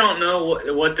don't know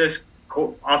what this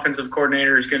offensive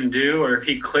coordinator is going to do, or if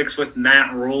he clicks with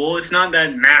Matt Rule. It's not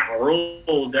that Matt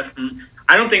Rule definitely.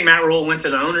 I don't think Matt Rule went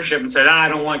to the ownership and said, "I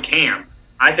don't want Cam."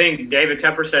 I think David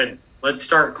Tepper said, "Let's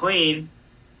start clean,"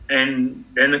 and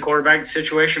then the quarterback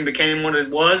situation became what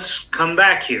it was. Come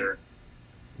back here.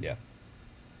 Yeah.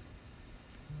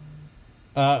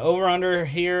 Over under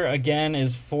here again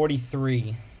is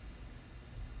 43.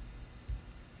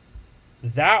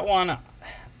 That one,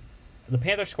 the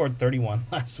Panthers scored 31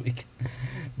 last week,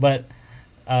 but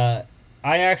I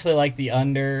actually like the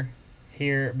under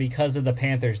here because of the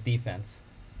Panthers defense.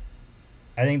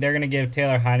 I think they're going to give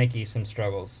Taylor Heineke some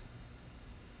struggles.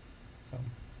 So,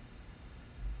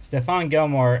 Stephon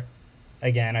Gilmore,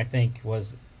 again, I think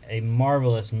was a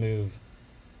marvelous move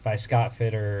by Scott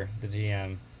Fitter, the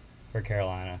GM. For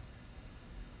Carolina.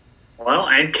 Well,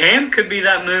 and Cam could be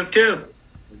that move too.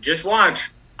 Just watch.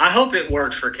 I hope it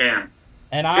works for Cam.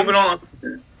 And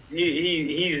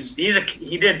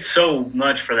he did so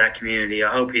much for that community.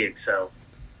 I hope he excels.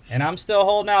 And I'm still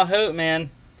holding out hope, man,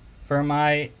 for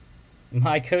my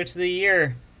coach of the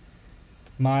year,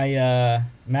 my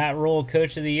Matt Rule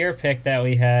coach of the year pick that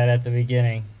we had at the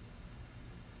beginning.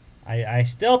 I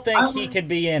still think he could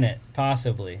be in it,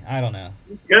 possibly. I don't know.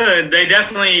 Good. They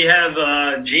definitely have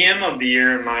GM of the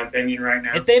year, in my opinion, right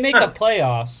now. If they make the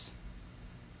playoffs,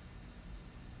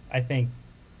 I think,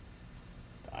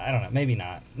 I don't know, maybe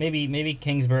not. Maybe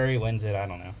Kingsbury wins it. I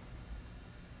don't know.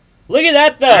 Look at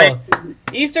that, though.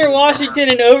 Eastern Washington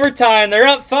in overtime. They're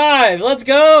up 5. Let's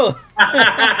go.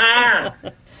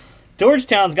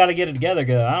 Georgetown's got to get it together,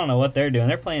 though. I don't know what they're doing.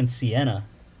 They're playing Siena.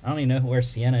 I don't even know where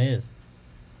Siena is.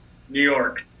 New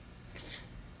York.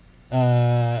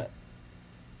 Yeah,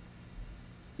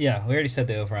 we already said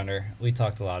the over-under. We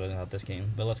talked a lot about this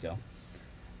game, but let's go.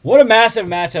 What a massive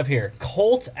matchup here.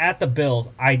 Colts at the Bills.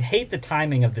 I hate the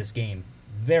timing of this game.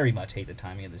 Very much hate the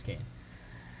timing of this game.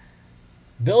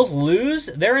 Bills lose.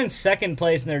 They're in second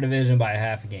place in their division by a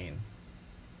half a game.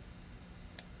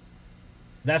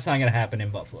 That's not going to happen in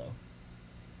Buffalo.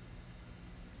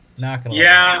 Not going to.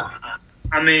 Yeah.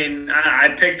 I mean, I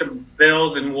picked the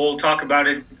Bills, and we'll talk about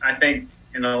it, I think,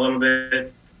 in a little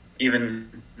bit,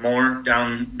 even more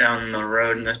down the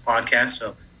road in this podcast.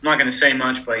 So I'm not going to say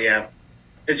much, but yeah,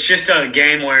 it's just a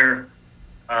game where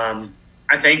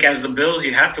I think as the Bills,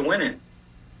 you have to win it.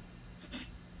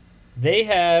 They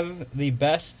have the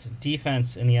best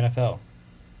defense in the NFL,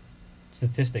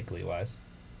 statistically wise.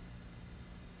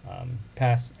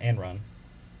 Pass and run.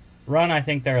 Run, I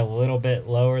think they're a little bit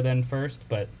lower than first,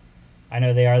 but I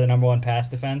know they are the number one pass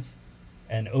defense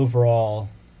and overall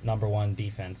number one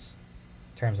defense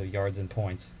in terms of yards and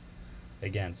points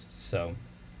against. So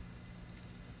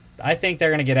I think they're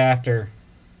going to get after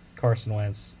Carson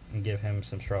Wentz and give him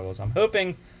some struggles. I'm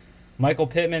hoping Michael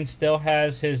Pittman still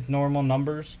has his normal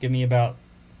numbers. Give me about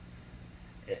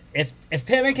if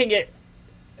Pittman can get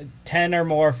 10 or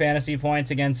more fantasy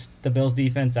points against the Bills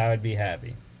defense, I would be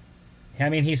happy. I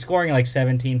mean, he's scoring like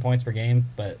 17 points per game,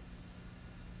 but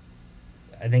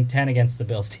I think 10 against the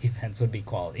Bills defense would be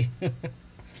quality.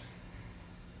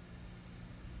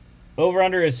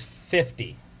 Over-under is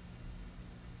 50.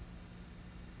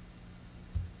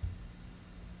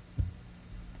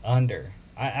 Under.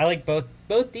 I like both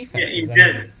defenses. Yeah, you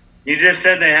did. You just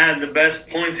said they had the best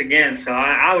points against, so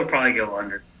I would probably go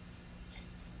under.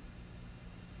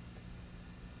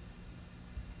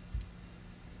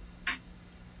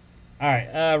 All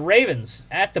right, Ravens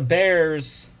at the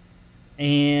Bears,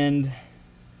 and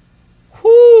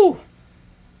whoo,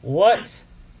 what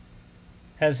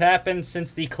has happened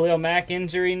since the Khalil Mack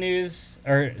injury news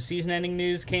or season-ending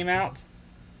news came out.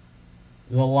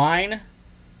 The line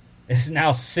is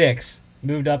now 6,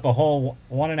 moved up a whole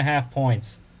 1.5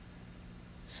 points.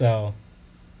 So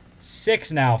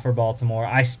 6 now for Baltimore.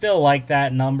 I still like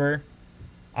that number.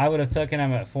 I would have taken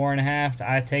him at 4.5.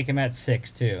 I take him at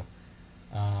 6 too.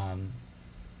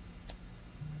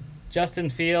 Justin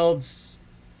Fields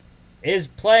is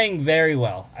playing very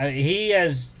well. He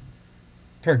has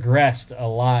progressed a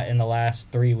lot in the last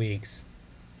 3 weeks.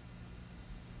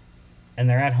 And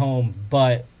they're at home,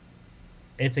 but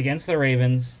it's against the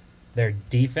Ravens. Their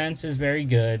defense is very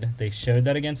good. They showed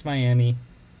that against Miami.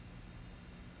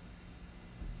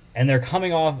 And they're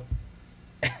coming off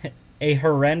a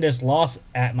horrendous loss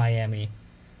at Miami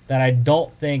that I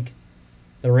don't think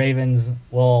the Ravens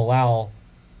will allow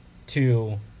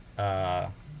to. I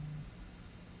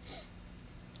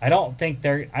don't think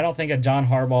a John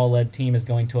Harbaugh-led team is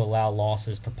going to allow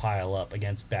losses to pile up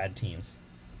against bad teams.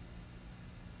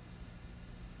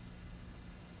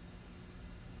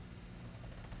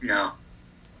 No.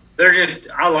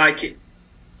 I like it.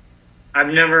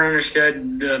 I've never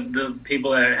understood the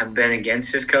people that have been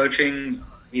against his coaching.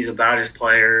 He's about his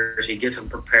players. He gets them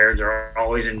prepared. They're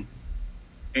always in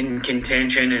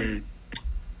contention. And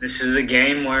this is a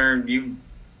game where you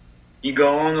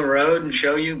go on the road and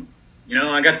show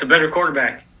I got the better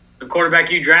quarterback. The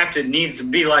quarterback you drafted needs to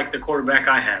be like the quarterback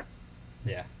I have.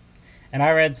 Yeah. And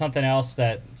I read something else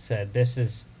that said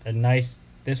this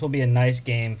will be a nice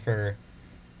game for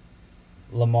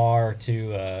Lamar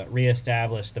to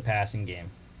reestablish the passing game.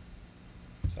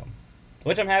 So,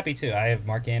 which I'm happy to. I have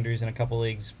Mark Andrews in a couple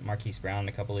leagues, Marquise Brown in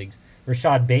a couple leagues.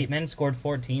 Rashad Bateman scored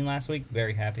 14 last week.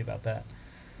 Very happy about that.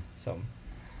 So,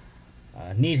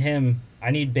 need him. I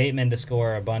need Bateman to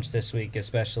score a bunch this week,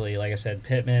 especially, like I said,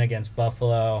 Pittman against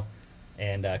Buffalo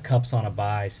and Kupp's on a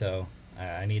bye. So,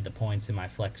 I need the points in my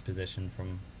flex position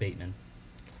from Bateman.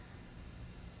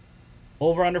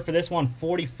 Over-under for this one,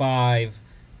 45.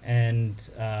 And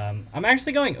I'm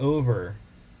actually going over.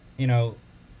 Like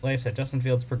I said, Justin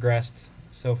Fields progressed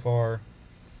so far.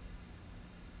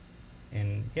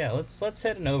 And yeah, let's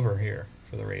hit an over here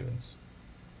for the Ravens.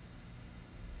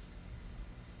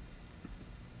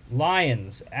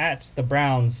 Lions at the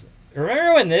Browns.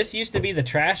 Remember when this used to be the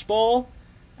trash bowl?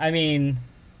 I mean,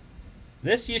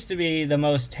 this used to be the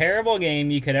most terrible game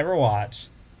you could ever watch.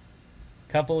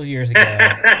 Couple of years ago.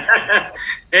 And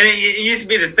it used to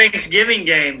be the Thanksgiving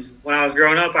games when I was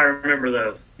growing up. I remember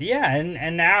those. Yeah,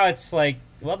 and now it's like,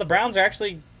 well, the Browns are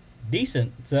actually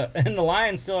decent, so and the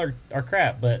Lions still are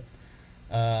crap. But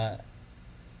yeah,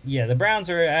 the Browns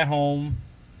are at home.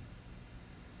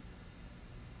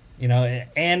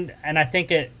 And I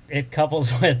think it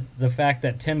couples with the fact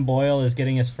that Tim Boyle is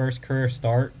getting his first career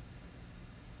start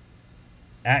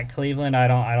at Cleveland. I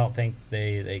don't think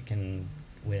they can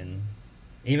win.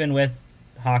 Even with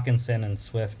Hawkinson and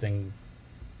Swift and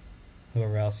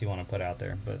whoever else you want to put out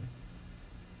there. But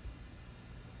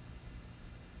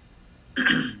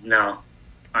no,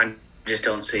 I just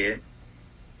don't see it.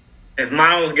 If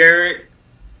Myles Garrett,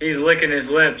 he's licking his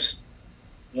lips,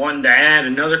 wanting to add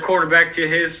another quarterback to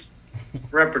his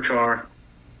repertoire.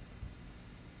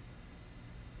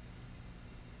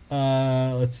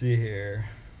 Let's see here.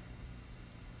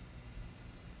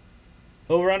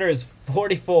 Over-under is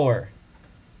 44.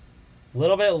 A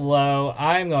little bit low.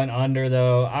 I'm going under,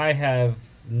 though. I have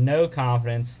no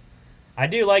confidence. I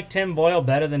do like Tim Boyle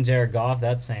better than Jared Goff.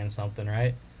 That's saying something,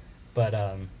 right?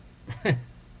 But,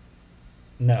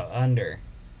 no, under.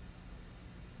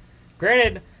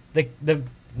 Granted, the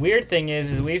weird thing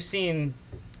is we've seen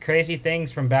crazy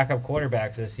things from backup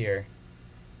quarterbacks this year.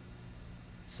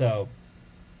 So,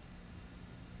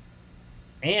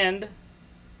 and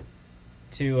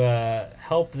to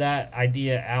help that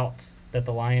idea out that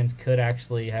the Lions could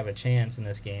actually have a chance in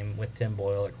this game with Tim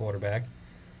Boyle at quarterback.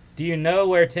 Do you know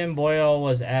where Tim Boyle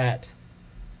was at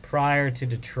prior to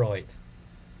Detroit?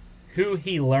 Who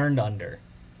he learned under?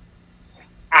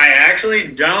 I actually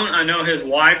don't. I know his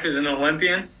wife is an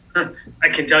Olympian. I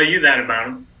can tell you that about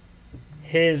him.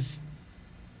 His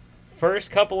first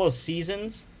couple of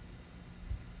seasons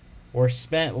were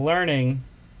spent learning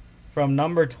from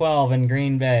number 12 in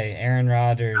Green Bay, Aaron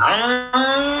Rodgers.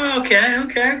 Oh,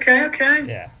 okay.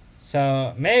 Yeah.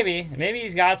 So maybe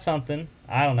he's got something.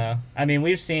 I don't know. I mean,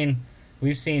 we've seen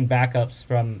backups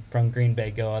from Green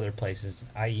Bay go other places,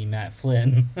 i.e. Matt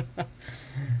Flynn,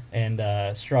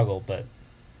 and struggle. But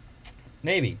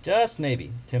maybe, just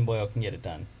maybe, Tim Boyle can get it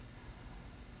done.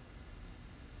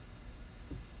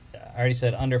 I already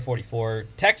said under 44.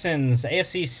 Texans,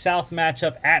 AFC South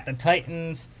matchup at the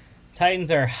Titans.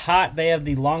 Titans are hot. They have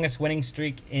the longest winning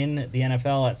streak in the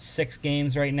NFL at 6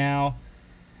 games right now.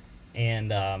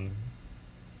 And,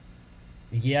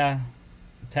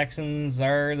 Texans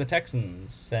are the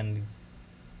Texans. And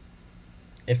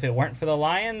if it weren't for the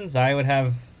Lions, I would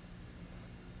have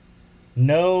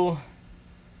no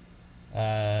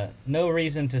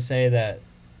reason to say that,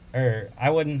 or I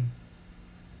wouldn't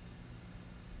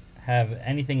have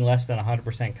anything less than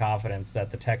 100% confidence that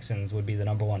the Texans would be the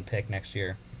number 1 pick next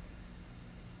year.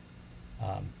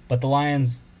 But the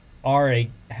Lions are a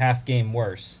half game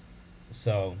worse.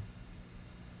 So,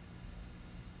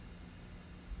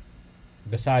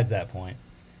 besides that point,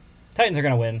 Titans are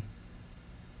going to win.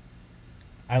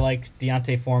 I like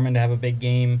Deontay Foreman to have a big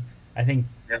game. I think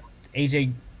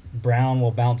A.J. Brown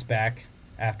will bounce back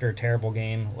after a terrible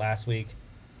game last week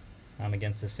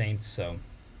against the Saints. So,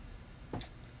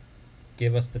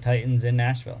 give us the Titans in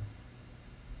Nashville.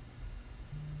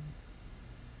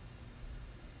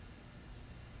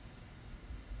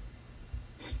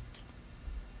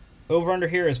 Over under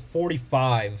here is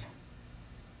 45.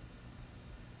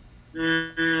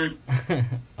 Under.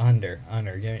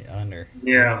 Give me under.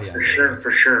 Yeah,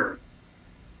 for sure.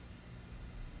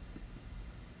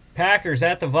 Packers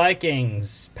at the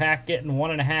Vikings. Pack getting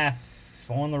 1.5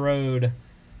 on the road.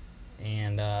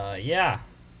 And I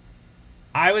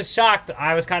was shocked.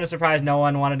 I was kind of surprised no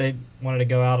one wanted to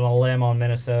go out on a limb on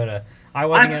Minnesota. I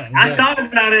thought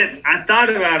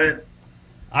about it.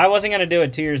 I wasn't gonna do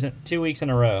it 2 weeks in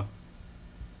a row.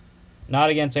 Not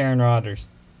against Aaron Rodgers.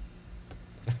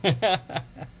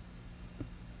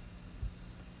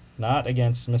 Not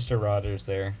against Mr. Rodgers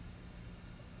there.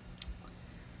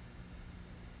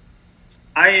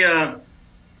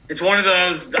 It's one of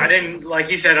those, I didn't, like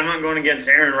you said, I'm not going against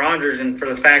Aaron Rodgers, and for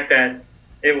the fact that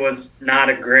it was not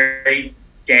a great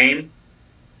game,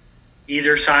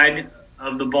 either side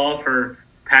of the ball for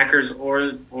Packers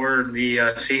or the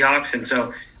Seahawks, and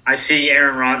so I see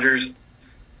Aaron Rodgers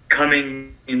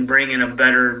coming and bringing a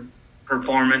better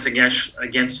performance against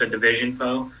a division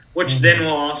foe, which then we'll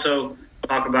also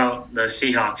talk about the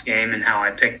Seahawks game and how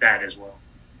I picked that as well.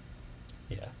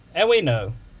 Yeah, and we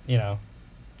know,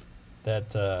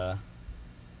 that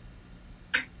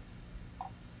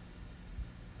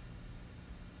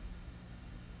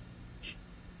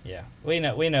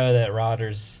we know that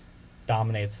Rodgers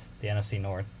dominates the NFC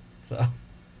North. So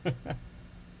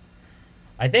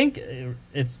I think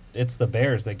it's the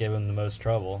Bears that give him the most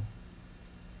trouble.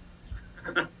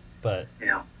 But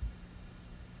yeah.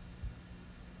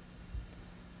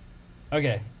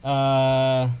 Okay.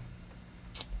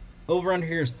 Over under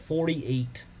here is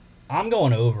 48. I'm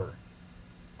going over.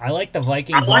 I like the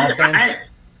Vikings offense.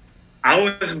 I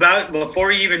was about,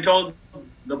 before you even told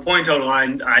the point total,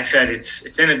 I said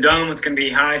it's in a dome. It's going to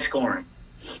be high scoring.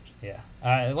 Yeah.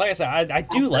 Like I said, I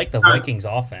do like the Vikings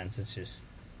offense. It's just.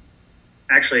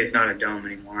 Actually, it's not a dome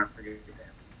anymore. I forget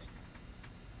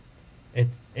that.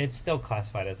 It's still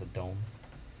classified as a dome.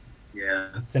 Yeah.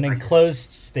 It's an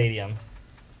enclosed stadium.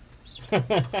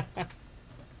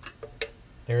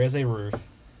 There is a roof.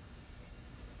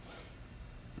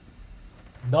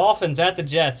 Dolphins at the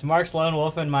Jets. Mark's lone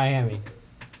wolf in Miami.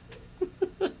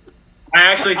 I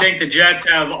actually think the Jets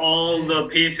have all the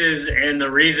pieces and the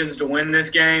reasons to win this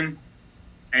game.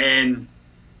 And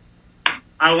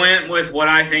I went with what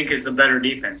I think is the better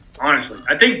defense, honestly.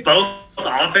 I think both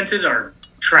offenses are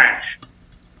trash.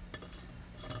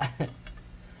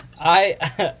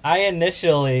 I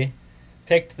initially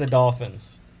picked the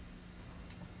Dolphins.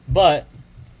 But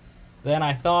then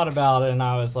I thought about it and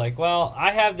I was like, well,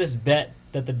 I have this bet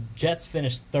that the Jets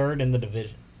finished 3rd in the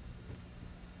division.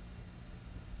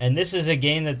 And this is a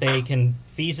game that they can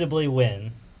feasibly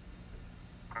win.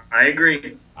 I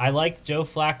agree. I like Joe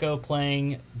Flacco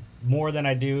playing more than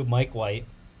I do Mike White.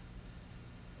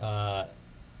 And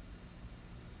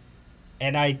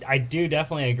I do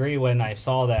definitely agree when I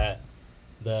saw that,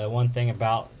 the one thing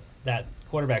about that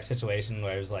quarterback situation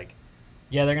where it was like,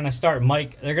 yeah, they're going to start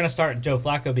Joe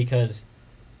Flacco because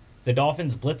the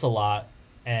Dolphins blitz a lot,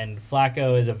 and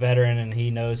Flacco is a veteran and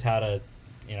he knows how to,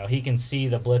 he can see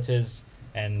the blitzes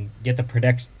and get the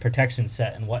protection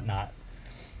set and whatnot.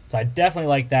 So I definitely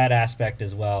like that aspect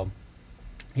as well.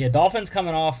 Yeah, Dolphins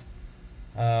coming off,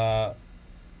 what are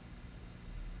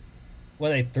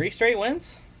they, 3 straight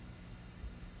wins?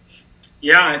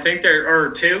 Yeah, I think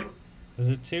or 2. Is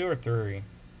it 2 or 3?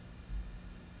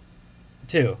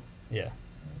 2, yeah.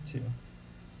 2.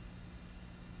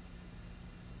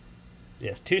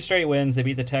 Yes, 2 straight wins. They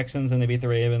beat the Texans and they beat the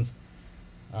Ravens.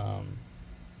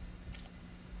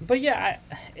 But yeah,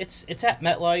 it's at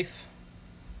MetLife.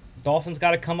 Dolphins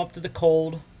got to come up to the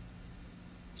cold.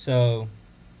 So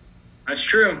that's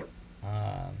true.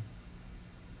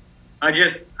 I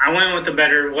went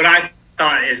with what I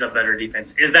thought is a better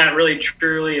defense. Is that really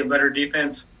truly a better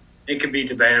defense? It could be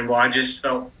debatable. I just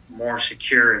felt more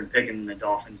secure in picking the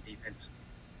Dolphins defense.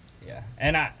 Yeah,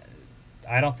 and I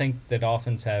don't think the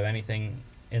Dolphins have anything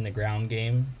in the ground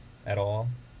game at all.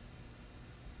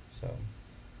 So,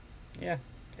 yeah,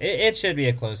 it should be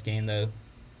a close game though.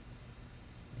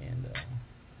 And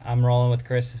I'm rolling with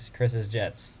Chris's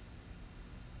Jets.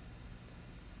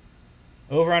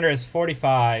 Over under is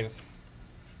 45.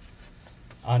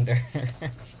 Under,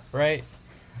 right?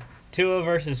 Tua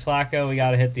versus Flacco. We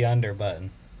got to hit the under button.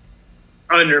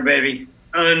 Under, baby,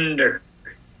 under.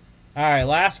 All right,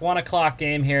 last 1 o'clock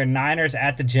game here. Niners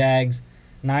at the Jags.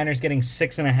 Niners getting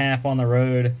 6.5 on the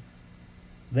road.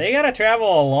 They got to travel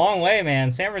a long way,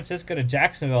 man. San Francisco to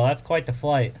Jacksonville. That's quite the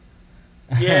flight.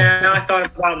 Yeah, I thought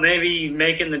about maybe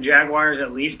making the Jaguars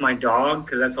at least my dog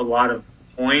because that's a lot of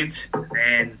points.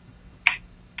 And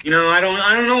I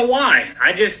don't know why.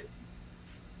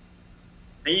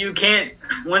 You can't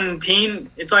one team.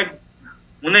 It's like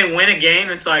when they win a game,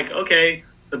 it's like okay,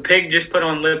 the pig just put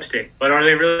on lipstick. But are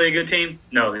they really a good team?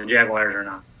 No, the Jaguars are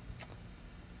not.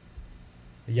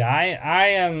 Yeah, I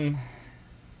am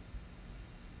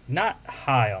not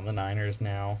high on the Niners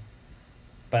now,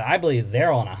 but I believe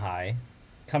they're on a high,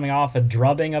 coming off a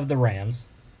drubbing of the Rams,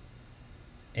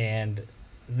 and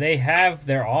they have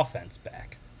their offense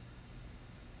back.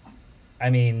 I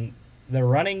mean, the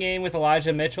running game with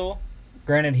Elijah Mitchell,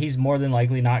 granted he's more than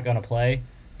likely not going to play.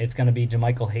 It's going to be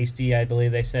JaMycal Hasty, I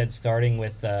believe they said, starting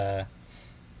with, not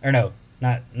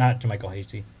JaMycal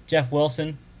Hasty. Jeff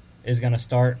Wilson is going to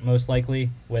start most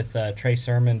likely with Trey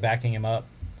Sermon backing him up.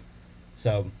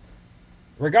 So,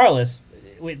 regardless,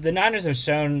 the Niners have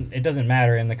shown it doesn't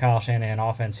matter in the Kyle Shanahan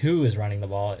offense who is running the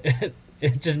ball.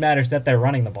 It just matters that they're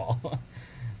running the ball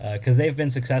because they've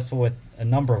been successful with a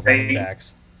number of running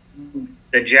backs.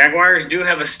 The Jaguars do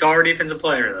have a star defensive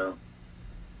player, though.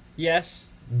 Yes,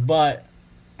 but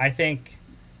I think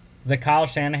the Kyle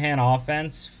Shanahan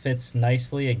offense fits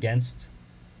nicely against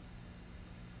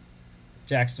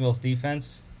Jacksonville's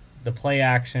defense. The play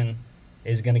action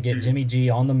is going to get Jimmy G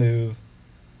on the move.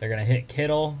 They're going to hit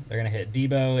Kittle. They're going to hit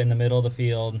Debo in the middle of the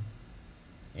field,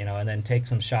 and then take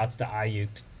some shots to Ayuk.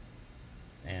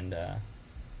 And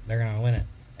they're going to win it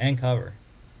and cover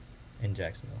in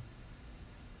Jacksonville.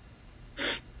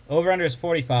 Over-under is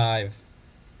 45.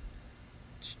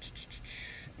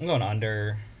 I'm going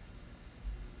under.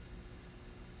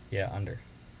 Yeah, under.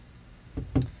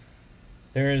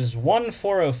 There is one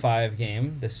 4:05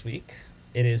 game this week.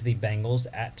 It is the Bengals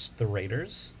at the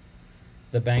Raiders.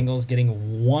 The Bengals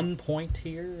getting 1 point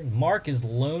here. Mark is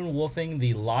lone wolfing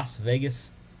the Las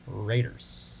Vegas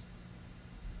Raiders.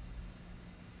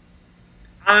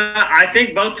 I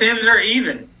think both teams are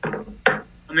even. I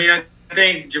mean, I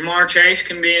think Jamar Chase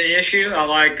can be an issue. I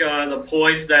like the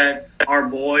poise that our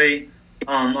boy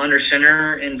under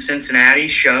center in Cincinnati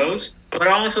shows. But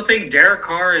I also think Derek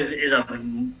Carr is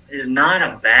not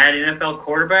a bad NFL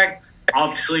quarterback.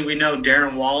 Obviously, we know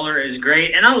Darren Waller is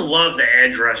great, and I love the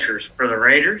edge rushers for the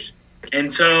Raiders.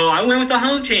 And so I went with the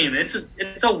home team. It's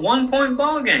a 1 point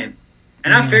ball game,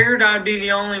 and I figured I'd be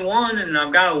the only one. And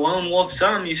I've got a lone wolf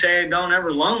son. You say don't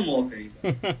ever lone wolf anybody.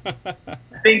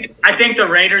 I think the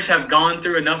Raiders have gone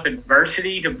through enough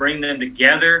adversity to bring them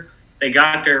together. They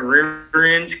got their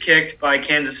rear ends kicked by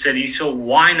Kansas City, so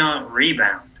why not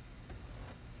rebound?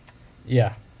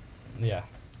 Yeah.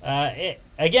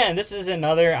 Again, this is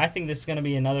another. I think this is going to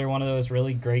be another one of those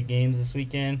really great games this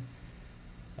weekend.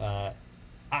 I'm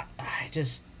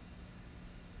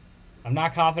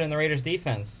not confident in the Raiders'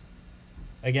 defense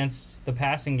against the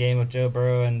passing game of Joe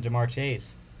Burrow and Jamar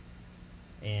Chase.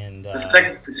 And the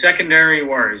secondary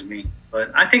worries me,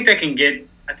 but I think they can get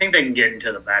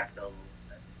into the backfield a little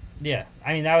bit. Yeah,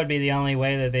 I mean that would be the only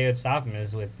way that they would stop him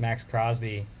is with Max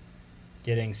Crosby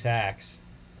getting sacks.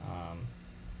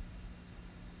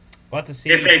 We'll have to see.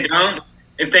 If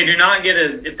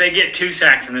they get 2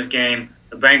 sacks in this game,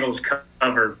 the Bengals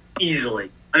cover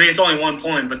easily. I mean, it's only 1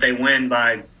 point, but they win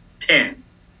by 10.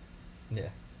 Yeah.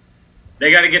 They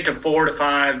got to get to 4 to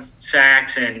 5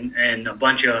 sacks and a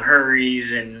bunch of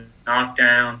hurries and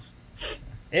knockdowns.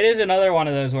 It is another one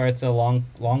of those where it's a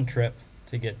long trip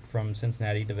to get from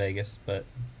Cincinnati to Vegas, but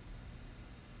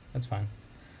that's fine.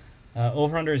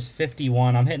 Over-under is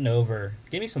 51. I'm hitting over.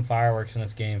 Give me some fireworks in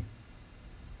this game.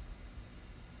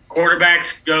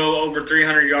 Quarterbacks go over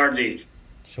 300 yards each.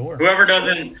 Sure. Whoever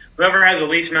has the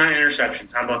least amount of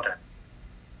interceptions. How about that?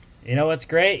 You know what's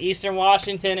great? Eastern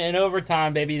Washington in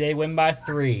overtime, baby. They win by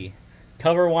 3.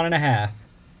 Cover 1.5.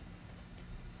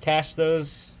 Cash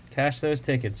those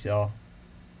tickets, y'all.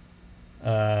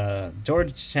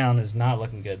 Georgetown is not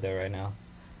looking good though right now.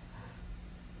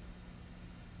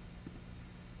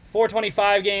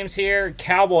 4:25 games here.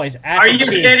 Cowboys at Are the you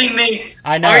Chiefs. kidding me?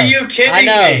 I know. Are you kidding me? I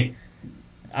know.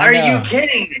 Are you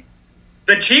kidding me?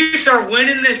 The Chiefs are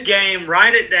winning this game.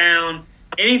 Write it down.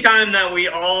 Anytime that we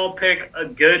all pick a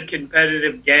good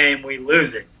competitive game, we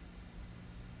lose it.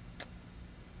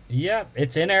 Yep,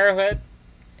 it's in Arrowhead,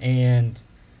 and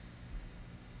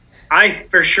I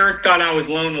for sure thought I was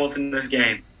lone wolf in this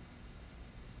game.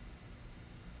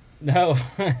 no,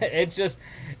 it's just,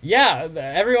 yeah,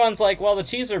 everyone's like, well, the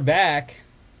Chiefs are back,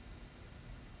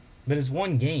 but it's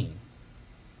one game,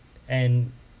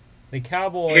 and the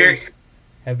Cowboys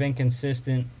have been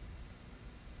consistent.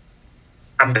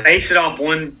 I base it off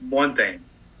one thing,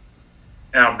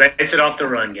 and I'll base it off the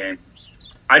run game.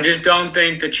 I just don't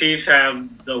think the Chiefs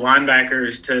have the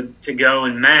linebackers to go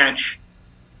and match.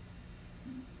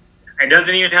 It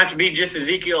doesn't even have to be just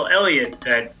Ezekiel Elliott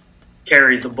that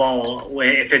carries the ball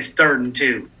if it's 3rd and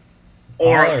 2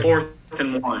 or a 4th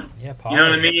and 1. Yeah, you know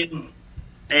what I mean?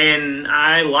 And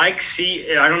I like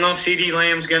I don't know if CeeDee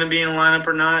Lamb's going to be in the lineup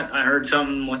or not. I heard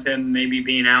something with him maybe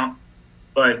being out,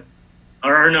 or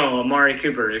no, Amari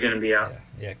Cooper is going to be out.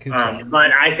 Yeah, Cooper.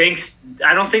 But I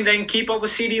don't think they can keep up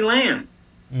with CeeDee Lamb.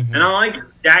 Mm-hmm. And I like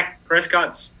Dak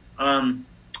Prescott's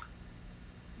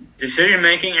decision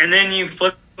making. And then you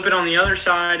flip it on the other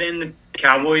side, and the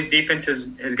Cowboys' defense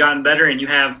has gotten better. And you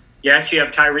have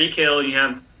Tyreek Hill, you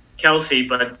have Kelsey,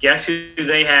 but guess who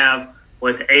they have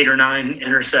with 8 or 9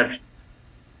 interceptions?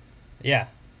 Yeah.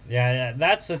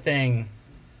 That's the thing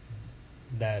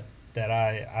that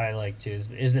I like too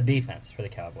is the defense for the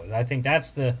Cowboys. I think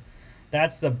that's the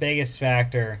biggest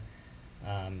factor.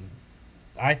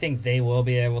 I think they will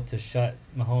be able to shut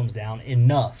Mahomes down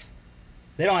enough.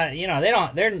 You're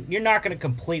not going to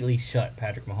completely shut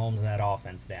Patrick Mahomes and that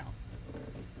offense down.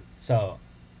 So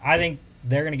I think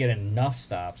they're going to get enough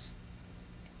stops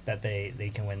that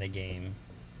they can win the game.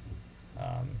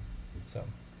 So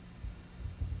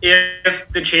if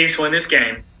the Chiefs win this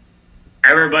game,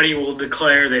 everybody will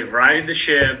declare they've righted the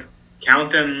ship,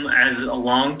 count them as a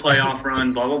long playoff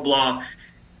run, blah, blah, blah.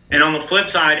 And on the flip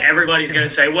side, everybody's going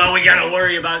to say, well, we got to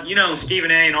worry about,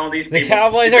 Stephen A. and all these people. The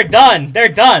Cowboys are done. They're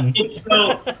done. It's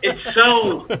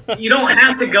so you don't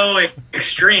have to go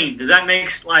extreme. Does that make,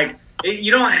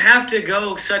 you don't have to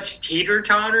go such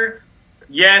teeter-totter.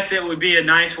 Yes, it would be a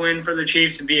nice win for the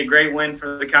Chiefs. It'd be a great win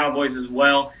for the Cowboys as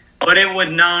well. But it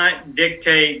would not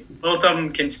dictate. Both of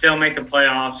them can still make the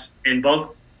playoffs. And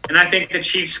I think the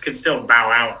Chiefs could still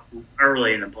bow out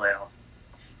early in the playoffs.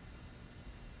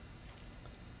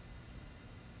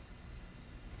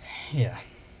 Yeah.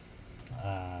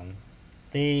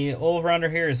 The over-under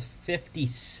here is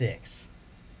 56.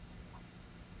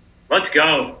 Let's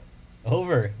go.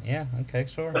 Over. Yeah, okay,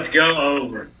 sure. Let's go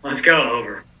over.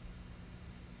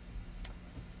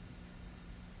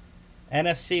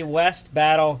 NFC West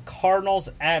battle. Cardinals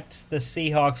at the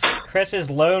Seahawks. Chris is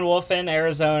lone wolf in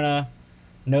Arizona.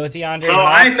 No DeAndre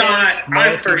Hopkins.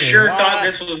 I for sure thought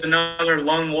this was another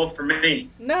lone wolf for me.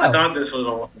 No. I thought this was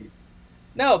a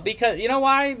No, because you know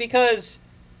why? Because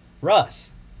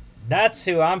Russ. That's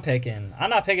who I'm picking. I'm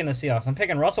not picking the Seahawks. I'm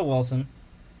picking Russell Wilson.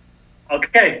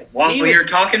 Okay. Well, you're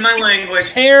talking my language.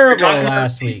 Terrible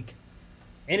last week.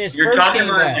 In his first game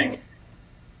back.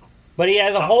 But he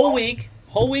has a whole week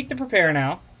to prepare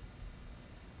now.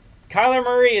 Kyler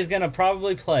Murray is going to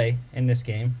probably play in this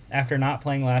game after not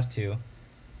playing last 2.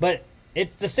 But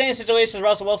it's the same situation as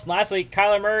Russell Wilson last week.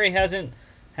 Kyler Murray hasn't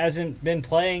been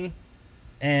playing.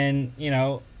 And,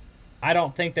 I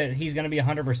don't think that he's going to be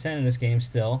 100% in this game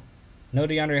still. No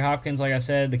DeAndre Hopkins, like I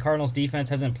said. The Cardinals' defense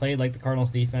hasn't played like the Cardinals'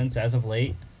 defense as of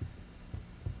late.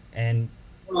 And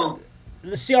the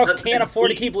Seahawks can't afford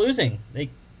to keep losing. The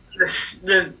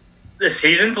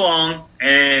season's long,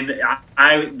 and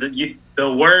the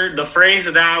phrase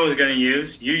that I was going to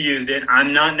use, you used it.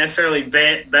 I'm not necessarily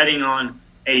betting on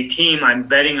a team. I'm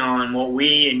betting on what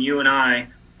we and you and I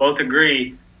both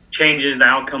agree changes the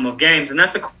outcome of games, and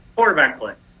that's the quarterback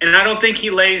play. And I don't think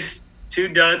he lays 2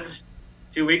 duds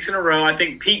 2 weeks in a row. I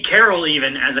think Pete Carroll,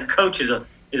 even as a coach, is a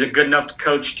good enough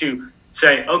coach to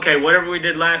say, okay, whatever we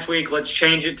did last week, let's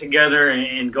change it together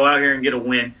and go out here and get a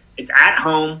win. It's at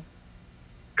home.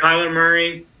 Kyler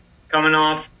Murray coming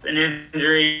off an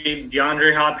injury.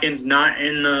 DeAndre Hopkins not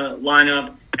in the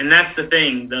lineup. And that's the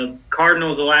thing. The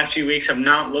Cardinals the last few weeks have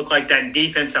not looked like that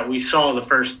defense that we saw the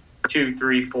first 2,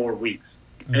 3, 4 weeks.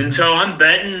 Mm-hmm. And so I'm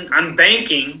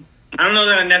banking. I don't know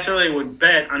that I necessarily would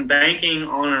bet. I'm banking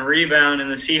on a rebound and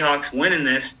the Seahawks winning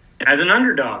this as an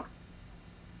underdog.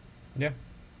 Yeah.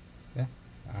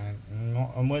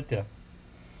 I'm with you.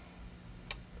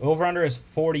 Over-under is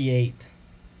 48.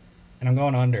 And I'm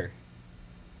going under.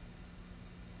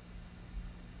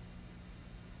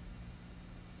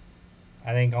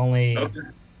 I think only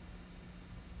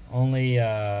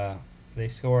they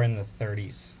score in the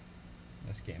 30s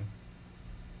this game.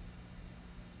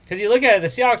 Because you look at it, the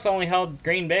Seahawks only held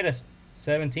Green Bay to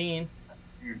 17.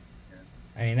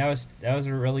 I mean, that was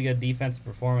a really good defensive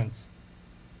performance.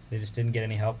 They just didn't get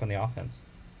any help on the offense.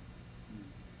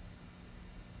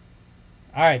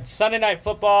 All right, Sunday Night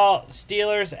Football,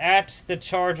 Steelers at the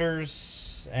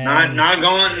Chargers. And not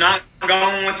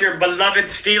going with your beloved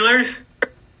Steelers?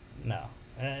 No.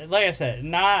 Like I said,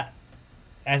 not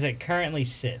as it currently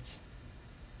sits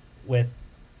with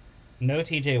no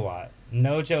TJ Watt,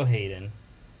 no Joe Hayden,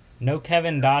 no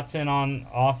Kevin Dotson on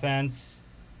offense,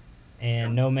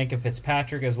 and no Minkah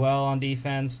Fitzpatrick as well on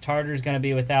defense. Chargers going to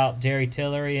be without Jerry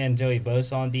Tillery and Joey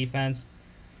Bosa on defense.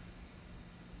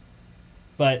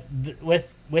 But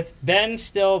with Ben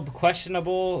still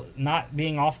questionable, not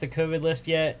being off the COVID list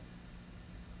yet,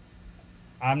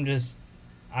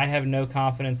 I have no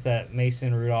confidence that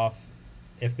Mason Rudolph,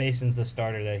 if Mason's the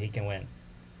starter, that he can win.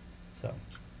 So.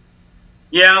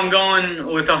 Yeah, I'm going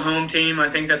with a home team. I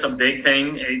think that's a big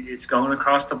thing. It's going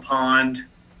across the pond.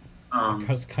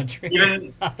 Across the country?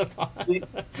 Even not the pond.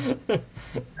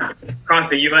 Across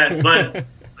the U.S. But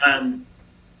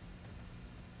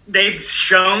they've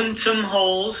shown some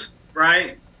holes,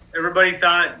 right? Everybody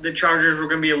thought the Chargers were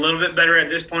going to be a little bit better at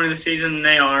this point in the season than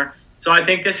they are. So I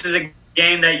think this is a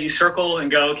game that you circle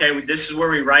and go, okay, this is where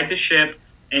we right the ship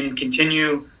and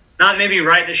continue, not maybe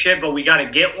right the ship, but we got to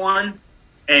get one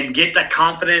and get that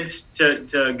confidence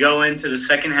to go into the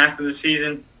second half of the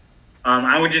season.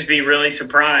 I would just be really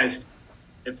surprised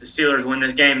if the Steelers win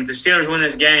this game. If the Steelers win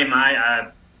this game,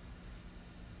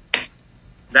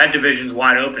 that division's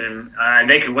wide open, and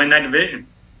they could win that division.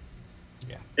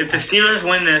 Yeah. If the Steelers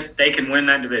win this, they can win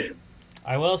that division.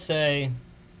 I will say,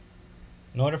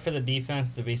 in order for the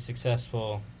defense to be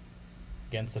successful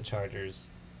against the Chargers,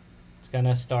 it's going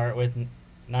to start with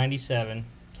 97,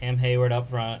 Cam Hayward up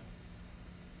front.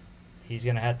 He's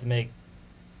going to have to make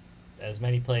as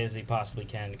many plays as he possibly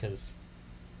can because,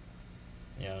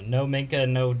 no Minkah,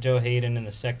 no Joe Hayden in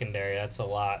the secondary. That's a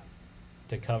lot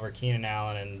to cover Keenan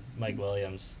Allen and Mike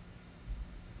Williams.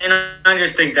 And I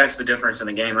just think that's the difference in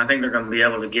the game. I think they're going to be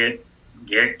able to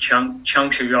get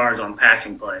chunks of yards on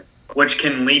passing plays, which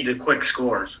can lead to quick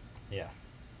scores. Yeah.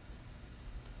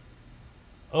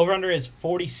 Over-under is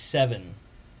 47.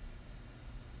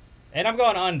 And I'm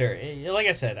going under. Like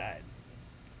I said,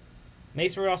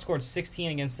 Mason Rudolph scored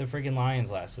 16 against the freaking Lions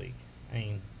last week. I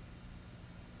mean,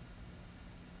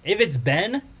 if it's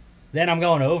Ben, then I'm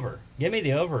going over. Give me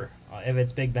the over if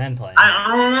it's Big Ben playing.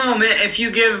 I don't know, man. If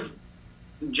you give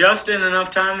Justin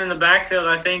enough time in the backfield,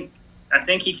 I think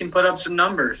he can put up some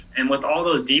numbers. And with all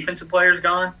those defensive players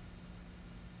gone,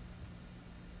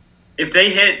 if they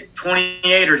hit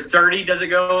 28 or 30, does it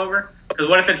go over? Because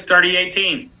what if it's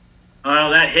 30-18?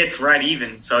 Well, that hits right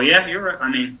even. So, yeah, you're right. I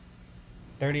mean,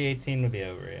 30-18 would be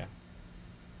over, yeah.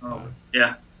 Oh,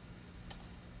 yeah.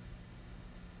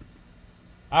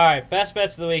 All right, best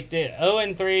bets of the week.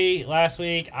 0-3 last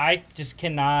week. I just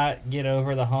cannot get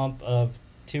over the hump of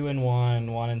 2-1,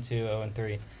 1-2,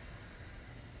 0-3.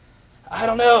 I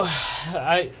don't know.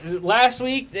 Last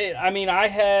week, I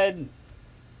had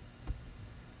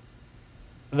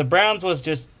the Browns was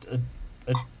just a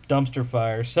dumpster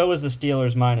fire. So was the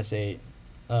Steelers -8.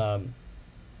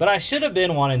 But I should have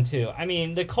been 1-2. I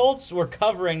mean, the Colts were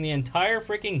covering the entire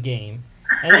freaking game.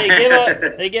 And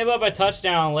they give up a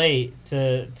touchdown late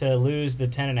to lose the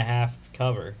 10.5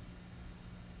 cover.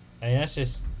 I mean, that's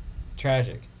just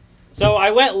tragic. So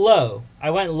I went low.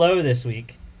 This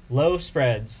week. Low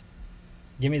spreads.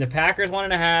 Give me the Packers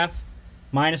 1.5,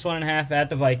 -1.5 at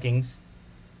the Vikings.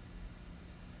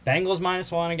 Bengals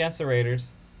 -1 against the Raiders.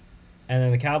 And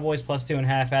then the Cowboys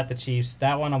 +2.5 at the Chiefs.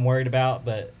 That one I'm worried about,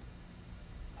 but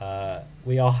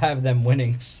we all have them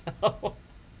winning, so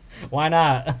why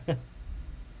not?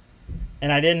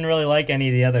 And I didn't really like any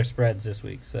of the other spreads this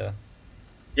week, so.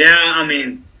 Yeah, I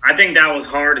mean, I think that was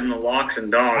hard in the locks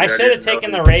and dogs. I should have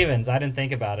taken the Ravens. I didn't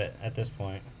think about it at this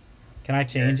point. Can I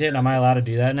change it? Am I allowed to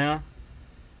do that now?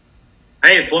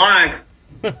 Hey, it's live.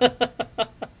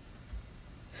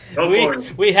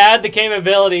 We had the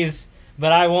capabilities,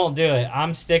 but I won't do it.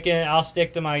 I'll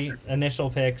stick to my initial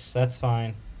picks. That's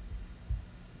fine.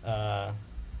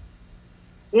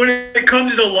 When it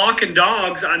comes to lock and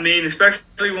dogs, I mean,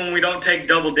 especially when we don't take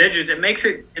double digits, it makes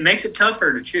it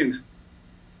tougher to choose.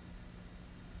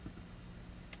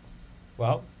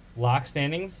 Well, lock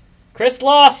standings. Chris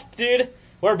lost, dude.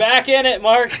 We're back in it,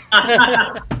 Mark.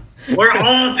 We're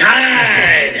all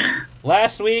tied.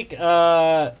 Last week,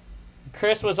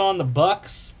 Chris was on the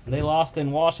Bucks. They lost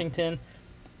in Washington.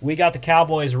 We got the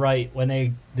Cowboys right when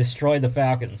they destroyed the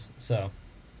Falcons. So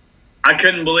I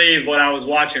couldn't believe what I was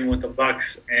watching with the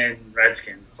Bucks and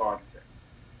Redskins. That's all I can say.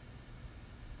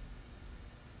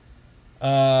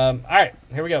 all right,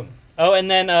 here we go. Oh, and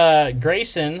then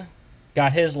Grayson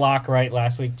got his lock right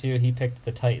last week too. He picked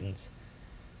the Titans.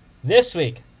 This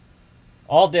week,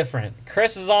 all different.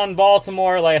 Chris is on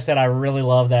Baltimore. Like I said, I really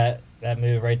love that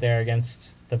move right there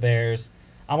against the Bears.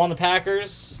 I'm on the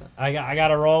Packers. I got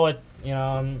to roll with,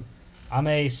 I'm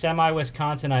a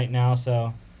semi-Wisconsinite now,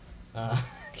 so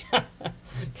got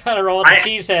to roll with the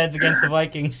Cheeseheads against the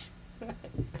Vikings. And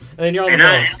then you're on the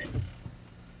Bills.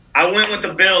 I went with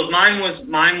the Bills. Mine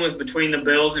was between the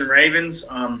Bills and Ravens.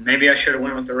 Maybe I should have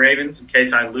went with the Ravens in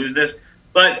case I lose this.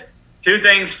 But two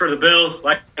things for the Bills.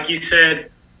 Like you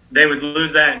said, they would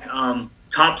lose that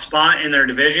top spot in their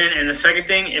division. And the second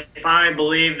thing, if I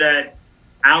believe that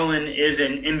Allen is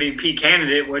an MVP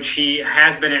candidate, which he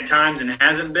has been at times and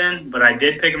hasn't been, but I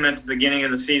did pick him at the beginning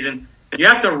of the season, you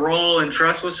have to roll and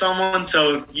trust with someone.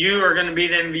 So if you are going to be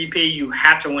the MVP, you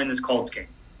have to win this Colts game.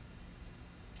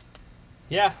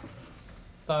 Yeah,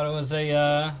 thought it was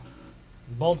a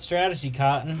bold strategy,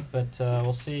 Cotton, but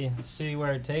we'll see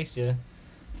where it takes you.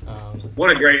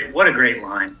 What a great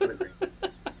line!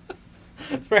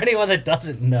 For anyone that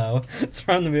doesn't know, it's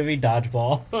from the movie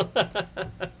Dodgeball.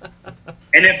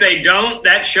 And if they don't,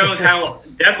 that shows how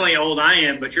definitely old I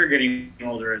am. But you're getting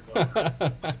older as well.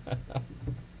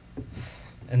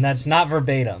 And that's not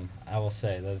verbatim. I will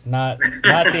say that's not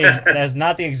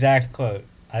the exact quote.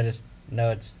 I just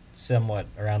know it's somewhat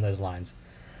around those lines.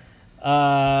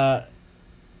 But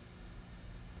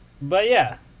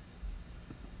yeah,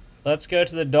 let's go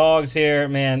to the dogs here,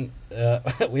 man.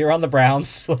 We were on the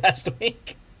Browns last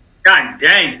week. God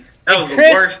dang, that was the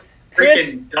worst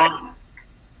freaking dog.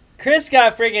 Chris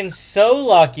got freaking so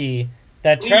lucky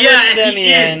that Trevor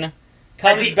Siemian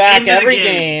comes back every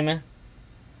game.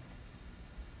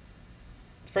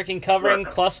 Freaking covering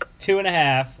plus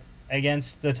 2.5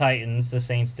 against the Titans, the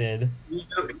Saints did.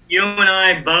 You and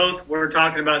I both were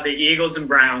talking about the Eagles and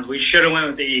Browns. We should have went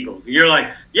with the Eagles. You're like,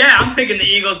 yeah, I'm picking the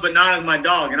Eagles, but not as my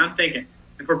dog. And I'm thinking,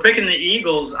 if we're picking the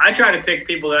Eagles, I try to pick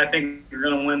people that I think are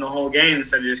going to win the whole game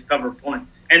instead of just cover points.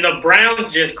 And the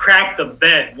Browns just crapped the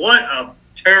bed. What a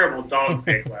terrible dog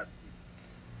pick last week.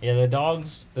 Yeah, the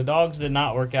dogs did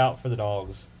not work out for the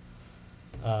dogs.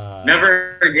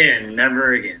 Never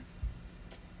again.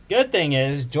 Good thing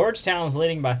is Georgetown's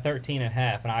leading by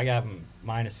 13.5, and I got them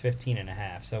minus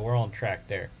 15.5, so we're on track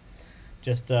there.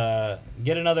 Just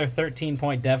get another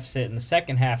 13-point deficit in the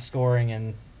second half scoring,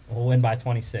 and we'll win by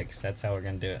 26. That's how we're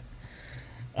gonna do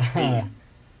it.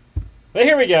 But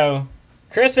here we go.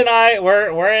 Chris and I,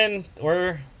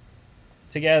 we're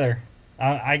together.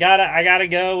 I gotta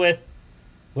go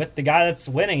with the guy that's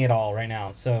winning it all right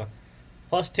now. So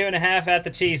plus 2.5 at the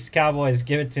Chiefs, Cowboys.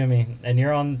 Give it to me, and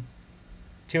you're on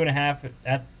 2.5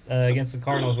 at against the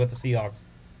Cardinals with the Seahawks.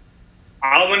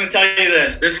 I'm going to tell you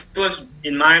this. This was,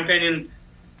 in my opinion,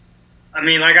 I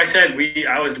mean, like I said,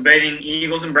 I was debating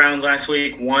Eagles and Browns last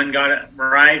week. One got it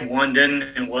right, one didn't.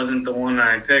 It wasn't the one that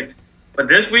I picked. But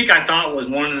this week I thought was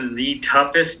one of the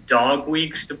toughest dog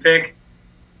weeks to pick.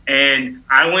 And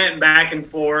I went back and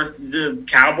forth. The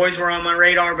Cowboys were on my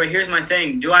radar, but here's my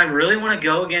thing. Do I really want to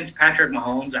go against Patrick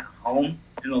Mahomes at home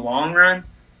in the long run?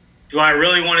 Do I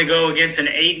really want to go against an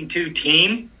 8-2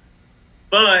 team?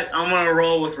 But I'm going to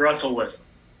roll with Russell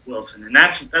Wilson, and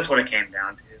that's what it came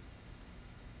down to.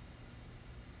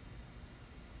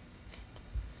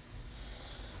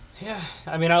 Yeah,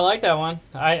 I mean, I like that one.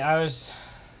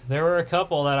 There were a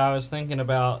couple that I was thinking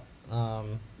about.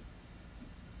 You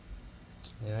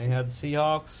had the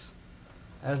Seahawks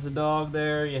as the dog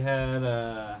there. You had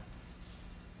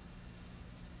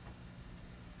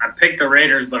I picked the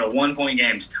Raiders, but a 1-point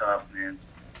game's tough, man.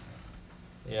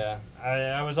 Yeah,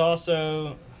 I was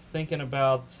also thinking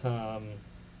about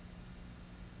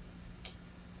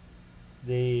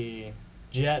the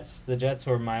Jets. The Jets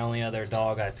were my only other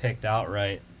dog I picked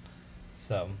outright.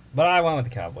 So, but I went with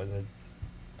the Cowboys. They're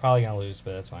probably gonna lose,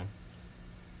 but that's fine.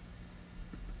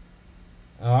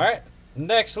 All right,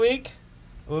 next week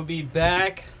we'll be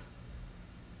back.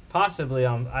 Possibly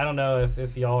on. I don't know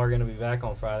if y'all are gonna be back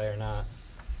on Friday or not.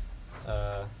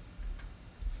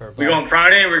 We going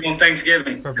Friday or we going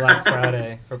Thanksgiving? For Black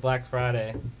Friday. For Black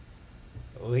Friday.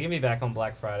 We can be back on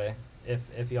Black Friday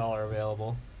if y'all are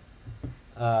available.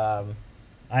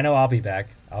 I know I'll be back.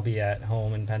 I'll be at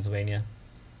home in Pennsylvania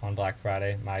on Black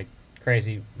Friday. My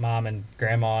crazy mom and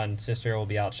grandma and sister will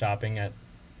be out shopping at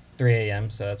 3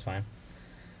 a.m., so that's fine.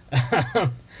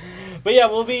 But yeah,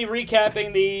 we'll be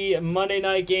recapping the Monday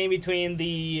night game between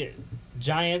the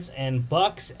Giants and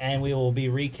Bucks, and we will be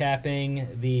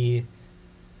recapping the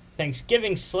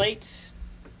Thanksgiving slate.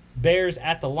 Bears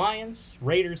at the Lions,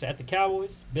 Raiders at the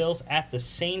Cowboys, Bills at the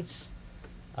Saints,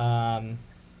 and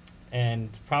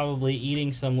probably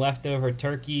eating some leftover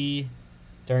turkey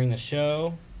during the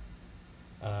show.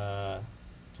 That's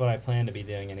what I plan to be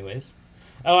doing anyways.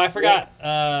 Oh, I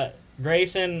forgot.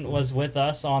 Grayson was with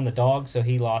us on the dog, so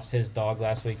he lost his dog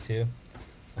last week too.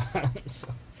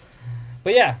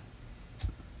 But yeah,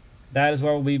 that is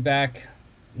where we'll be back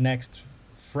next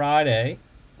Friday.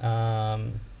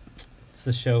 It's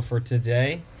the show for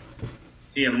today.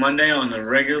 See you Monday on the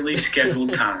regularly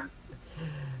scheduled time.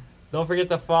 Don't forget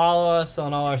to follow us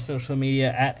on all our social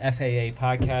media at FAA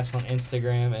Podcast on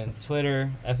Instagram and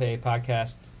Twitter. FAA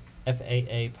Podcast,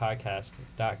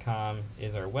 FAApodcast.com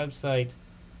is our website.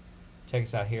 Check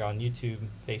us out here on YouTube,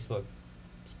 Facebook,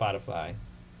 Spotify,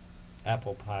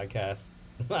 Apple Podcasts,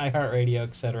 iHeartRadio,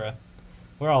 etc.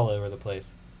 We're all over the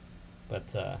place.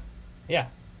 But, yeah.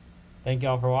 Thank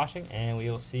y'all for watching, and we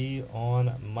will see you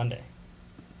on Monday.